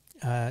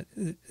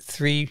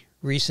 3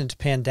 recent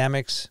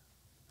pandemics.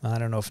 I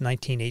don't know if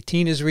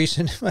 1918 is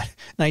recent, but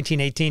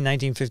 1918,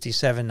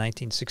 1957,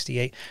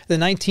 1968. The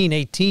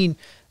 1918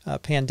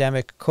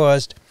 pandemic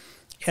caused,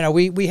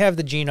 we have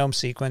the genome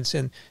sequence,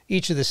 and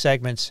each of the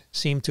segments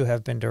seem to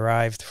have been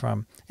derived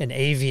from an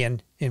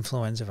avian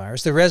influenza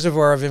virus. The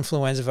reservoir of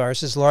influenza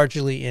virus is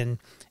largely in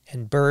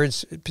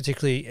birds,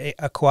 particularly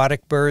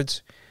aquatic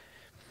birds.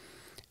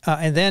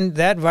 And then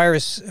that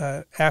virus,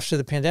 after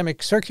the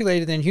pandemic,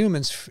 circulated in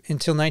humans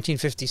until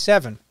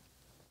 1957,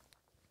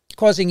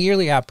 causing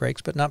yearly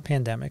outbreaks, but not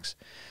pandemics.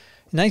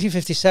 In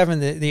 1957,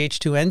 the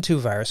H2N2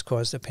 virus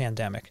caused a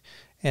pandemic,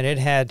 and it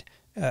had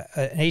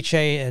an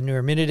HA, a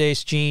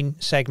neuraminidase gene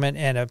segment,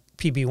 and a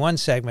PB1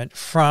 segment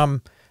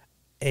from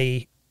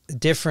a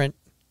different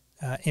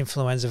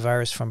influenza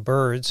virus from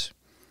birds.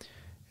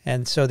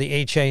 And so the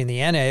HA and the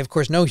NA, of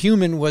course, no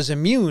human was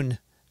immune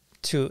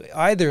to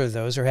either of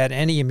those or had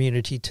any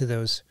immunity to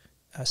those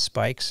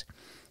spikes.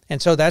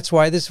 And so that's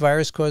why this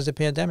virus caused a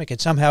pandemic.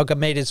 It somehow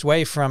made its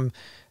way from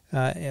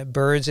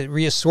birds. It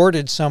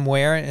reassorted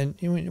somewhere, and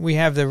we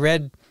have the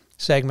red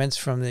segments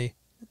from the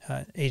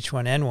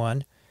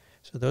H1N1.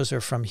 So those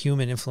are from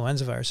human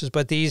influenza viruses.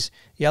 But these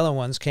yellow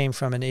ones came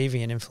from an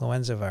avian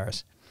influenza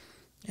virus.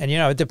 And,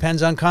 it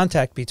depends on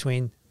contact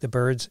between the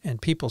birds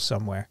and people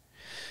somewhere.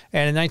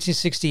 And in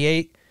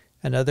 1968,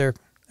 another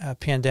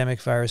pandemic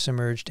virus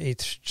emerged,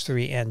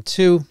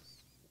 H3N2.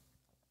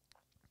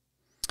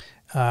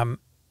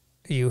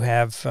 You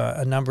have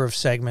a number of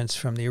segments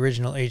from the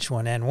original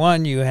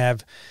H1N1. You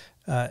have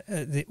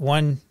the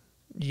one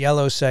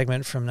yellow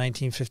segment from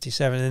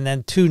 1957, and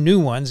then 2 new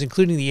ones,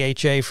 including the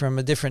HA from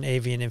a different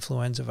avian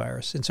influenza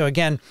virus. And so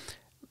again,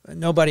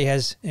 nobody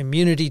has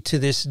immunity to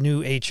this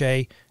new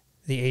HA,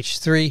 the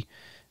H3,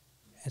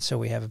 and so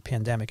we have a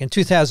pandemic. In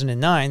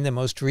 2009, the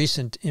most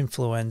recent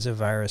influenza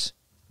virus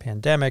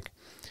pandemic,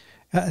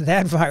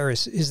 that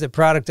virus is the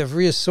product of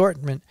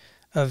reassortment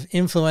of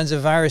influenza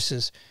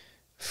viruses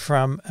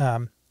from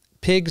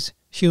pigs,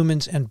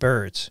 humans, and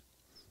birds.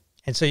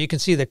 And so you can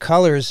see the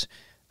colors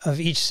of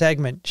each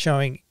segment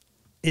showing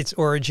its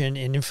origin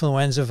in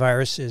influenza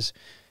viruses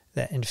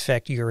that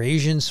infect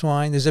Eurasian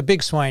swine. There's a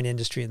big swine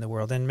industry in the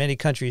world, and many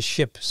countries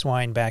ship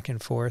swine back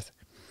and forth.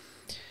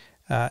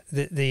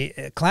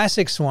 The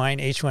classic swine,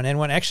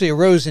 H1N1, actually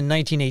arose in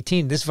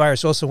 1918. This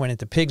virus also went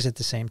into pigs at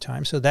the same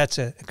time, so that's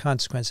a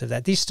consequence of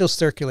that. These still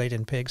circulate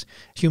in pigs.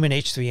 Human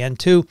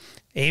H3N2,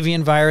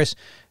 avian virus,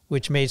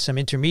 which made some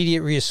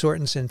intermediate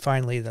reassortments, and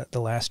finally the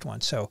last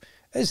one. So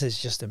this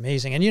is just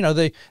amazing. And,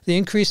 the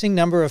increasing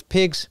number of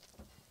pigs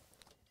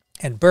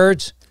and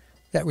birds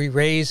that we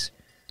raise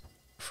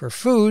for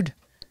food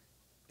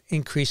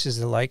increases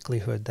the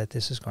likelihood that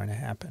this is going to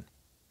happen.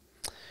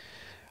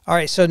 All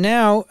right, so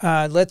now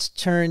let's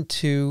turn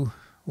to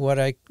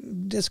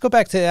let's go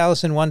back to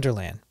Alice in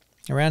Wonderland.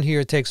 Around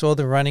here, it takes all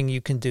the running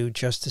you can do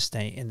just to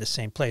stay in the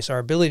same place. Our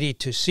ability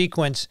to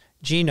sequence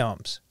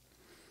genomes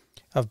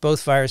of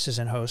both viruses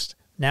and hosts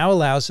now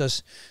allows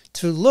us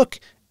to look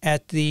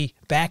at the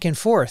back and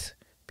forth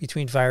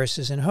between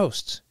viruses and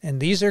hosts. And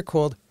these are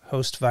called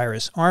host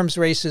virus arms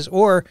races,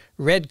 or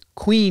Red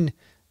Queen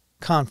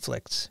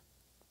conflicts.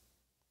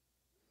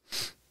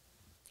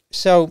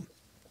 So,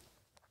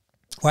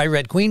 why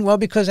Red Queen? Well,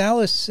 because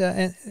Alice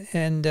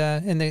and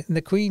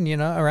the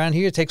Queen, around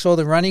here takes all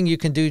the running you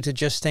can do to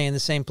just stay in the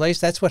same place.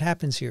 That's what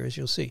happens here, as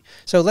you'll see.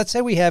 So let's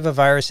say we have a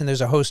virus and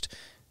there's a host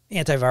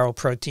antiviral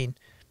protein.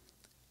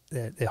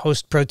 The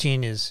host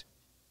protein is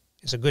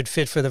a good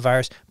fit for the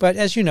virus. But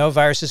as you know,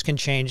 viruses can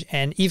change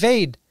and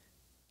evade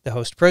the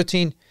host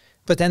protein,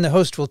 but then the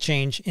host will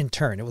change in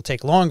turn. It will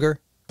take longer,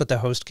 but the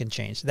host can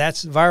change.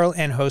 That's viral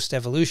and host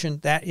evolution.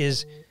 That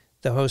is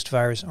the host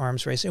virus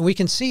arms race. And we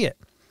can see it.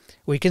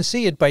 We can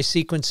see it by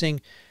sequencing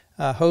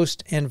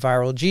host and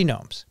viral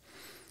genomes.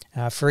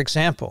 For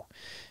example,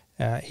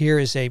 here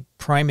is a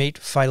primate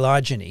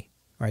phylogeny,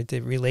 right?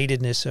 The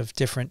relatedness of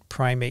different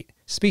primate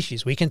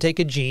species. We can take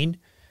a gene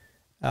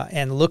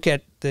and look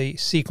at the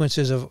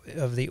sequences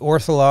of the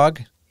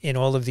ortholog in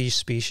all of these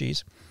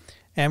species.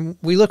 And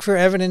we look for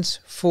evidence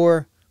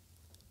for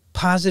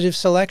positive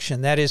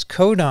selection. That is,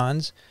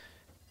 codons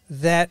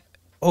that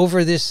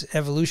over this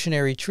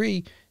evolutionary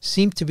tree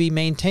seem to be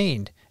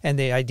maintained. And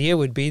the idea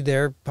would be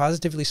they're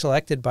positively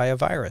selected by a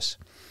virus.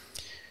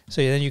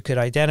 So then you could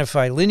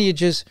identify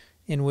lineages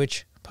in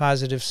which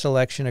positive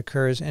selection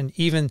occurs and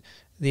even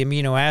the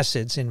amino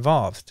acids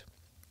involved.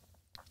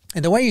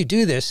 And the way you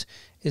do this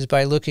is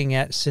by looking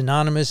at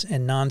synonymous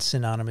and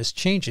non-synonymous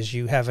changes.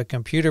 You have a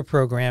computer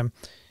program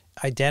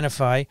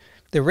identify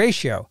the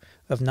ratio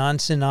of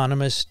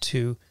non-synonymous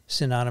to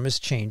synonymous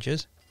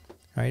changes.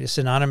 Right? A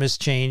synonymous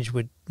change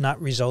would not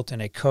result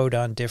in a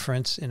codon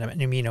difference, in an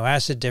amino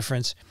acid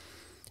difference.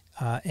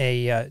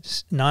 A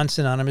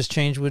non-synonymous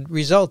change would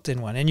result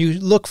in one. And you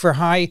look for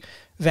high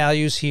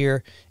values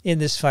here in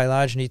this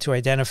phylogeny to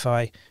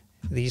identify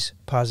these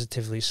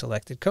positively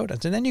selected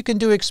codons. And then you can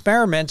do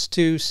experiments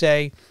to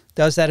say,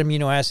 does that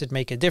amino acid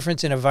make a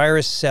difference in a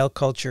virus cell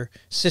culture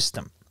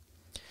system?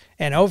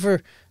 And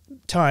over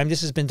time, this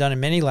has been done in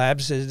many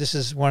labs. This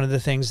is one of the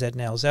things that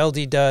Nell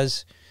Zeldi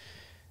does.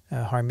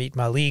 Harmeet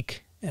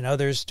Malik and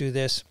others do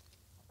this.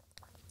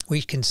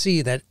 We can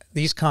see that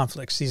these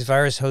conflicts, these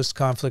virus-host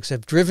conflicts,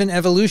 have driven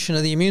evolution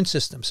of the immune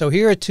system. So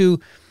here are two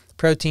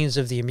proteins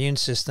of the immune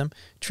system,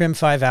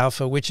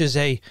 TRIM5-alpha, which is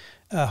a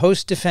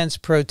host defense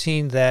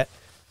protein that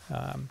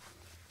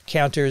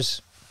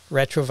counters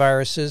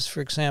retroviruses,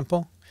 for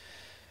example.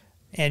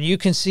 And you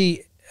can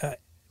see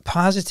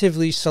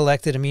positively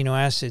selected amino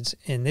acids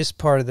in this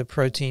part of the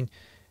protein,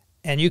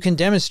 and you can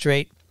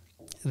demonstrate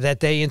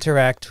that they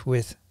interact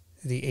with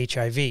the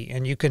HIV.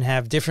 And you can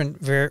have different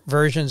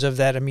versions of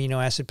that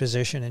amino acid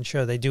position and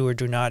show they do or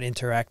do not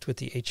interact with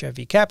the HIV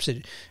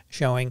capsid,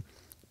 showing,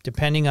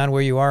 depending on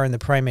where you are in the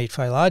primate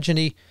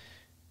phylogeny,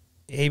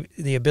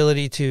 the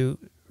ability to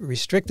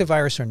restrict the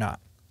virus or not.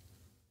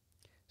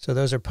 So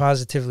those are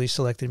positively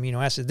selected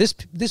amino acids.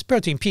 This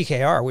protein,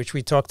 PKR, which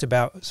we talked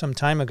about some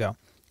time ago.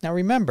 Now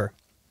remember,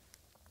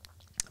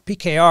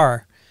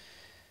 PKR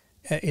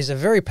is a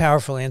very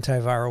powerful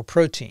antiviral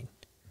protein.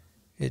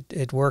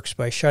 It works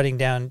by shutting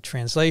down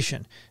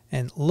translation.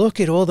 And look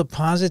at all the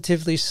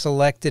positively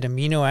selected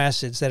amino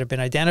acids that have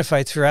been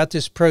identified throughout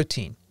this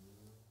protein.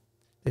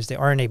 There's the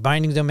RNA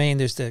binding domain,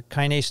 there's the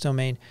kinase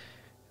domain,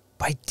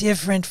 by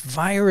different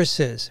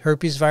viruses,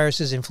 herpes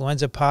viruses,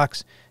 influenza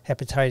pox,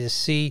 hepatitis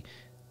C,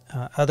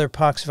 other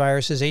pox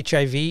viruses,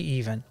 HIV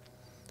even.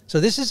 So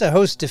this is a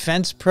host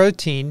defense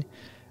protein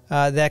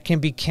that can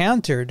be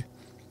countered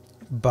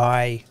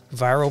by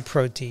viral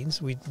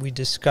proteins. We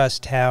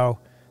discussed how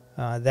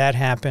that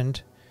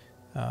happened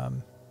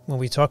when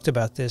we talked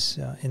about this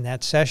in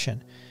that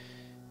session.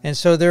 And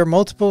so there are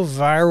multiple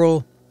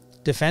viral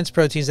defense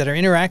proteins that are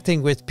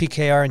interacting with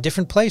PKR in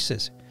different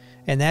places.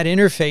 And that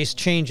interface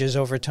changes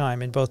over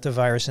time in both the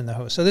virus and the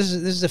host. So this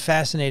is a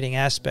fascinating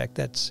aspect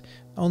that's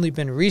only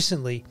been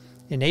recently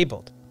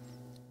enabled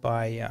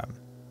by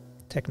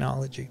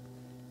technology.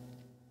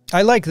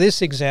 I like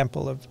this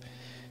example of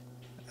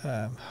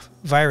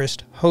virus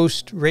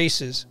host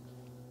races.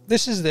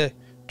 This is the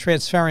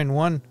transferrin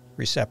 1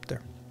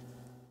 receptor.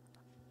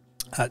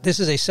 This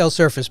is a cell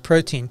surface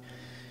protein,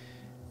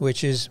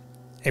 which is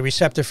a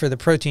receptor for the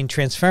protein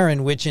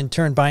transferrin, which in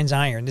turn binds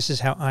iron. This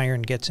is how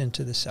iron gets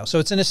into the cell. So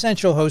it's an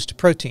essential host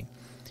protein.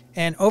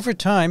 And over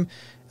time,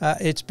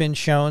 it's been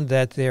shown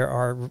that there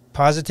are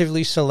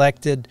positively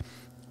selected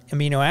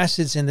amino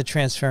acids in the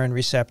transferrin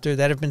receptor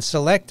that have been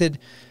selected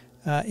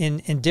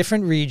in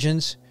different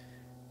regions.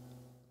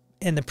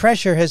 And the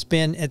pressure has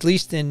been, at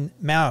least in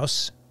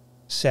mouse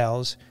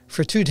cells,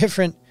 for two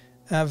different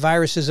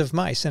viruses of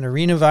mice, an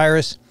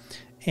arenavirus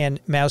and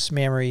mouse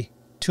mammary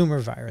tumor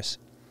virus.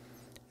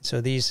 So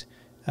these,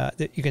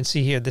 you can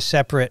see here the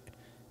separate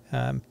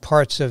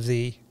parts of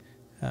the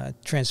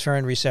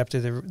transferrin receptor,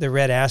 the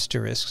red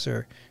asterisks,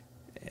 are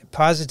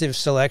positive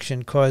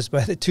selection caused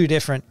by the two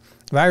different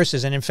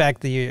viruses. And in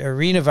fact, the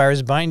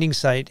arenavirus binding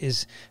site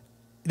is,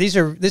 this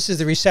is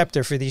the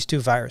receptor for these two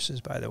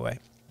viruses, by the way.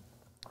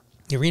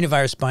 The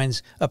arenavirus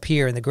binds up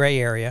here in the gray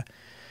area,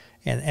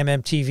 and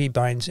MMTV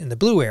binds in the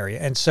blue area.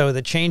 And so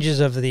the changes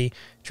of the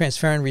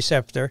transferrin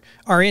receptor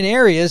are in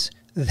areas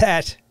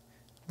that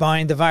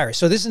bind the virus.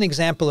 So this is an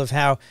example of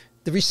how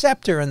the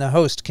receptor and the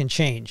host can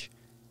change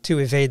to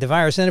evade the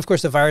virus. And of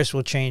course, the virus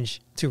will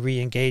change to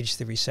re-engage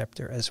the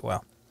receptor as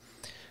well.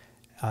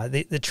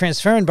 The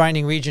transferrin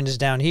binding region is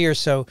down here,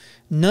 so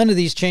none of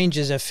these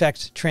changes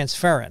affect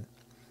transferrin,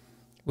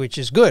 which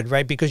is good,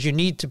 right? Because you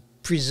need to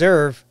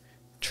preserve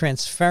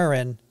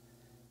transferrin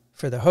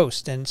for the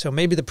host. And so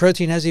maybe the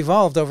protein has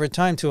evolved over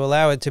time to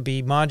allow it to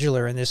be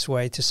modular in this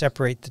way to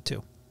separate the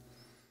two.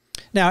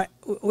 Now,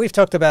 we've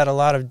talked about a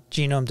lot of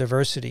genome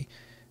diversity,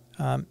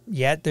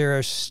 yet there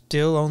are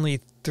still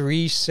only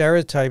 3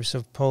 serotypes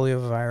of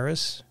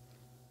poliovirus.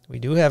 We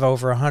do have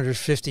over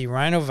 150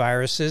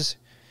 rhinoviruses.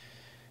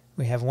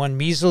 We have 1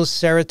 measles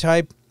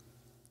serotype.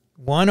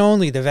 1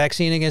 only, the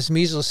vaccine against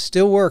measles,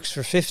 still works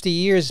for 50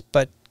 years,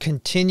 but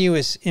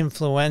continuous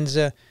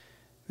influenza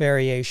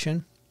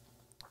variation.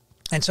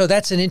 And so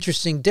that's an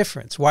interesting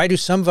difference. Why do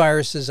some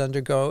viruses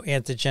undergo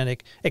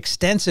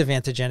extensive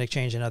antigenic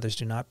change and others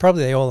do not?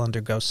 Probably they all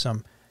undergo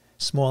some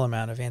small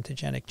amount of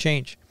antigenic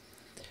change.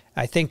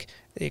 I think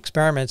the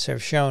experiments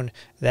have shown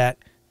that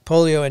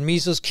polio and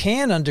measles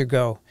can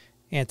undergo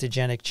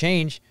antigenic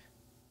change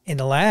in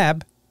the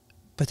lab,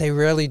 but they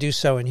rarely do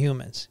so in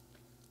humans.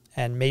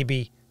 And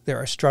maybe there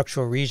are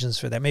structural reasons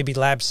for that. Maybe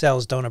lab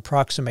cells don't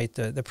approximate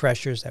the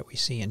pressures that we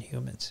see in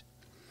humans.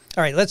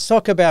 All right, let's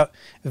talk about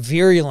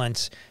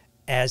virulence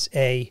as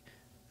a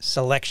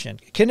selection.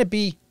 Can it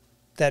be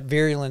that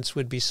virulence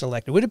would be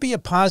selected? Would it be a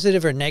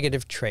positive or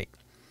negative trait?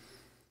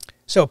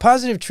 So a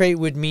positive trait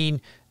would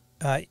mean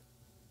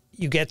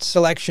you get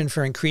selection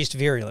for increased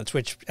virulence,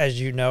 which, as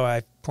you know,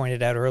 I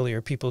pointed out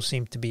earlier, people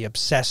seem to be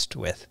obsessed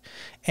with.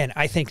 And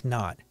I think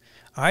not.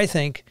 I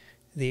think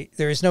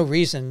there is no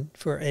reason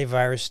for a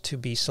virus to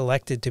be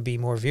selected to be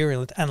more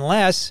virulent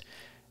unless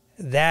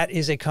that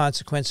is a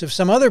consequence of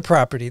some other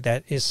property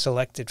that is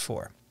selected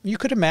for. You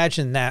could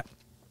imagine that,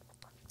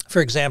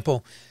 for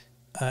example,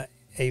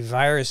 a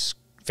virus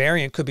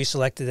variant could be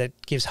selected that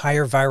gives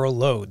higher viral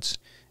loads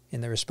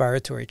in the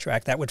respiratory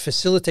tract. That would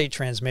facilitate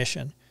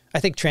transmission. I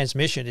think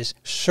transmission is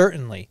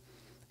certainly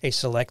a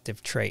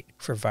selective trait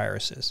for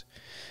viruses,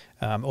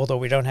 although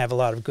we don't have a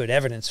lot of good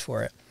evidence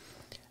for it.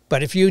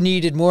 But if you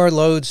needed more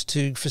loads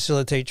to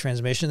facilitate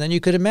transmission, then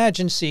you could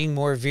imagine seeing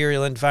more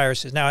virulent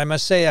viruses. Now, I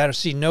must say I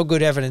see no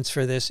good evidence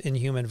for this in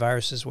human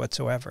viruses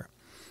whatsoever.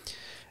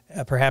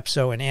 Perhaps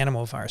so in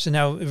animal viruses.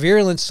 Now,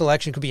 virulence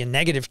selection could be a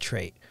negative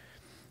trait.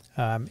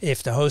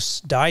 If the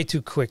hosts die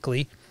too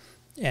quickly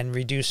and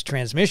reduce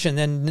transmission,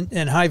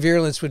 then high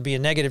virulence would be a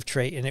negative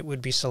trait and it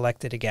would be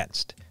selected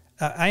against.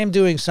 I am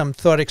doing some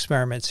thought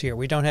experiments here.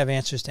 We don't have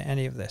answers to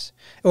any of this.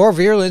 Or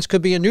virulence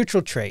could be a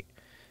neutral trait.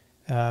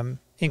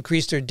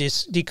 Increased or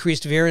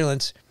decreased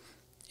virulence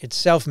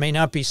itself may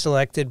not be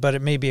selected, but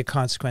it may be a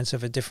consequence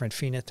of a different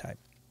phenotype.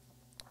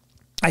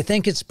 I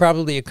think it's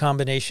probably a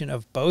combination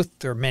of both.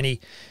 There are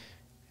many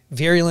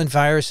virulent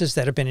viruses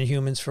that have been in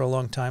humans for a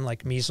long time,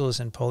 like measles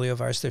and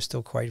poliovirus. They're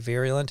still quite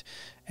virulent.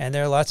 And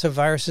there are lots of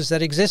viruses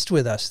that exist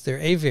with us. They're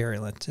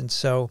avirulent. And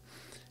so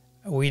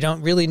we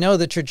don't really know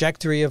the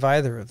trajectory of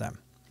either of them.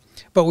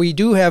 But we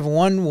do have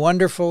one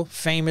wonderful,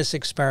 famous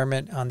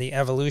experiment on the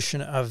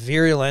evolution of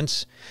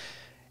virulence,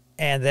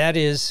 and that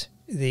is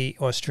the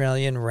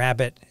Australian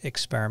rabbit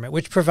experiment,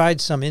 which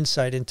provides some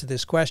insight into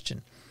this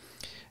question.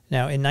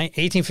 Now, in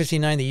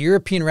 1859, the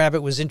European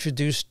rabbit was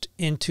introduced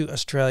into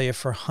Australia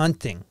for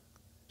hunting.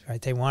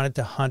 Right? They wanted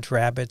to hunt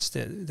rabbits.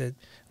 The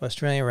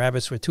Australian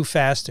rabbits were too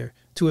fast or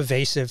too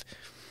evasive.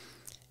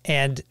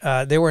 And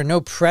there were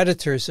no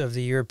predators of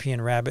the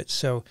European rabbit.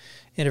 So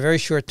in a very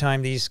short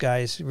time, these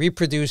guys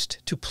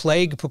reproduced to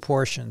plague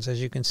proportions,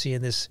 as you can see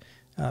in this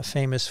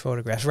famous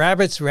photograph.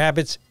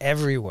 Rabbits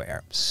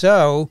everywhere.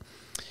 So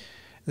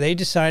they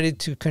decided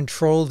to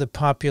control the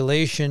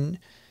population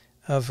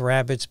of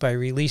rabbits by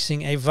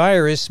releasing a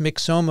virus,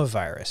 myxoma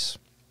virus.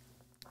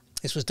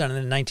 This was done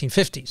in the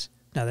 1950s.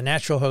 Now, the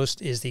natural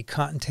host is the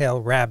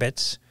cottontail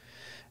rabbits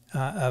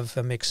of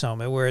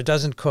myxoma, where it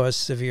doesn't cause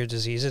severe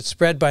disease. It's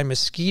spread by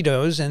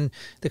mosquitoes, and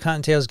the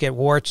cottontails get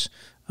warts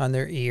on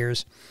their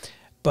ears.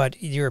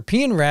 But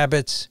European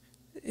rabbits,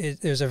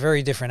 there's a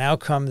very different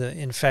outcome. The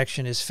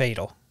infection is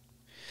fatal.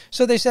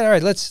 So they said, all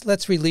right,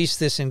 let's release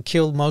this and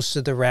kill most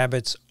of the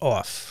rabbits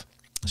off.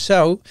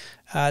 So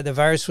the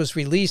virus was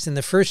released. In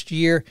the first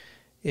year,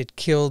 it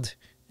killed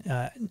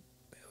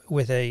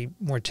with a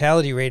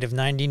mortality rate of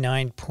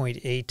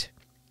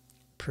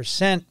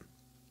 99.8%.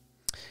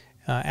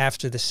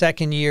 After the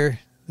second year,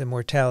 the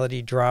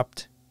mortality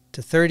dropped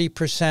to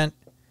 30%.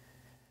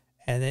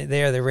 And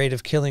there, the rate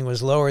of killing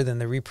was lower than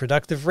the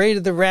reproductive rate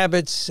of the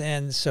rabbits,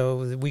 and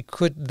so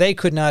they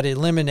could not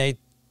eliminate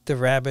the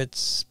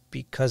rabbits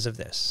because of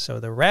this. So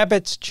the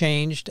rabbits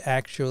changed,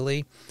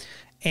 actually,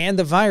 and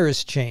the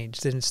virus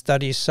changed. And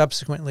studies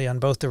subsequently on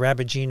both the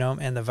rabbit genome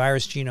and the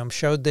virus genome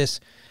showed this.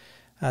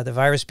 The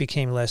virus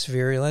became less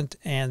virulent,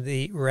 and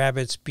the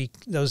rabbits, that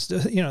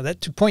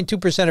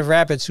 2.2% of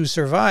rabbits who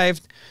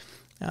survived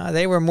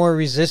They were more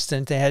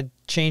resistant. They had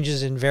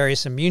changes in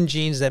various immune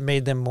genes that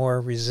made them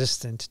more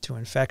resistant to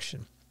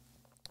infection.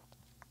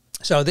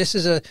 So this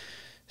is a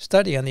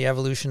study on the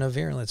evolution of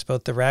virulence.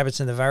 Both the rabbits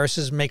and the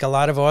viruses make a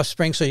lot of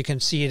offspring, so you can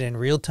see it in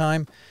real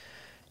time.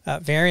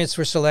 Variants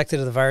were selected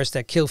of the virus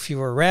that kill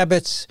fewer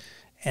rabbits,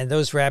 and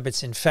those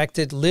rabbits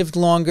infected lived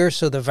longer,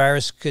 so the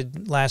virus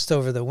could last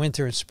over the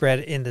winter and spread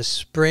in the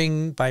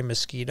spring by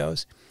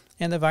mosquitoes.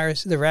 And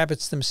the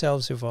rabbits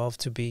themselves evolved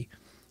to be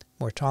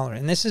more tolerant.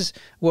 And this is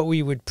what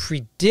we would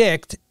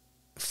predict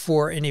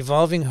for an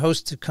evolving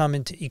host to come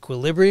into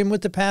equilibrium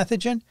with the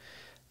pathogen.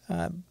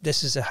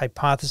 This is a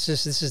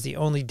hypothesis. This is the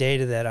only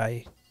data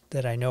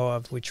that I know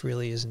of which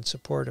really is in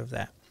support of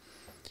that.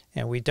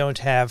 And we don't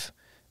have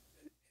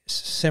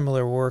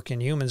similar work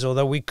in humans,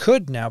 although we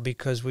could now,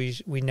 because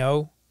we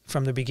know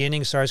from the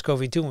beginning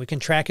SARS-CoV-2, and we can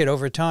track it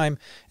over time.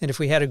 And if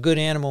we had a good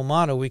animal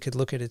model, we could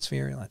look at its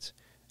virulence.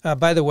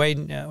 By the way,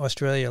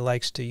 Australia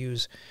likes to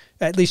use,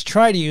 at least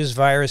try to use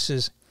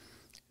viruses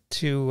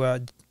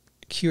to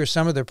cure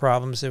some of their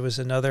problems. There was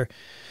another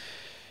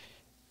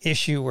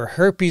issue where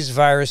herpes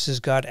viruses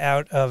got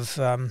out of,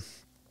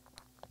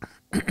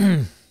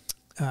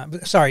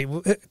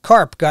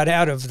 carp got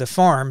out of the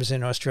farms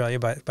in Australia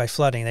by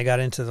flooding. They got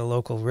into the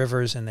local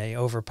rivers and they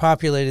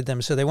overpopulated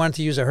them. So they wanted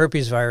to use a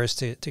herpes virus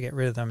to get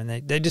rid of them. And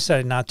they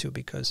decided not to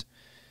because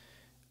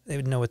they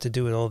would know what to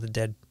do with all the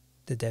dead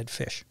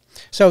fish.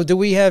 So do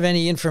we have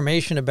any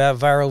information about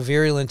viral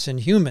virulence in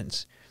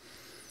humans?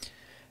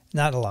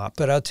 Not a lot,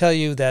 but I'll tell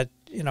you that,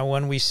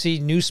 when we see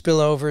new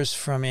spillovers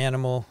from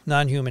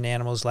non-human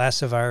animals,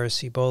 Lassa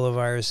virus, Ebola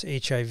virus,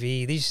 HIV,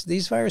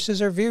 these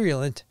viruses are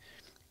virulent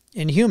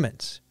in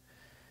humans.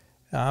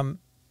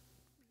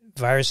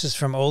 Viruses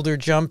from older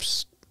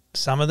jumps,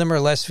 some of them are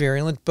less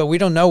virulent, but we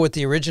don't know what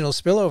the original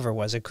spillover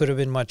was. It could have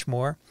been much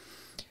more.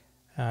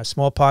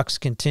 Smallpox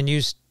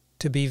continues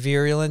to be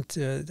virulent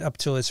up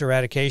till its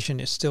eradication.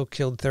 It still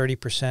killed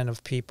 30%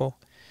 of people.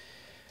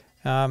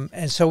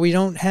 And so we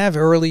don't have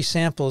early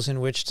samples in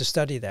which to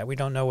study that. We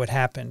don't know what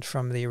happened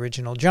from the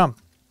original jump.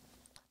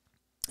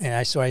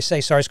 And so I say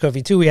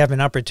SARS-CoV-2, we have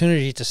an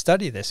opportunity to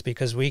study this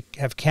because we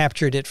have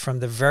captured it from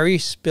the very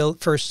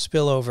first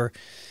spillover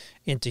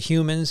into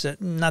humans,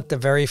 not the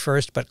very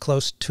first, but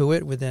close to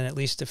it within at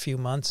least a few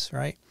months,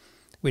 right?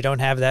 We don't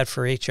have that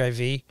for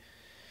HIV.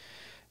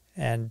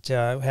 And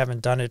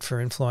haven't done it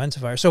for influenza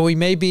virus. So we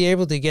may be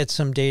able to get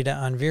some data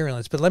on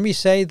virulence. But let me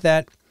say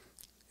that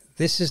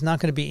this is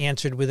not going to be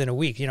answered within a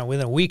week.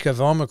 Within a week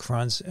of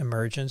Omicron's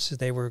emergence,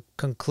 they were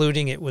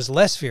concluding it was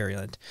less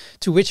virulent,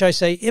 to which I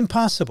say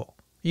impossible.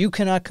 You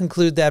cannot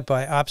conclude that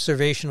by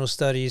observational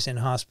studies in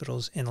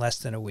hospitals in less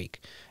than a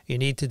week. You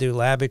need to do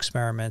lab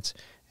experiments,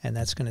 and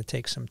that's going to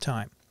take some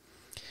time.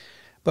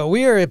 But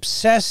we are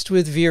obsessed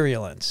with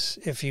virulence.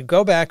 If you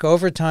go back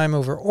over time,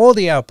 over all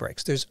the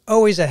outbreaks, there's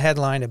always a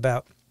headline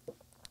about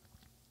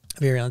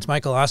virulence.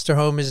 Michael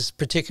Osterholm is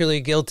particularly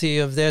guilty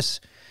of this.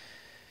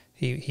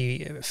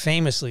 He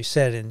famously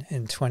said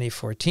in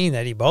 2014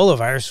 that Ebola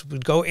virus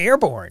would go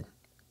airborne.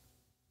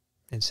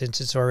 And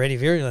since it's already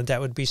virulent,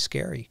 that would be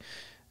scary.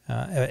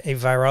 A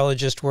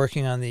virologist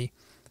working on the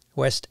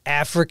West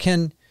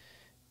African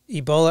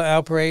Ebola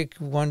outbreak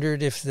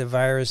wondered if the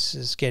virus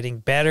is getting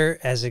better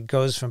as it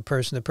goes from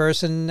person to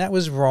person. That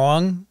was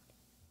wrong.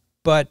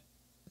 But,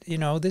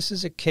 this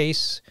is a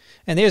case.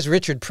 And there's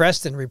Richard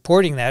Preston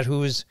reporting that,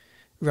 wrote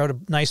a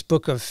nice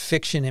book of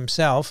fiction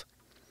himself.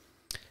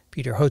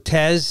 Peter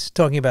Hotez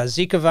talking about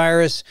Zika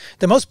virus.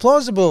 The most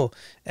plausible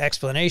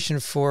explanation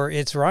for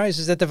its rise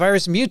is that the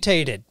virus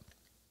mutated.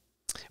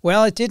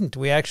 Well, it didn't.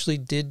 We actually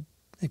did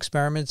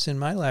experiments in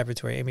my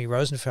laboratory. Amy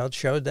Rosenfeld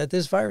showed that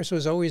this virus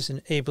was always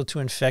able to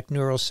infect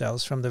neural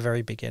cells from the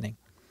very beginning.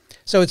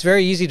 So it's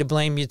very easy to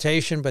blame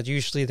mutation, but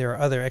usually there are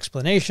other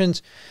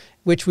explanations,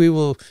 which we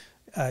will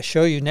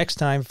show you next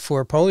time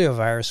for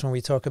poliovirus when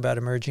we talk about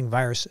emerging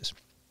viruses.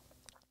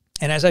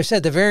 And as I've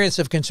said, the variants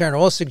of concern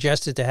all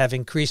suggested to have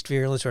increased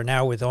virulence, or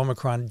now with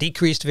Omicron,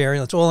 decreased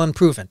virulence, all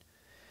unproven.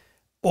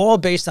 All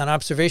based on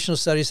observational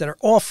studies that are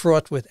all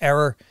fraught with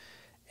error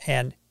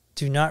and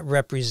do not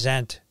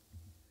represent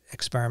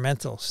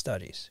experimental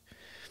studies.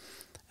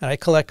 And I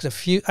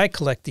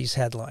collect these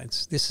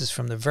headlines. This is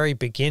from the very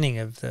beginning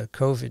of the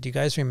COVID. You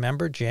guys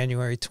remember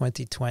January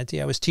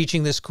 2020? I was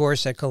teaching this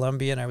course at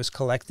Columbia and I was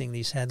collecting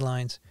these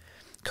headlines.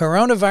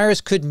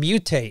 Coronavirus could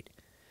mutate.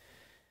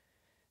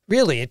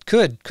 Really, it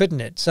could,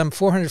 couldn't it? Some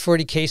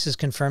 440 cases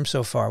confirmed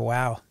so far.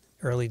 Wow,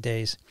 early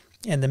days.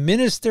 And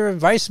the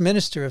Vice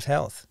Minister of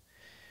Health,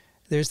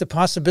 there's the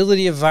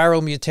possibility of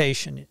viral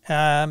mutation.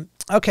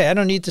 Okay, I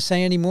don't need to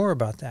say any more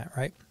about that,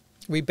 right?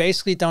 We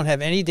basically don't have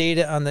any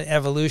data on the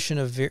evolution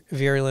of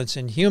virulence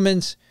in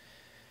humans.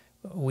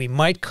 We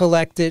might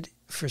collect it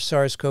for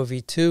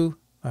SARS-CoV-2.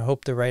 I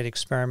hope the right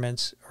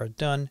experiments are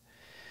done.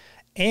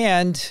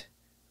 And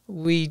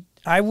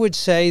I would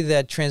say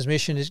that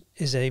transmission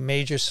is a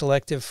major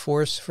selective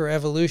force for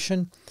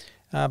evolution.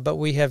 but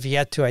we have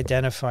yet to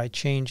identify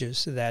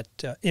changes that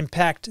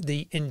impact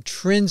the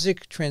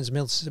intrinsic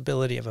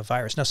transmissibility of a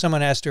virus. Now,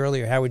 someone asked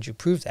earlier, how would you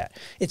prove that?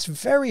 It's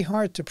very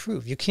hard to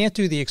prove. You can't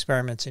do the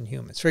experiments in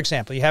humans. For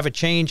example, you have a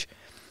change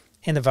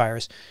in the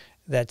virus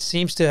that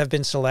seems to have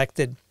been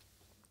selected.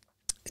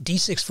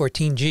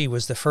 D614G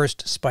was the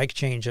first spike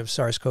change of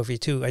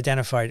SARS-CoV-2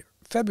 identified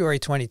February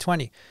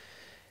 2020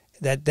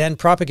 that then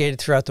propagated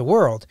throughout the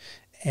world.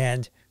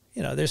 And,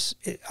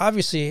 it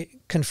obviously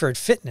conferred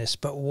fitness,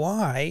 but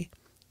why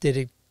did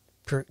it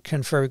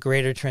confer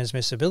greater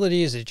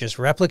transmissibility? Is it just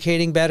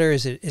replicating better?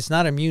 It's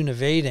not immune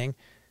evading.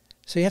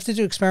 So you have to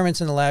do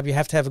experiments in the lab. You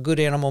have to have a good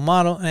animal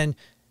model, and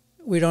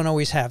we don't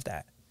always have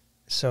that.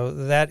 So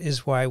that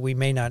is why we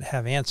may not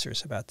have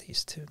answers about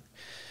these two.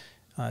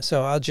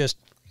 So I'll just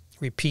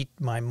repeat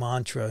my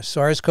mantra.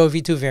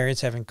 SARS-CoV-2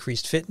 variants have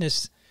increased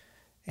fitness,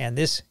 and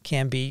this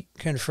can be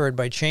conferred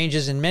by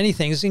changes in many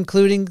things,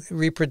 including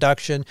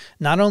reproduction.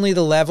 Not only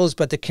the levels,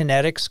 but the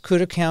kinetics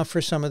could account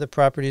for some of the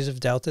properties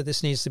of Delta.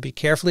 This needs to be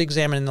carefully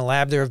examined in the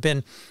lab. There have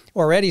been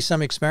already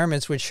some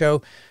experiments which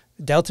show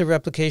Delta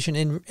replication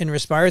in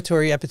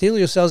respiratory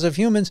epithelial cells of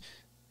humans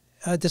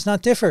does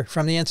not differ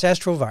from the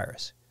ancestral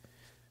virus.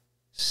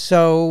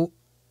 So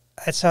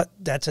that's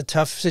a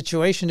tough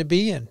situation to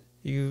be in.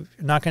 You're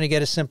not going to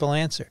get a simple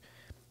answer.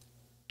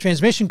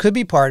 Transmission could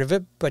be part of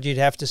it, but you'd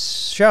have to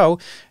show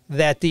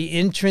that the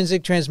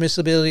intrinsic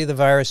transmissibility of the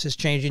virus has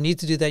changed. You need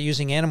to do that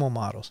using animal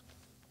models,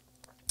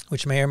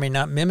 which may or may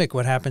not mimic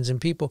what happens in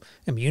people.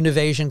 Immune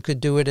evasion could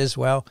do it as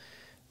well.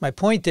 My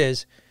point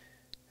is,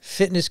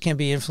 fitness can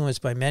be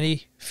influenced by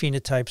many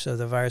phenotypes of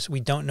the virus. We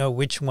don't know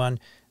which one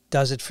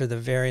does it for the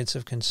variants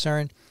of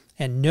concern,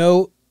 and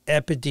no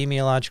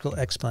epidemiological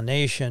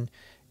explanation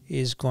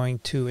is going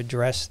to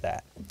address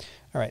that.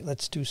 All right,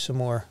 let's do some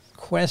more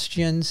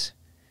questions.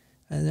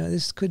 I know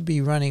this could be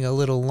running a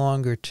little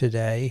longer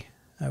today.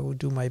 I will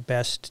do my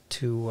best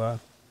to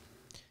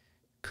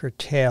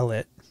curtail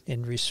it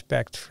in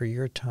respect for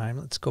your time.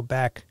 Let's go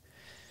back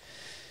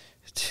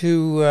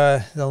to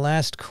the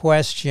last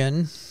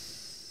question.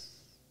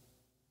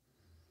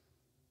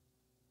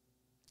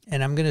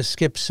 And I'm going to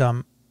skip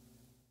some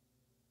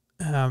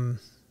out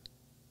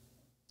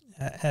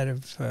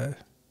of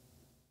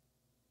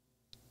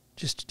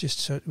just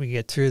so we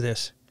get through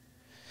this.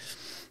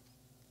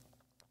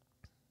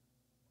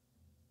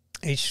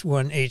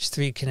 H1,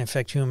 H3 can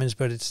affect humans,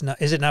 but it's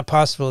not. Is it not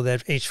possible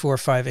that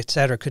H4, 5,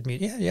 etc. could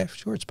mutate? Yeah,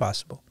 sure, it's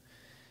possible.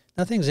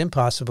 Nothing's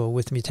impossible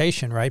with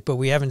mutation, right? But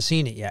we haven't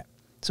seen it yet.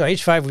 So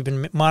H5 we've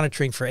been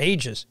monitoring for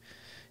ages,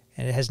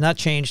 and it has not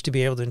changed to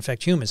be able to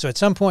infect humans. So at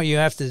some point you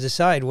have to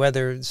decide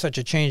whether such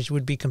a change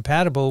would be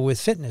compatible with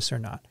fitness or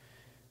not.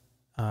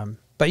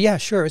 But yeah,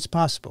 sure, it's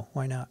possible.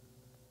 Why not?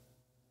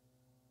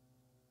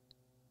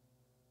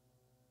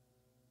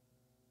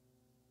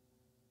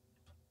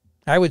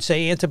 I would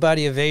say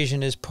antibody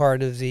evasion is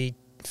part of the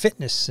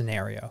fitness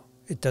scenario.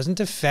 It doesn't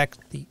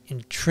affect the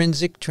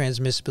intrinsic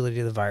transmissibility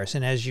of the virus.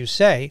 And as you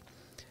say,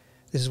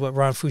 this is what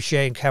Ron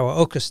Fouché and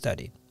Kawaoka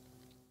studied.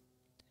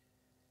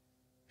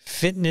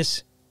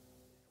 Fitness,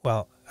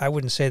 well, I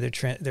wouldn't say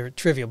they're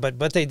trivial, but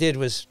what they did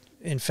was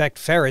infect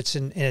ferrets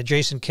in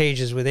adjacent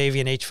cages with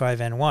avian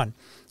H5N1,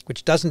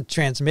 which doesn't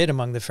transmit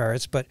among the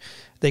ferrets, but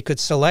they could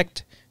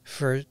select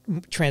for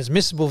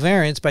transmissible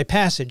variants by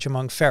passage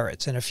among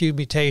ferrets, and a few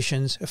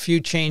mutations, a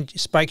few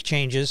spike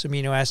changes,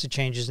 amino acid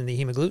changes in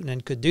the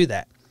hemagglutinin could do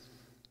that.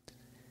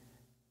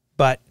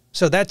 But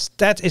so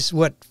that is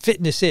what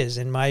fitness is,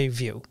 in my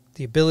view,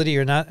 the ability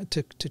or not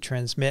to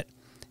transmit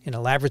in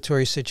a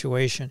laboratory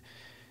situation.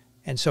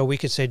 And so we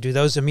could say, do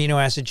those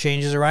amino acid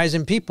changes arise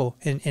in people,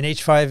 in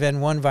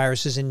H5N1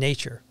 viruses in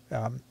nature?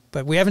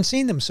 But we haven't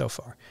seen them so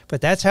far. But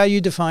that's how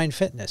you define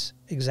fitness,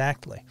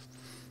 exactly.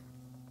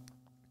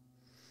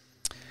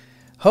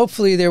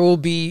 Hopefully there will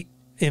be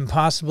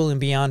impossible and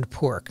beyond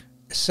pork.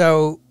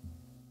 So,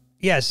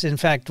 yes, in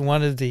fact,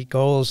 one of the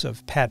goals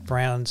of Pat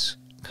Brown's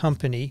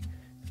company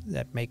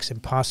that makes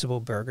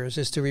impossible burgers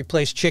is to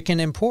replace chicken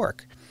and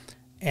pork.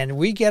 And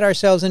we get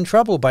ourselves in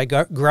trouble by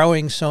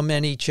growing so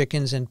many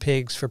chickens and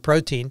pigs for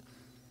protein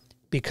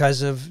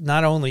because of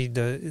not only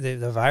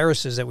the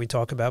viruses that we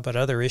talk about, but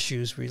other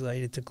issues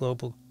related to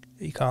global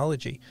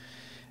ecology.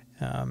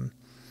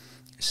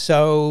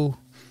 So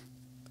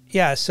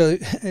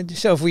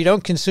if we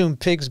don't consume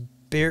pigs,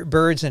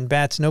 birds, and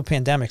bats, no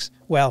pandemics.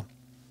 Well,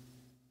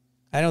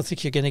 I don't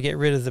think you're going to get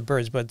rid of the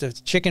birds, but the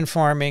chicken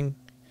farming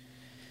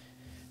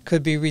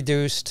could be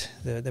reduced.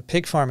 The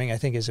pig farming, I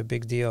think, is a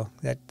big deal.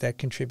 That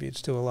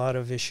contributes to a lot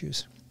of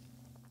issues.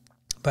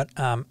 But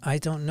I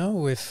don't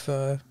know if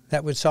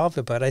that would solve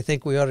it, but I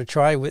think we ought to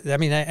try.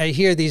 I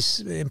hear these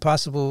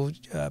impossible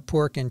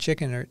pork and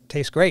chicken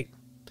taste great.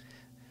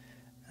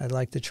 I'd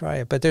like to try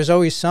it. But there's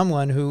always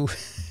someone who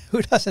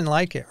doesn't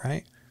like it,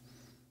 right?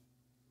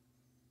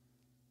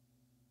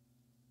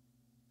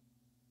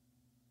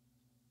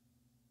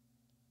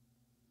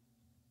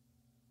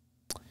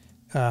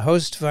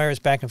 Host virus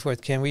back and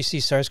forth. Can we see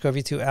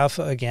SARS-CoV-2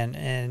 alpha again?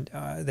 And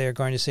they're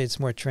going to say it's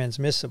more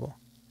transmissible.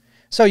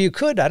 So you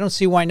could. I don't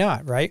see why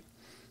not, right?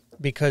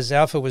 because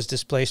alpha was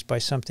displaced by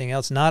something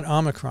else, not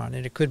Omicron.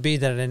 And it could be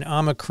that in an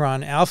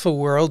Omicron alpha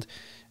world,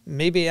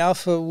 maybe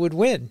alpha would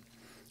win.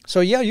 So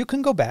yeah, you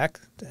can go back.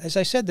 As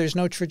I said, there's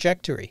no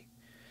trajectory.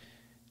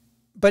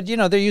 But, you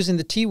know, they're using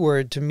the T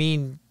word to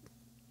mean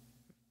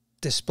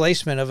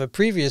displacement of a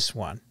previous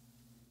one,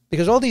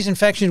 because all these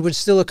infections would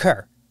still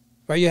occur,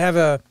 right? You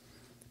have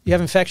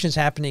infections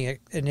happening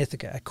in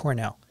Ithaca, at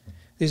Cornell.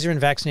 These are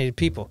unvaccinated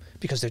people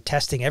because they're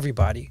testing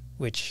everybody,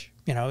 which,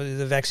 you know,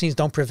 the vaccines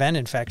don't prevent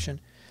infection.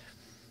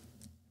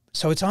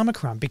 So it's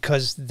Omicron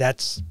because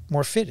that's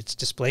more fit. It's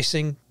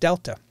displacing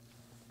Delta.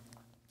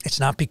 It's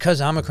not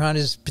because Omicron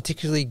is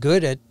particularly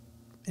good at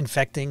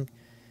infecting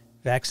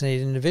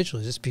vaccinated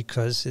individuals. It's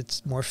because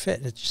it's more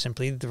fit. It's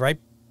simply the right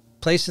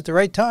place at the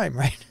right time,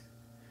 right?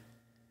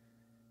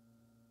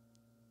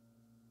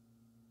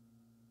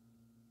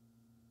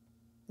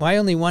 Why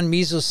only one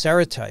measles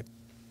serotype?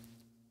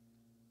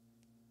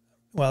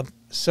 Well,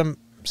 some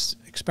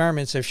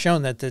experiments have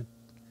shown that the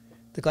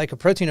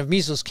glycoprotein of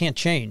measles can't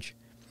change.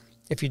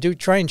 If you do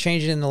try and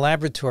change it in the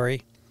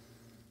laboratory,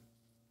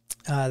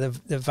 the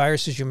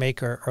viruses you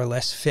make are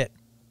less fit.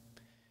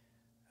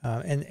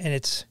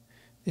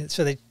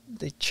 So they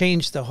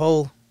change the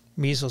whole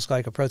measles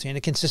glycoprotein.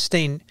 It can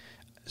sustain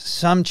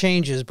some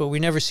changes, but we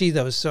never see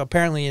those. So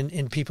apparently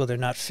in people, they're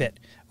not fit.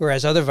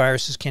 Whereas other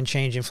viruses can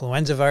change.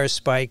 Influenza virus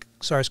spike,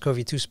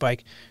 SARS-CoV-2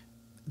 spike.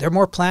 They're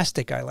more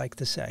plastic, I like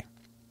to say.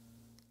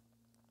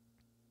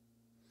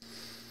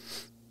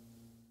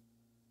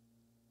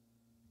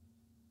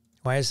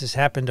 Why has this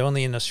happened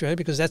only in Australia?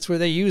 Because that's where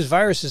they use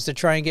viruses to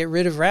try and get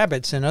rid of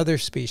rabbits and other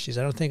species.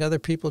 I don't think other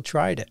people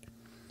tried it.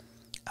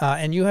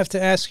 And you have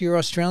to ask your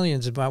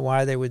Australians about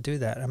why they would do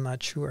that. I'm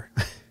not sure.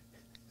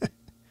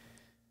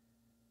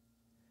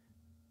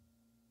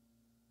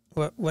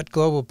 What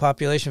global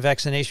population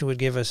vaccination would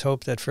give us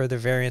hope that further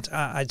variants?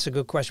 It's a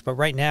good question. But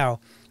right now,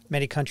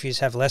 many countries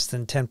have less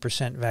than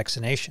 10%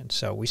 vaccination.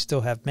 So we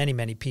still have many,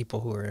 many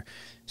people who are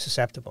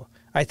susceptible.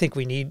 I think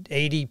we need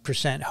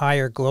 80%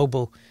 higher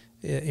global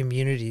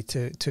immunity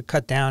to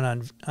cut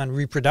down on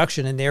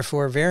reproduction and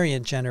therefore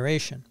variant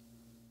generation.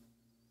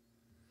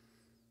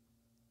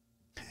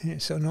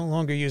 So no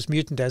longer use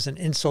mutant as an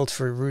insult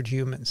for rude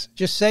humans.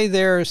 Just say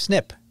they're a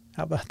SNP.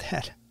 How about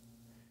that?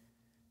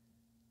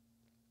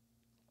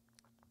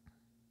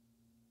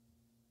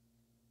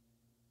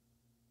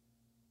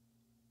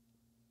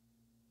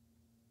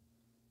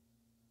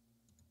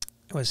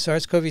 Was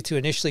SARS-CoV-2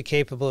 initially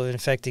capable of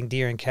infecting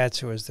deer and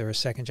cats, or was there a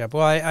second job?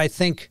 Well, I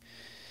think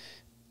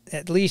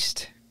at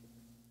least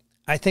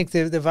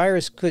the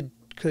virus could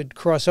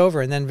cross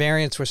over, and then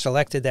variants were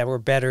selected that were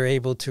better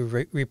able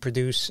to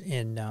reproduce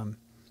in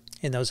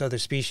those other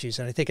species.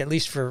 And I think at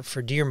least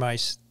for deer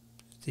mice,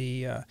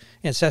 the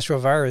ancestral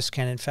virus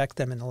can infect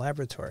them in the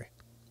laboratory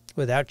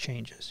without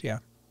changes. Yeah.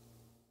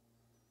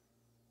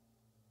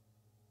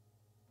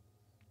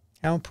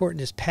 How important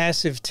is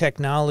passive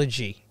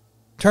terminology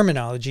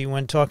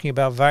when talking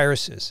about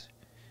viruses?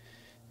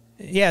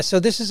 Yeah, so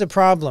this is a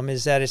problem,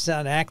 is that it's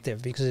not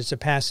active because it's a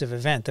passive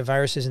event. The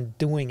virus isn't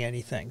doing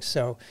anything.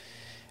 So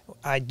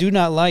I do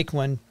not like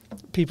when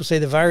people say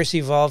the virus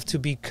evolved to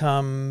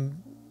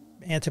become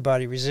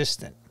antibody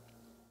resistant.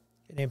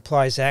 It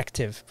implies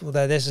active. Well,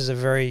 this is a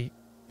very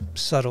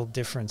subtle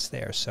difference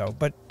there. So,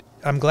 but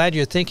I'm glad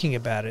you're thinking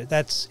about it.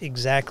 That's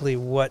exactly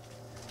what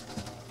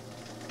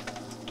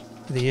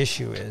the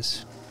issue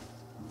is.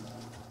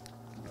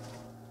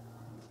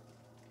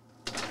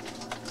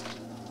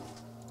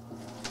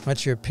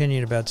 What's your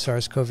opinion about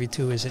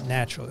SARS-CoV-2? Is it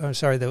natural? I'm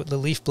sorry, the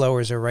leaf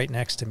blowers are right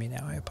next to me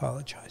now. I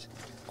apologize.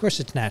 Of course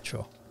it's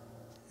natural.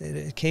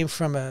 It came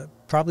from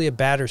probably a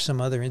bat or some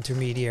other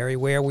intermediary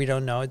where we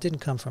don't know. It didn't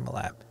come from a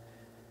lab.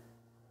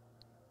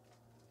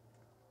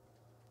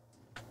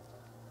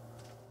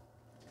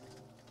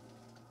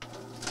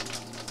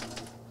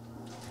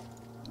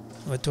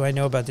 What do I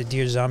know about the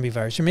deer zombie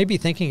virus? You may be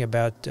thinking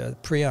about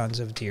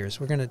prions of deers.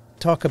 We're going to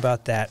talk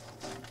about that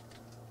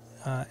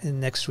in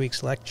next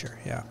week's lecture.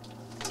 Yeah.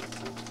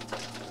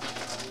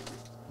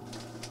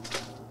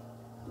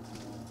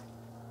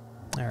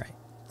 All right,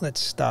 let's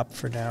stop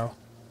for now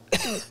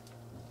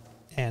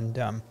and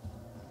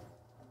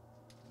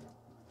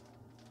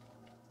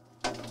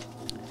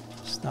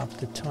stop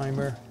the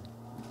timer.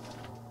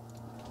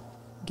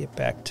 Get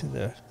back to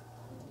the...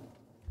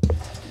 All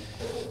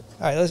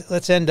right,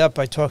 let's end up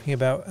by talking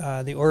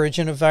about the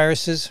origin of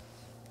viruses.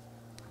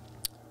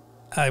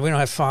 We don't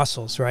have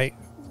fossils, right?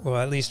 Well,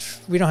 at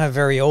least we don't have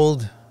very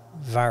old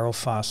viral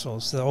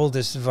fossils. The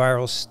oldest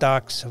viral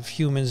stocks of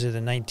humans are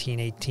the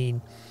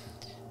 1918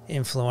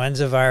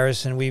 influenza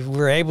virus, and we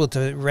were able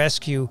to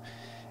rescue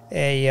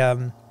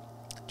a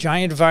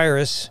giant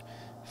virus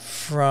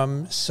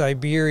from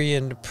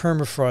Siberian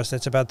permafrost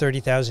that's about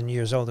 30,000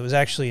 years old. It was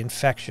actually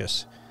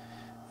infectious.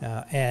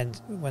 And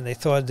when they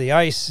thawed the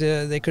ice,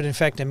 they could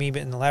infect amoeba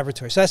in the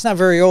laboratory. So that's not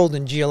very old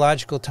in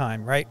geological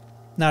time, right?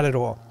 Not at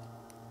all.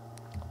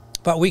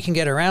 But we can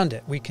get around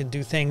it. We can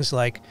do things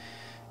like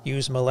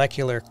use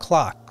molecular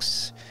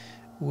clocks.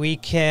 We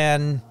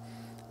can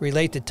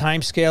relate the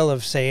time scale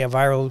of, say, a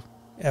viral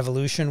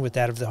evolution with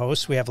that of the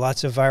host. We have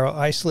lots of viral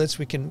isolates.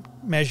 We can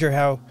measure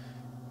how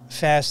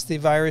fast the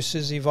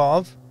viruses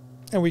evolve,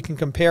 and we can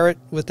compare it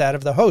with that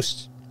of the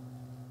hosts.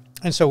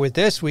 And so with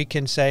this, we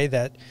can say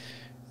that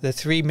the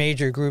three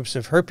major groups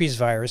of herpes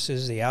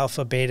viruses, the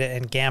alpha, beta,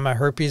 and gamma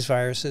herpes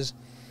viruses,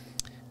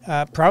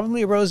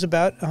 probably arose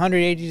about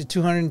 180 to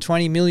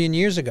 220 million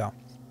years ago.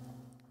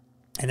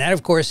 And that,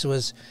 of course,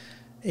 was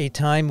a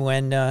time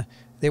when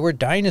they were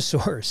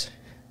dinosaurs.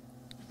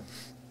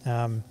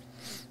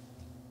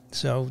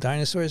 So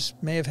dinosaurs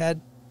may have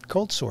had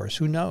cold sores.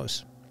 Who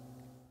knows?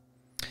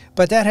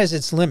 But that has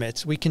its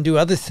limits. We can do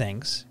other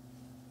things.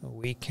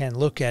 We can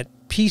look at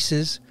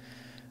pieces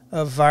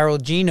of viral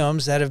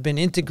genomes that have been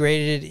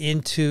integrated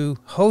into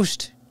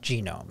host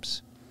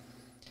genomes.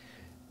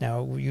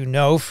 Now, you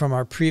know from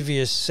our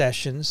previous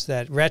sessions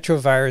that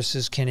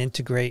retroviruses can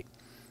integrate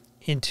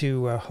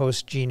into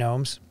host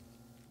genomes,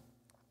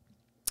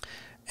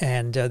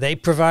 and they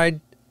provide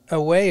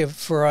a way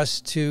for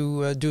us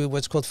to do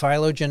what's called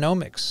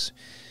phylogenomics.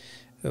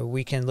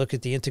 We can look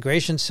at the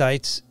integration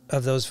sites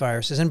of those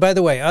viruses. And by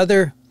the way,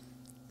 other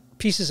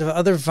pieces of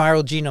other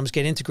viral genomes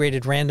get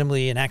integrated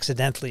randomly and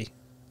accidentally.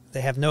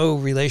 They have no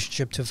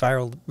relationship to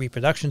viral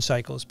reproduction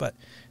cycles, but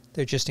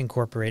they're just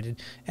incorporated.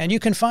 And you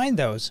can find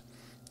those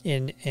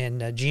in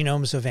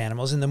genomes of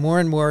animals. And the more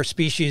and more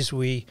species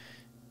we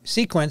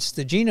sequence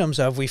the genomes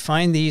of, we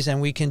find these and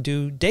we can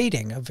do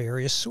dating of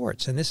various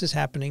sorts. And this is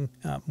happening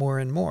more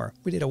and more.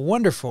 We did a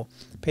wonderful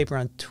paper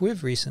on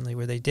TWIV recently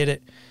where they did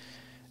it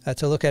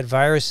to look at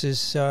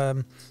viruses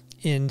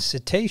in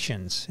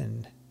cetaceans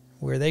and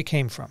where they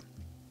came from.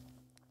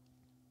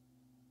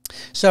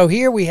 So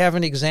here we have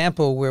an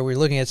example where we're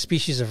looking at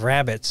species of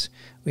rabbits.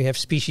 We have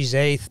species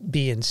A,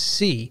 B, and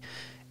C.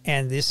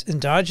 And this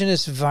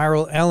endogenous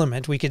viral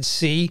element we could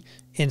see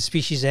in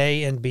species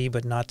A and B,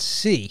 but not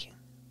C.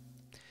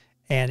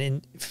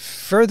 And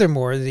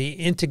furthermore, the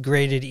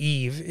integrated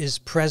Eve is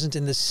present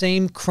in the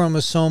same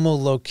chromosomal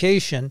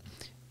location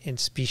in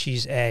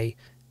species A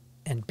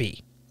and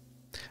B.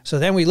 So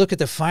then we look at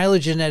the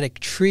phylogenetic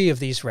tree of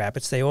these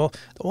rabbits. They all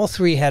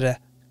three had a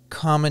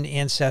common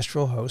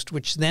ancestral host,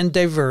 which then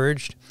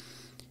diverged,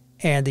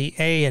 and the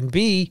A and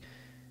B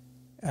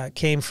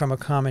came from a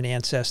common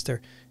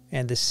ancestor,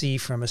 and the C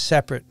from a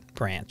separate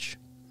branch.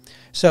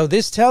 So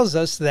this tells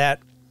us that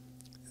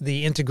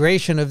the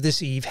integration of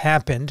this Eve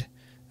happened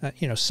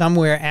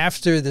somewhere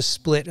after the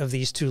split of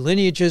these two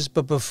lineages,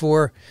 but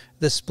before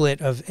the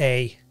split of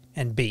A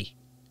and B.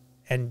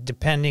 And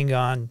depending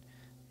on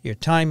your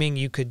timing,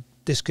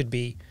 this could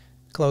be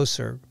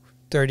closer,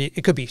 30.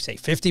 It could be, say,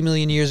 50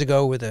 million years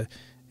ago with a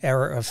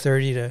error of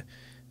 30 to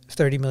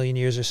 30 million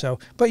years or so.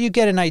 But you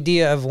get an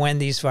idea of when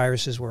these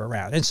viruses were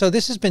around. And so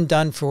this has been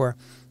done for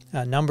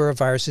a number of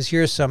viruses.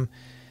 Here are some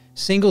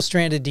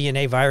single-stranded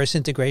DNA virus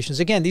integrations.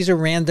 Again, these are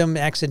random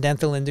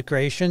accidental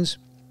integrations.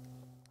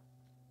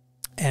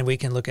 And we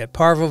can look at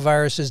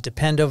parvoviruses,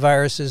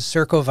 dependoviruses,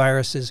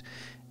 circoviruses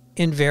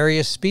in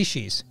various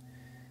species.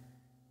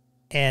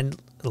 And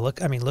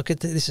look at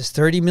this is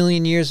 30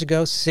 million years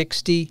ago,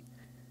 60.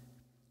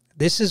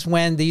 This is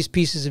when these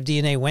pieces of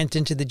DNA went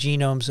into the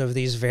genomes of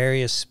these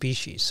various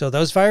species. So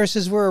those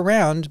viruses were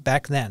around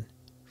back then,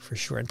 for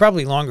sure. And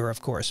probably longer,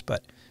 of course,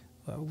 but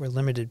we're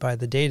limited by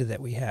the data that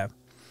we have.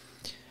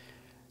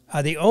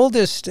 The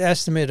oldest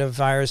estimate of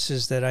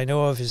viruses that I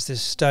know of is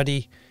this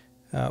study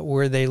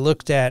where they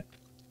looked at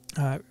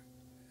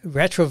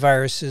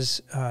retroviruses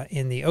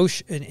in the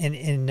ocean,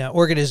 in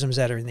organisms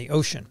that are in the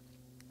ocean.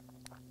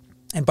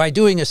 And by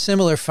doing a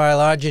similar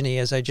phylogeny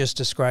as I just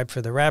described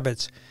for the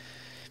rabbits,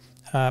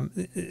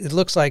 it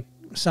looks like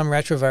some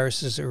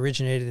retroviruses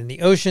originated in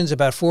the oceans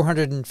about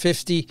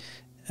 450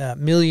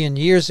 million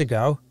years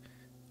ago,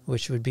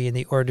 which would be in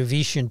the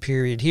Ordovician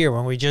period here,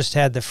 when we just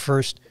had the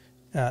first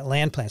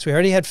land plants. We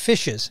already had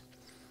fishes.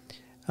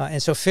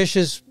 And so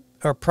fishes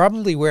are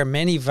probably where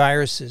many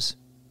viruses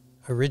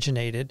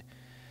originated.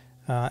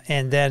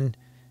 And then,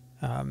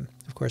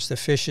 of course, the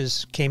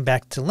fishes came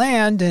back to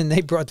land and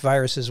they brought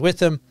viruses with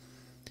them.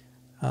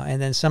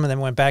 And then some of them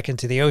went back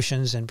into the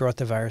oceans and brought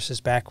the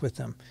viruses back with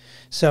them.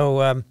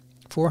 So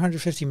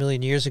 450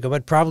 million years ago,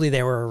 but probably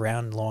they were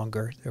around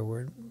longer. There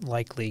were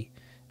likely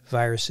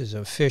viruses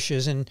of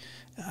fishes. And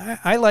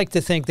I like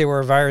to think there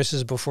were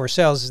viruses before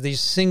cells,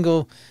 these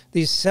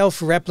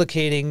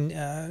self-replicating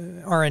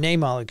RNA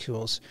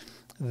molecules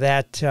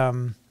that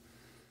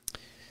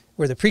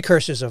were the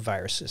precursors of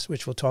viruses,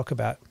 which we'll talk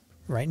about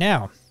right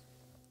now.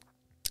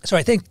 So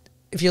I think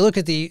if you look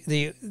at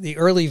the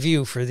early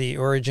view for the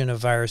origin of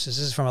viruses,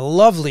 this is from a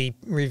lovely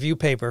review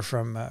paper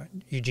from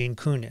Eugene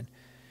Koonin.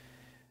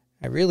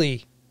 I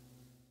really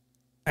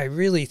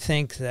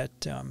think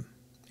that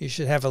you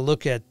should have a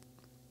look at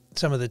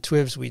some of the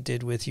TWIVs we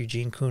did with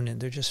Eugene Koonin.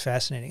 They're just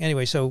fascinating.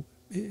 Anyway, so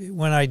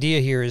one idea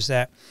here is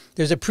that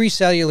there's a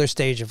precellular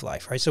stage of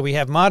life, right? So we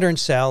have modern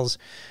cells,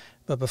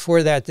 but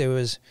before that there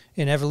was,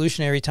 in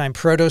evolutionary time,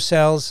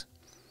 protocells,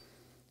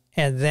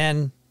 and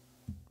then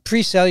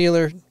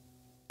precellular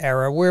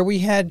era where we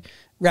had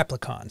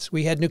replicons.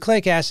 We had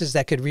nucleic acids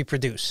that could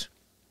reproduce.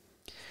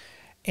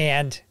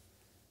 And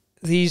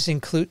these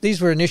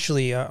were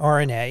initially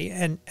RNA,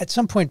 and at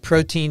some point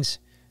proteins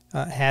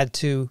had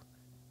to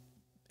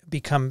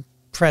become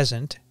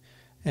present,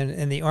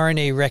 and the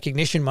RNA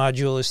recognition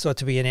module is thought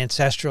to be an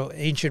ancestral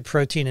ancient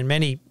protein, and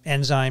many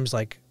enzymes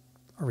like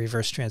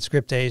reverse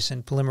transcriptase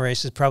and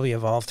polymerases probably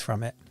evolved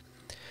from it.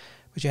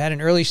 But you had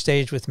an early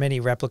stage with many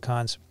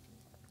replicons,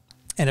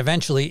 and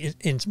eventually,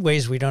 in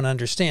ways we don't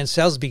understand,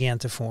 cells began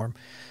to form.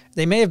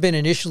 They may have been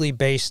initially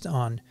based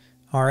on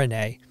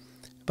RNA,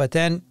 but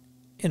then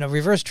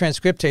reverse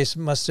transcriptase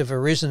must have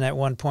arisen at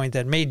one point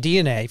that made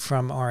DNA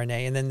from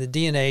RNA, and then the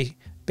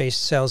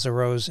DNA-based cells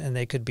arose, and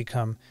they could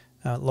become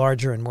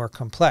larger and more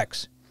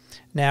complex.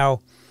 Now,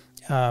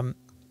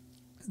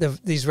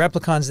 these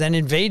replicons then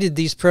invaded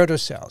these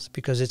protocells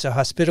because it's a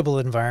hospitable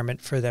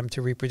environment for them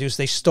to reproduce.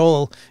 They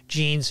stole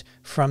genes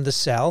from the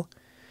cell,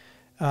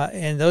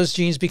 and those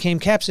genes became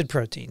capsid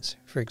proteins,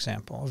 for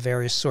example, of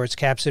various sorts,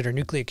 capsid or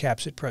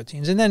nucleocapsid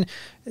proteins. And then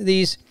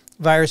these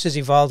viruses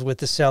evolved with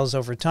the cells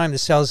over time. The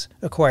cells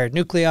acquired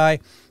nuclei.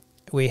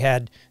 We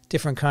had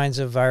different kinds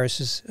of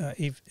viruses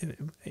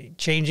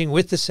changing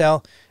with the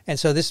cell. And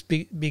so this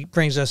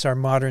brings us our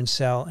modern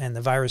cell and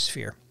the virus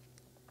sphere.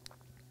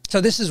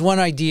 So this is one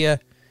idea.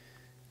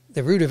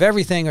 The root of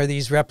everything are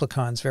these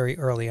replicons very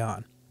early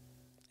on.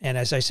 And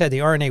as I said, the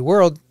RNA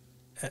world,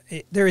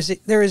 there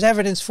is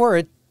evidence for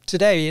it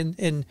today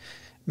in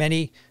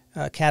many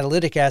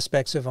catalytic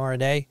aspects of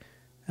RNA,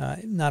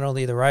 not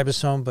only the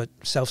ribosome, but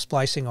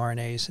self-splicing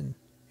RNAs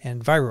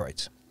and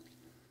viroids.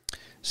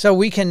 So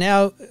we can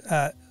now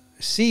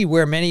see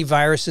where many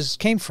viruses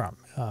came from.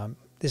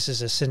 This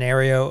is a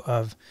scenario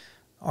of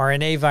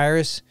RNA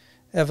virus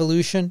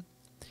evolution.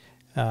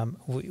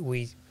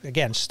 We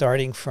again,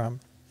 starting from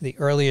the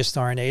earliest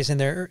RNAs, and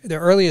their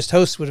earliest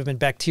hosts would have been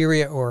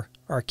bacteria or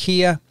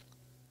archaea.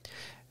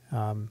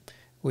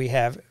 We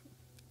have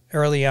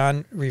early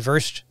on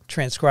reverse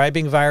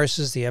transcribing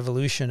viruses, the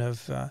evolution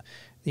of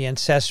the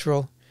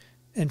ancestral.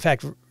 In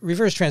fact,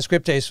 reverse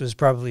transcriptase was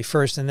probably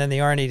first, and then the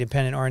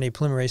RNA-dependent RNA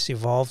polymerase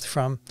evolved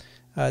from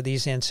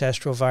these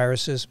ancestral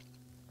viruses.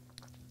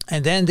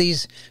 And then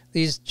these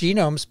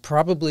genomes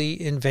probably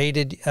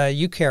invaded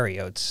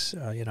eukaryotes.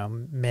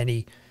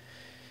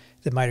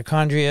 The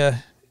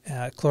mitochondria,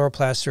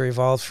 chloroplasts are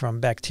evolved from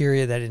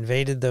bacteria that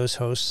invaded those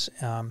hosts,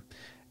 and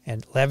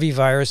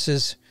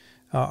leviviruses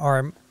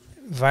are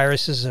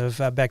viruses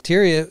of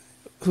bacteria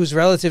whose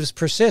relatives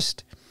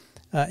persist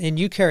in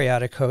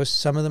eukaryotic hosts,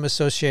 some of them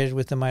associated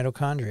with the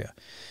mitochondria.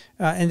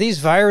 And these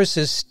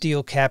viruses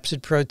steal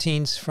capsid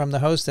proteins from the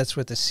host. That's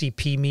what the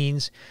CP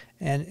means.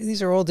 And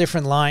these are all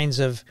different lines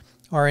of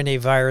RNA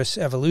virus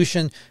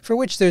evolution for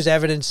which there's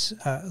evidence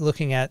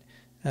looking at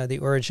the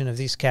origin of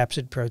these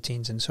capsid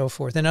proteins and so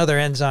forth, and other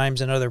enzymes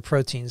and other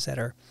proteins that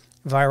are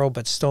viral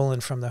but stolen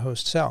from the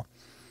host cell.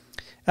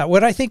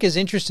 What I think is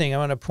interesting, I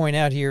want to point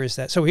out here is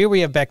that, so here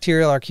we have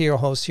bacterial archaeal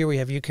hosts, here we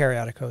have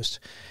eukaryotic hosts.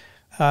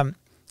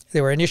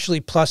 They were initially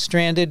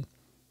plus-stranded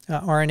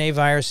RNA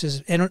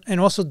viruses and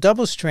also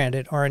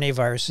double-stranded RNA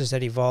viruses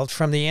that evolved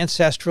from the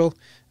ancestral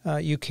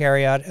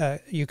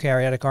eukaryotic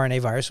RNA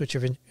virus, which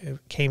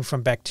came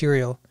from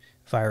bacterial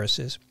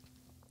viruses.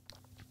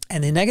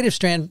 And the negative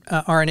strand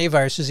RNA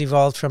viruses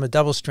evolved from a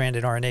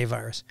double-stranded RNA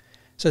virus.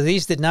 So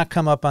these did not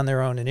come up on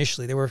their own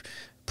initially. They were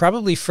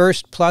probably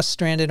first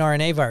plus-stranded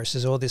RNA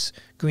viruses. All this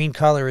green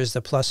color is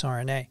the plus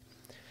RNA.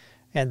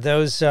 And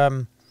those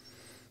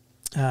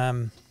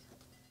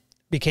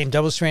became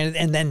double-stranded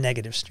and then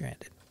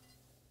negative-stranded.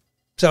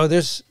 So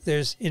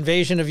there's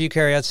invasion of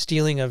eukaryotes,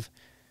 stealing of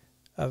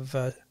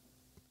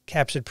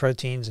capsid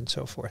proteins and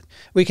so forth.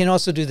 We can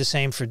also do the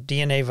same for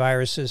DNA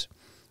viruses,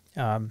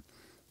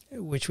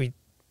 which we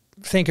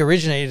think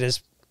originated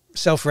as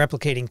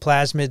self-replicating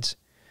plasmids.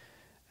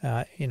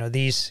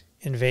 These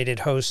invaded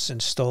hosts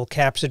and stole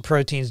capsid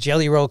proteins.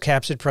 Jelly roll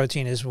capsid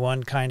protein is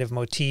one kind of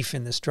motif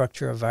in the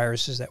structure of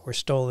viruses that were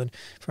stolen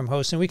from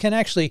hosts. And we can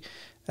actually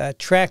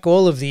track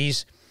all of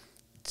these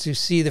to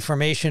see the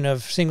formation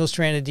of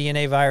single-stranded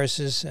DNA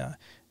viruses,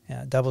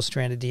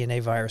 double-stranded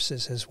DNA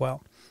viruses as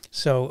well.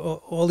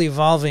 So all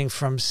evolving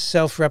from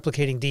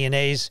self-replicating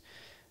DNAs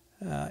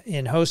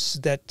in hosts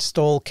that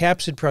stole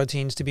capsid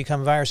proteins to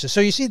become viruses. So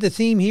you see the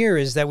theme here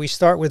is that we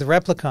start with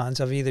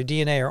replicons of either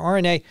DNA or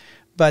RNA,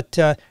 but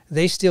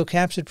they steal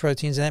capsid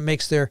proteins, and that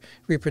makes their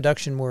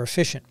reproduction more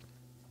efficient.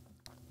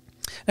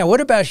 Now,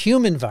 what about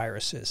human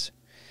viruses?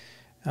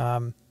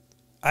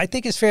 I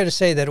think it's fair to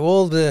say that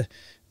all the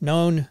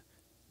known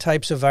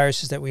types of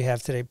viruses that we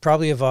have today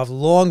probably evolved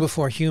long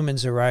before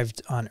humans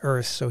arrived on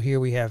Earth. So here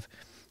we have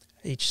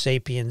H.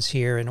 sapiens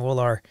here and all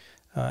our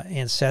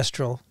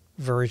ancestral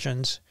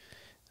versions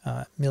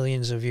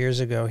millions of years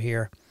ago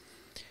here.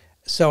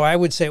 So I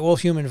would say all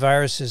human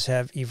viruses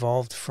have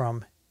evolved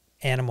from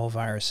animal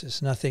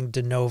viruses, nothing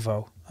de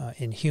novo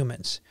in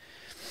humans.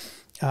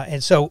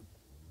 And so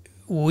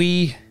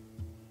we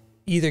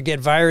either get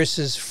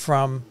viruses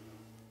from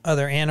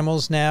other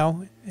animals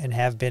now and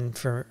have been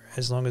for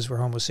as long as we're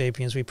Homo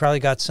sapiens. We probably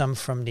got some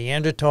from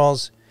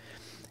Neanderthals,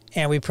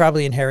 and we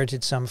probably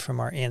inherited some from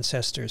our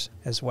ancestors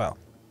as well.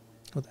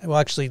 We'll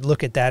actually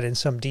look at that in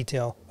some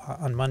detail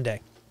on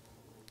Monday.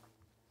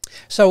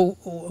 So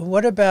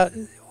what about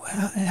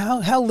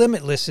how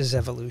limitless is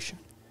evolution?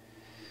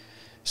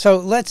 So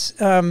let's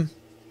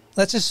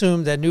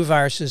assume that new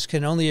viruses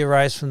can only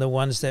arise from the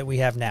ones that we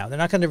have now. They're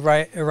not going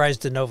to arise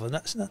de novo.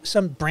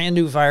 Some brand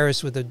new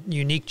virus with a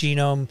unique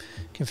genome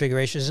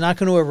configuration is not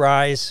going to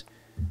arise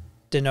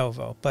de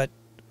novo. But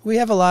we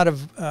have a lot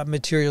of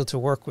material to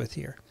work with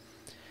here.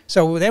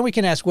 So then we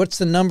can ask, what's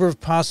the number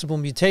of possible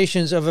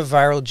mutations of a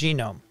viral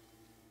genome?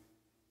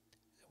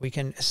 We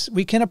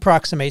can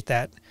approximate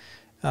that.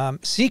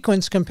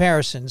 Sequence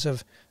comparisons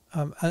of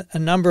a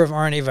number of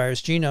RNA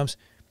virus genomes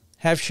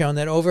have shown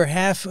that over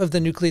half of the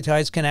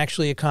nucleotides can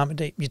actually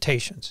accommodate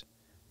mutations.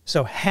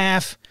 So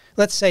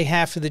let's say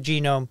half of the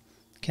genome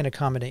can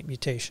accommodate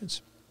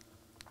mutations.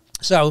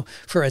 So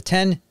for a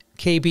 10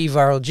 kb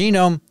viral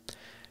genome,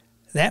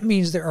 that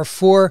means there are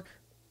 4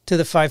 to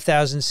the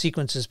 5,000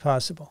 sequences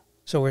possible.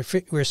 So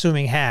we're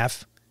assuming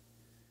half,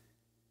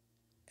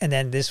 and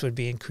then this would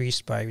be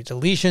increased by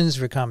deletions,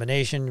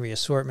 recombination,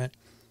 reassortment.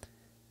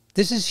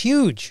 This is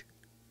huge.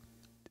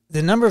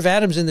 The number of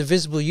atoms in the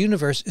visible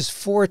universe is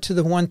 4 to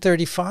the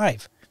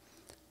 135.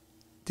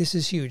 This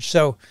is huge.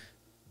 So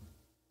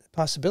the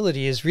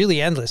possibility is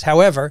really endless.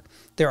 However,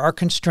 there are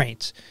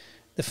constraints.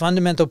 The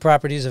fundamental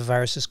properties of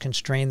viruses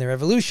constrain their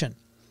evolution.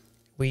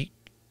 We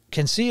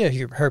can see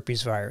a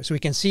herpes virus. We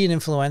can see an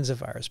influenza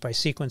virus by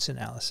sequence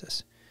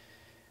analysis.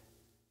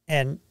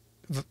 And,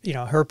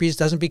 herpes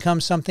doesn't become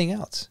something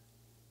else,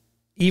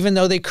 even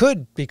though they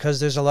could,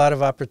 because there's a lot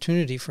of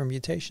opportunity for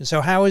mutation.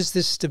 So how is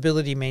this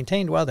stability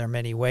maintained? Well, there are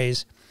many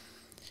ways.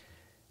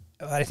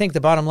 I think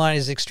the bottom line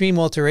is extreme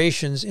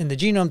alterations in the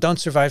genome don't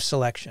survive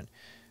selection.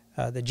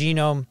 The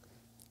genome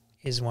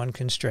is one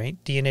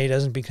constraint. DNA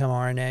doesn't become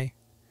RNA.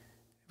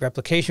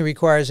 Replication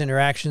requires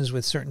interactions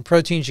with certain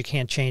proteins. You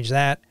can't change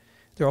that.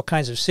 There are all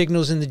kinds of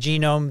signals in the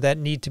genome that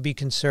need to be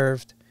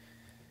conserved.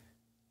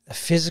 The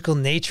physical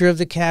nature of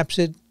the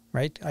capsid,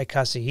 right?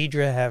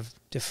 Icosahedra have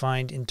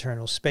defined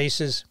internal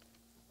spaces.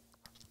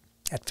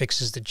 That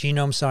fixes the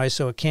genome size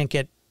so it can't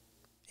get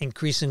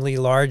increasingly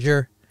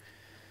larger.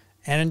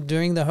 And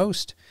during the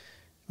host,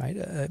 right?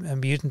 A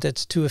mutant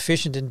that's too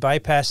efficient in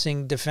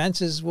bypassing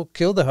defenses will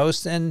kill the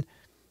host and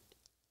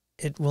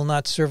it will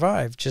not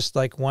survive, just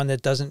like one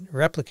that doesn't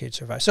replicate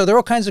survives. So there are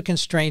all kinds of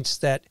constraints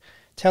that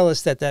tell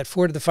us that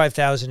 4 to the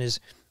 5,000 is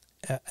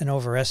an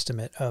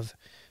overestimate of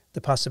the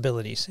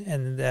possibilities,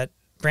 and that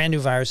brand new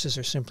viruses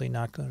are simply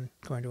not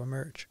going to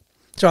emerge.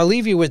 So I'll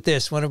leave you with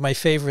this, one of my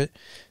favorite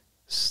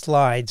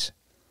slides.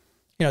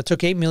 It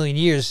took 8 million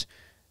years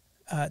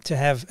to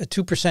have a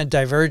 2%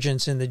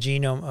 divergence in the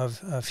genome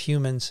of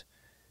humans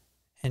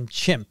and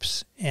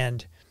chimps.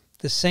 And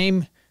the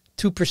same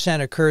 2%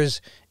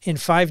 occurs in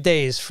 5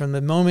 days from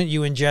the moment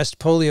you ingest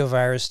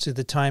poliovirus to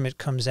the time it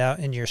comes out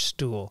in your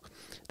stool.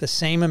 The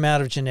same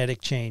amount of genetic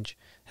change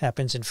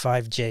happens in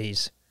 5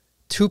 days.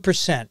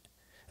 2%.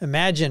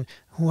 Imagine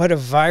what a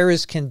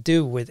virus can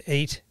do with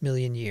 8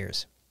 million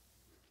years.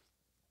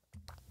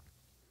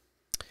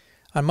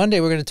 On Monday,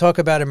 we're going to talk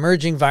about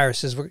emerging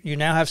viruses. You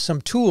now have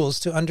some tools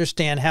to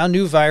understand how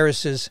new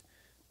viruses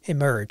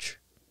emerge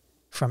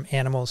from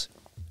animals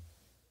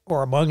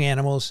or among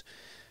animals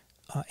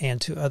and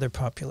to other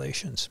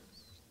populations.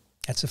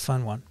 That's a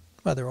fun one.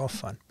 Well, they're all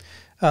fun.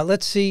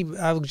 Let's see.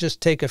 I'll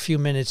just take a few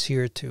minutes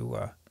here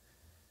to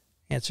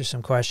answer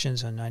some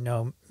questions, and I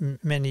know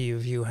many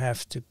of you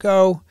have to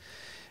go.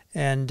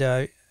 And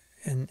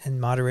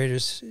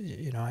moderators,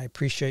 I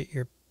appreciate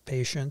your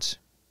patience.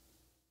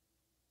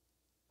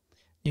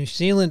 New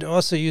Zealand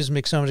also used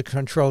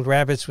mixoma-controlled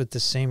rabbits with the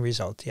same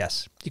result.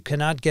 Yes, you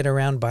cannot get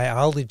around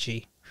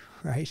biology,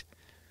 right?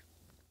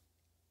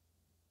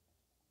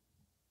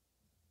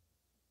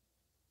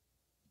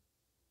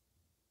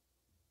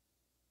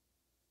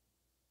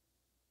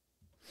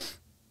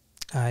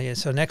 Yeah,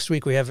 so next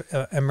week we have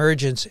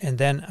emergence, and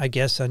then I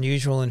guess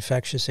unusual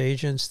infectious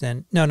agents.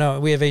 Then no,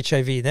 we have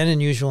HIV, then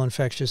unusual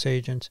infectious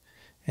agents,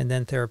 and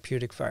then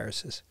therapeutic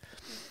viruses.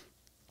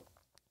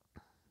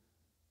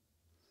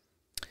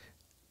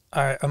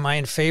 Am I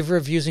in favor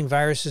of using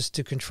viruses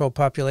to control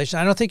population?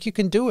 I don't think you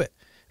can do it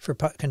for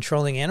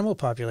controlling animal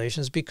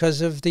populations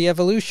because of the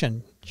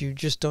evolution. You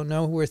just don't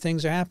know where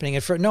things are happening.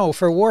 And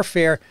for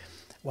warfare,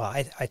 well,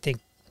 I think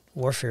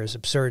warfare is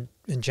absurd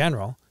in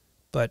general,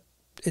 but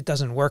it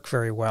doesn't work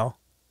very well.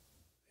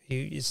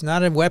 It's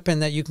not a weapon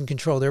that you can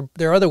control.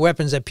 There are other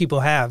weapons that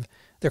people have.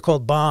 They're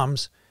called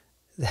bombs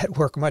that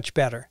work much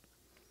better.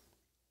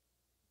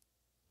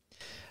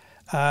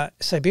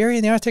 Siberia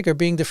and the Arctic are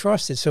being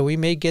defrosted, so we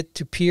may get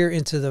to peer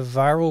into the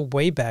viral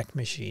Wayback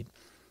Machine.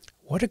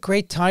 What a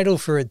great title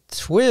for a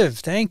TWIV.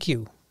 Thank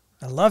you.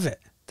 I love it.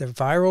 The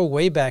viral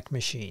Wayback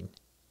Machine.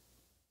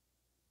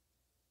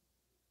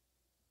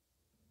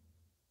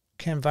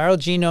 Can viral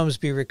genomes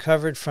be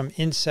recovered from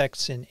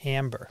insects in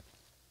amber?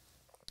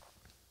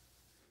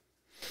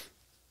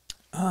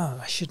 Oh,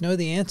 I should know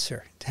the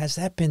answer. Has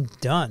that been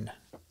done?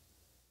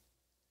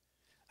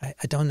 I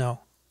don't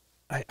know.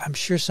 I'm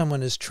sure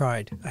someone has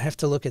tried. I have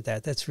to look at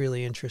that. That's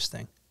really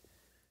interesting.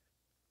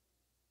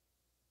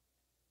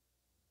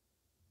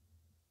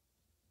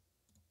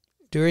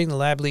 During the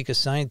lab leak, a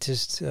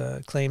scientist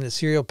claimed that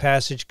serial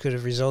passage could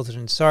have resulted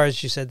in SARS.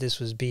 She said this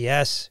was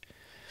BS.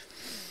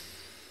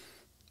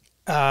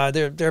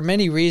 There are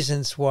many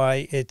reasons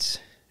why it's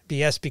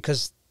BS,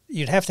 because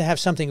you'd have to have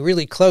something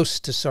really close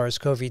to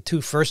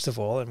SARS-CoV-2, first of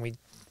all, and we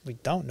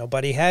don't.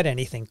 Nobody had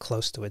anything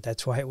close to it.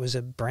 That's why it was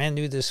a brand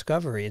new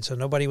discovery, and so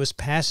nobody was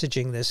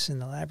passaging this in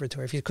the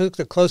laboratory. If you took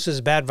the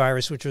closest bad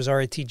virus, which was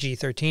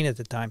RATG13 at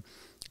the time,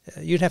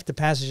 you'd have to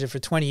passage it for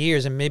 20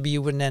 years, and maybe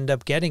you wouldn't end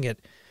up getting it.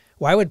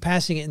 Why would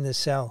passing it in the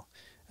cell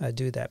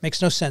do that?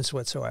 Makes no sense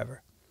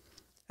whatsoever.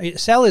 I mean, a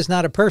cell is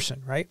not a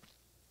person, right?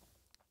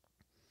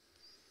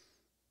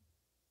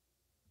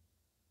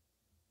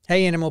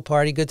 Hey, Animal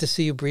Party, good to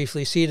see you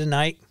briefly. See you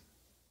tonight.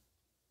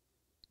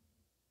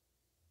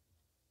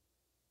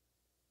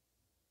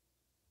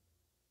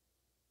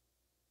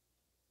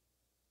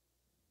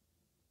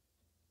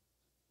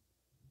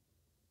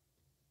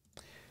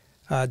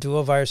 Do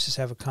all viruses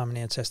have a common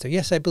ancestor?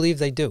 Yes, I believe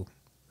they do.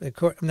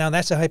 Now,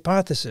 that's a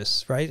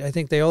hypothesis, right? I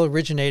think they all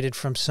originated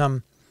from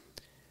some,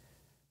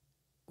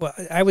 well,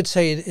 I would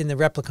say in the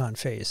replicon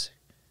phase.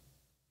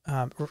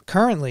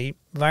 Currently,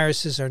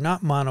 viruses are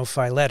not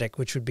monophyletic,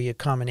 which would be a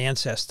common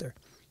ancestor.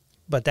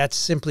 But that's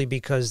simply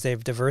because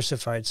they've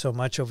diversified so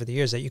much over the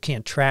years that you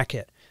can't track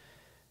it.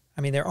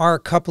 I mean, there are a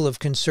couple of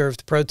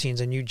conserved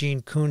proteins, and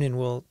Eugene Koonin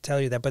will tell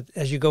you that. But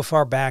as you go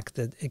far back,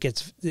 the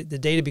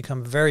data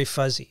become very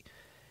fuzzy.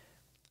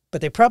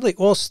 But they probably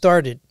all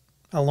started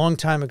a long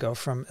time ago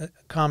from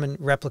common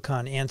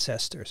replicon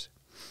ancestors.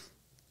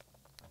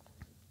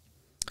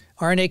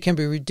 RNA can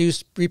be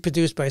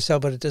reproduced by a cell,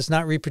 but it does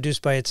not reproduce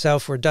by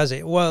itself, or does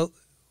it? Well,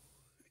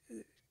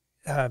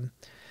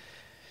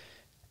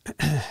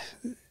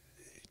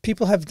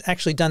 people have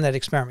actually done that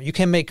experiment. You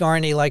can make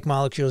RNA-like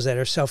molecules that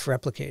are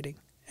self-replicating.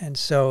 And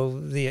so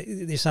the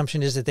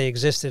assumption is that they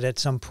existed at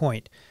some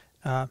point.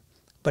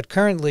 But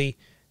currently,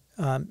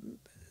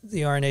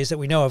 the RNAs that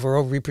we know of are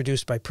all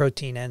reproduced by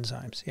protein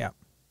enzymes. Yeah.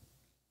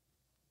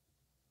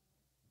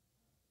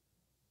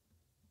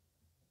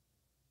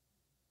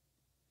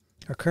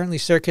 Are currently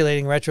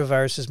circulating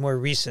retroviruses more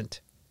recent?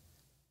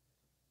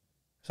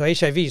 So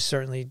HIV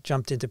certainly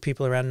jumped into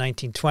people around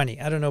 1920.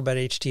 I don't know about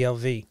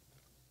HTLV.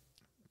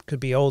 Could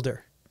be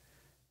older.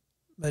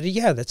 But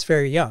yeah, that's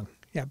very young.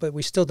 Yeah, but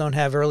we still don't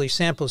have early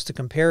samples to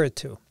compare it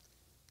to.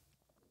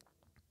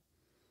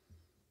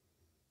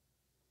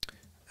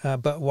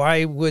 But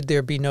why would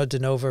there be no de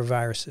novo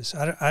viruses?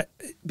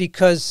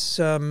 Because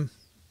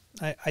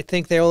I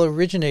think they all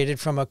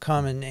originated from a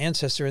common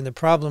ancestor, and the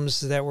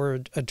problems that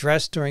were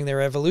addressed during their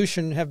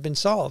evolution have been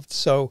solved.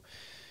 So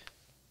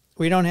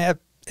we don't have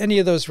any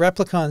of those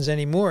replicons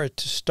anymore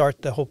to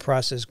start the whole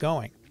process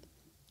going.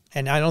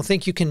 And I don't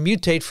think you can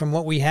mutate from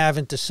what we have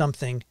into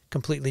something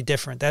completely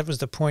different. That was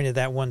the point of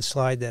that one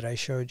slide that I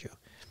showed you.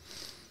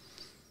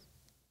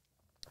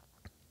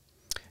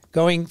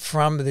 Going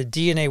from the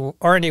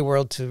RNA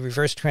world to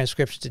reverse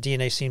transcription to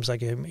DNA seems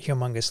like a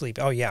humongous leap.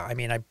 Oh, yeah. I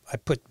mean, I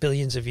put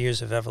billions of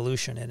years of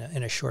evolution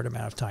in a short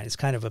amount of time. It's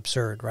kind of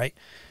absurd, right?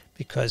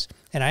 Because,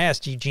 and I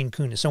asked Eugene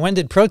Koonin, so when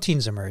did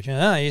proteins emerge?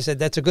 He said,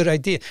 that's a good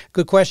idea.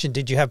 Good question.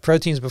 Did you have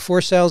proteins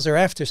before cells or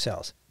after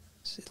cells?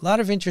 A lot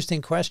of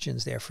interesting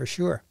questions there for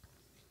sure.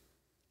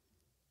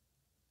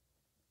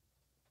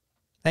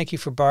 Thank you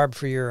Barb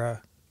for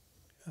your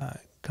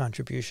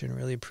contribution.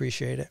 Really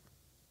appreciate it.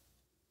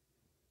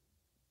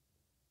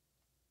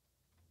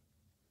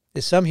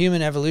 Is some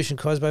human evolution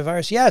caused by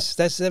virus? Yes,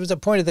 that was the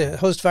point of the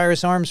host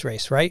virus arms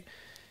race, right?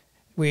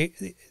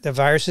 The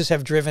viruses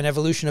have driven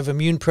evolution of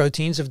immune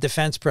proteins, of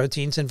defense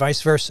proteins, and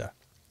vice versa.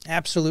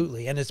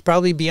 Absolutely. And it's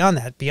probably beyond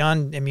that,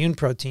 beyond immune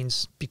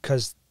proteins,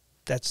 because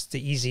that's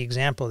the easy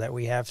example that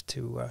we have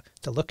to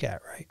look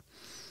at, right?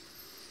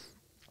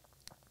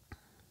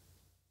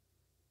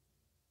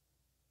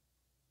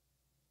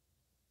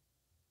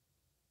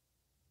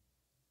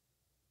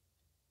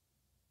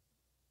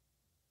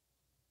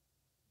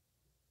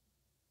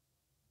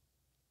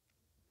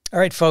 All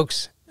right,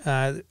 folks,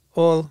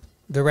 all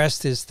the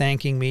rest is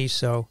thanking me,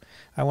 so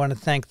I want to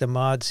thank the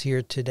mods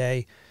here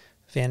today,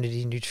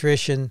 Vanity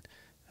Nutrition,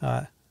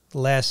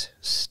 Les,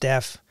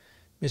 Steph,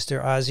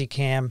 Mr. Ozzy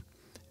Cam,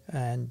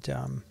 and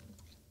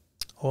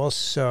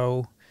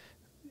also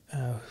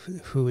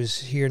who is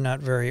here not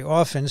very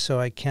often, so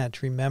I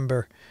can't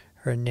remember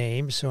her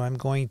name, so I'm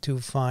going to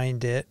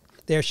find it.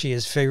 There she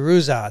is,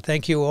 Feyruza.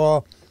 Thank you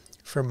all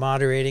for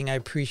moderating. I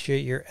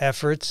appreciate your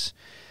efforts.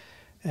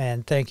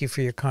 And thank you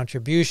for your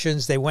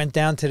contributions. They went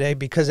down today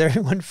because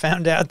everyone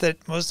found out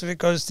that most of it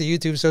goes to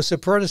YouTube. So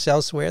support us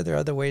elsewhere. There are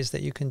other ways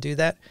that you can do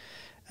that.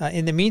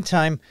 In the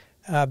meantime,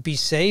 be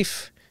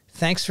safe.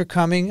 Thanks for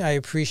coming. I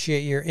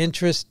appreciate your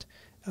interest.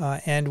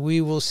 And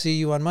we will see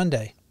you on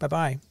Monday.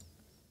 Bye-bye.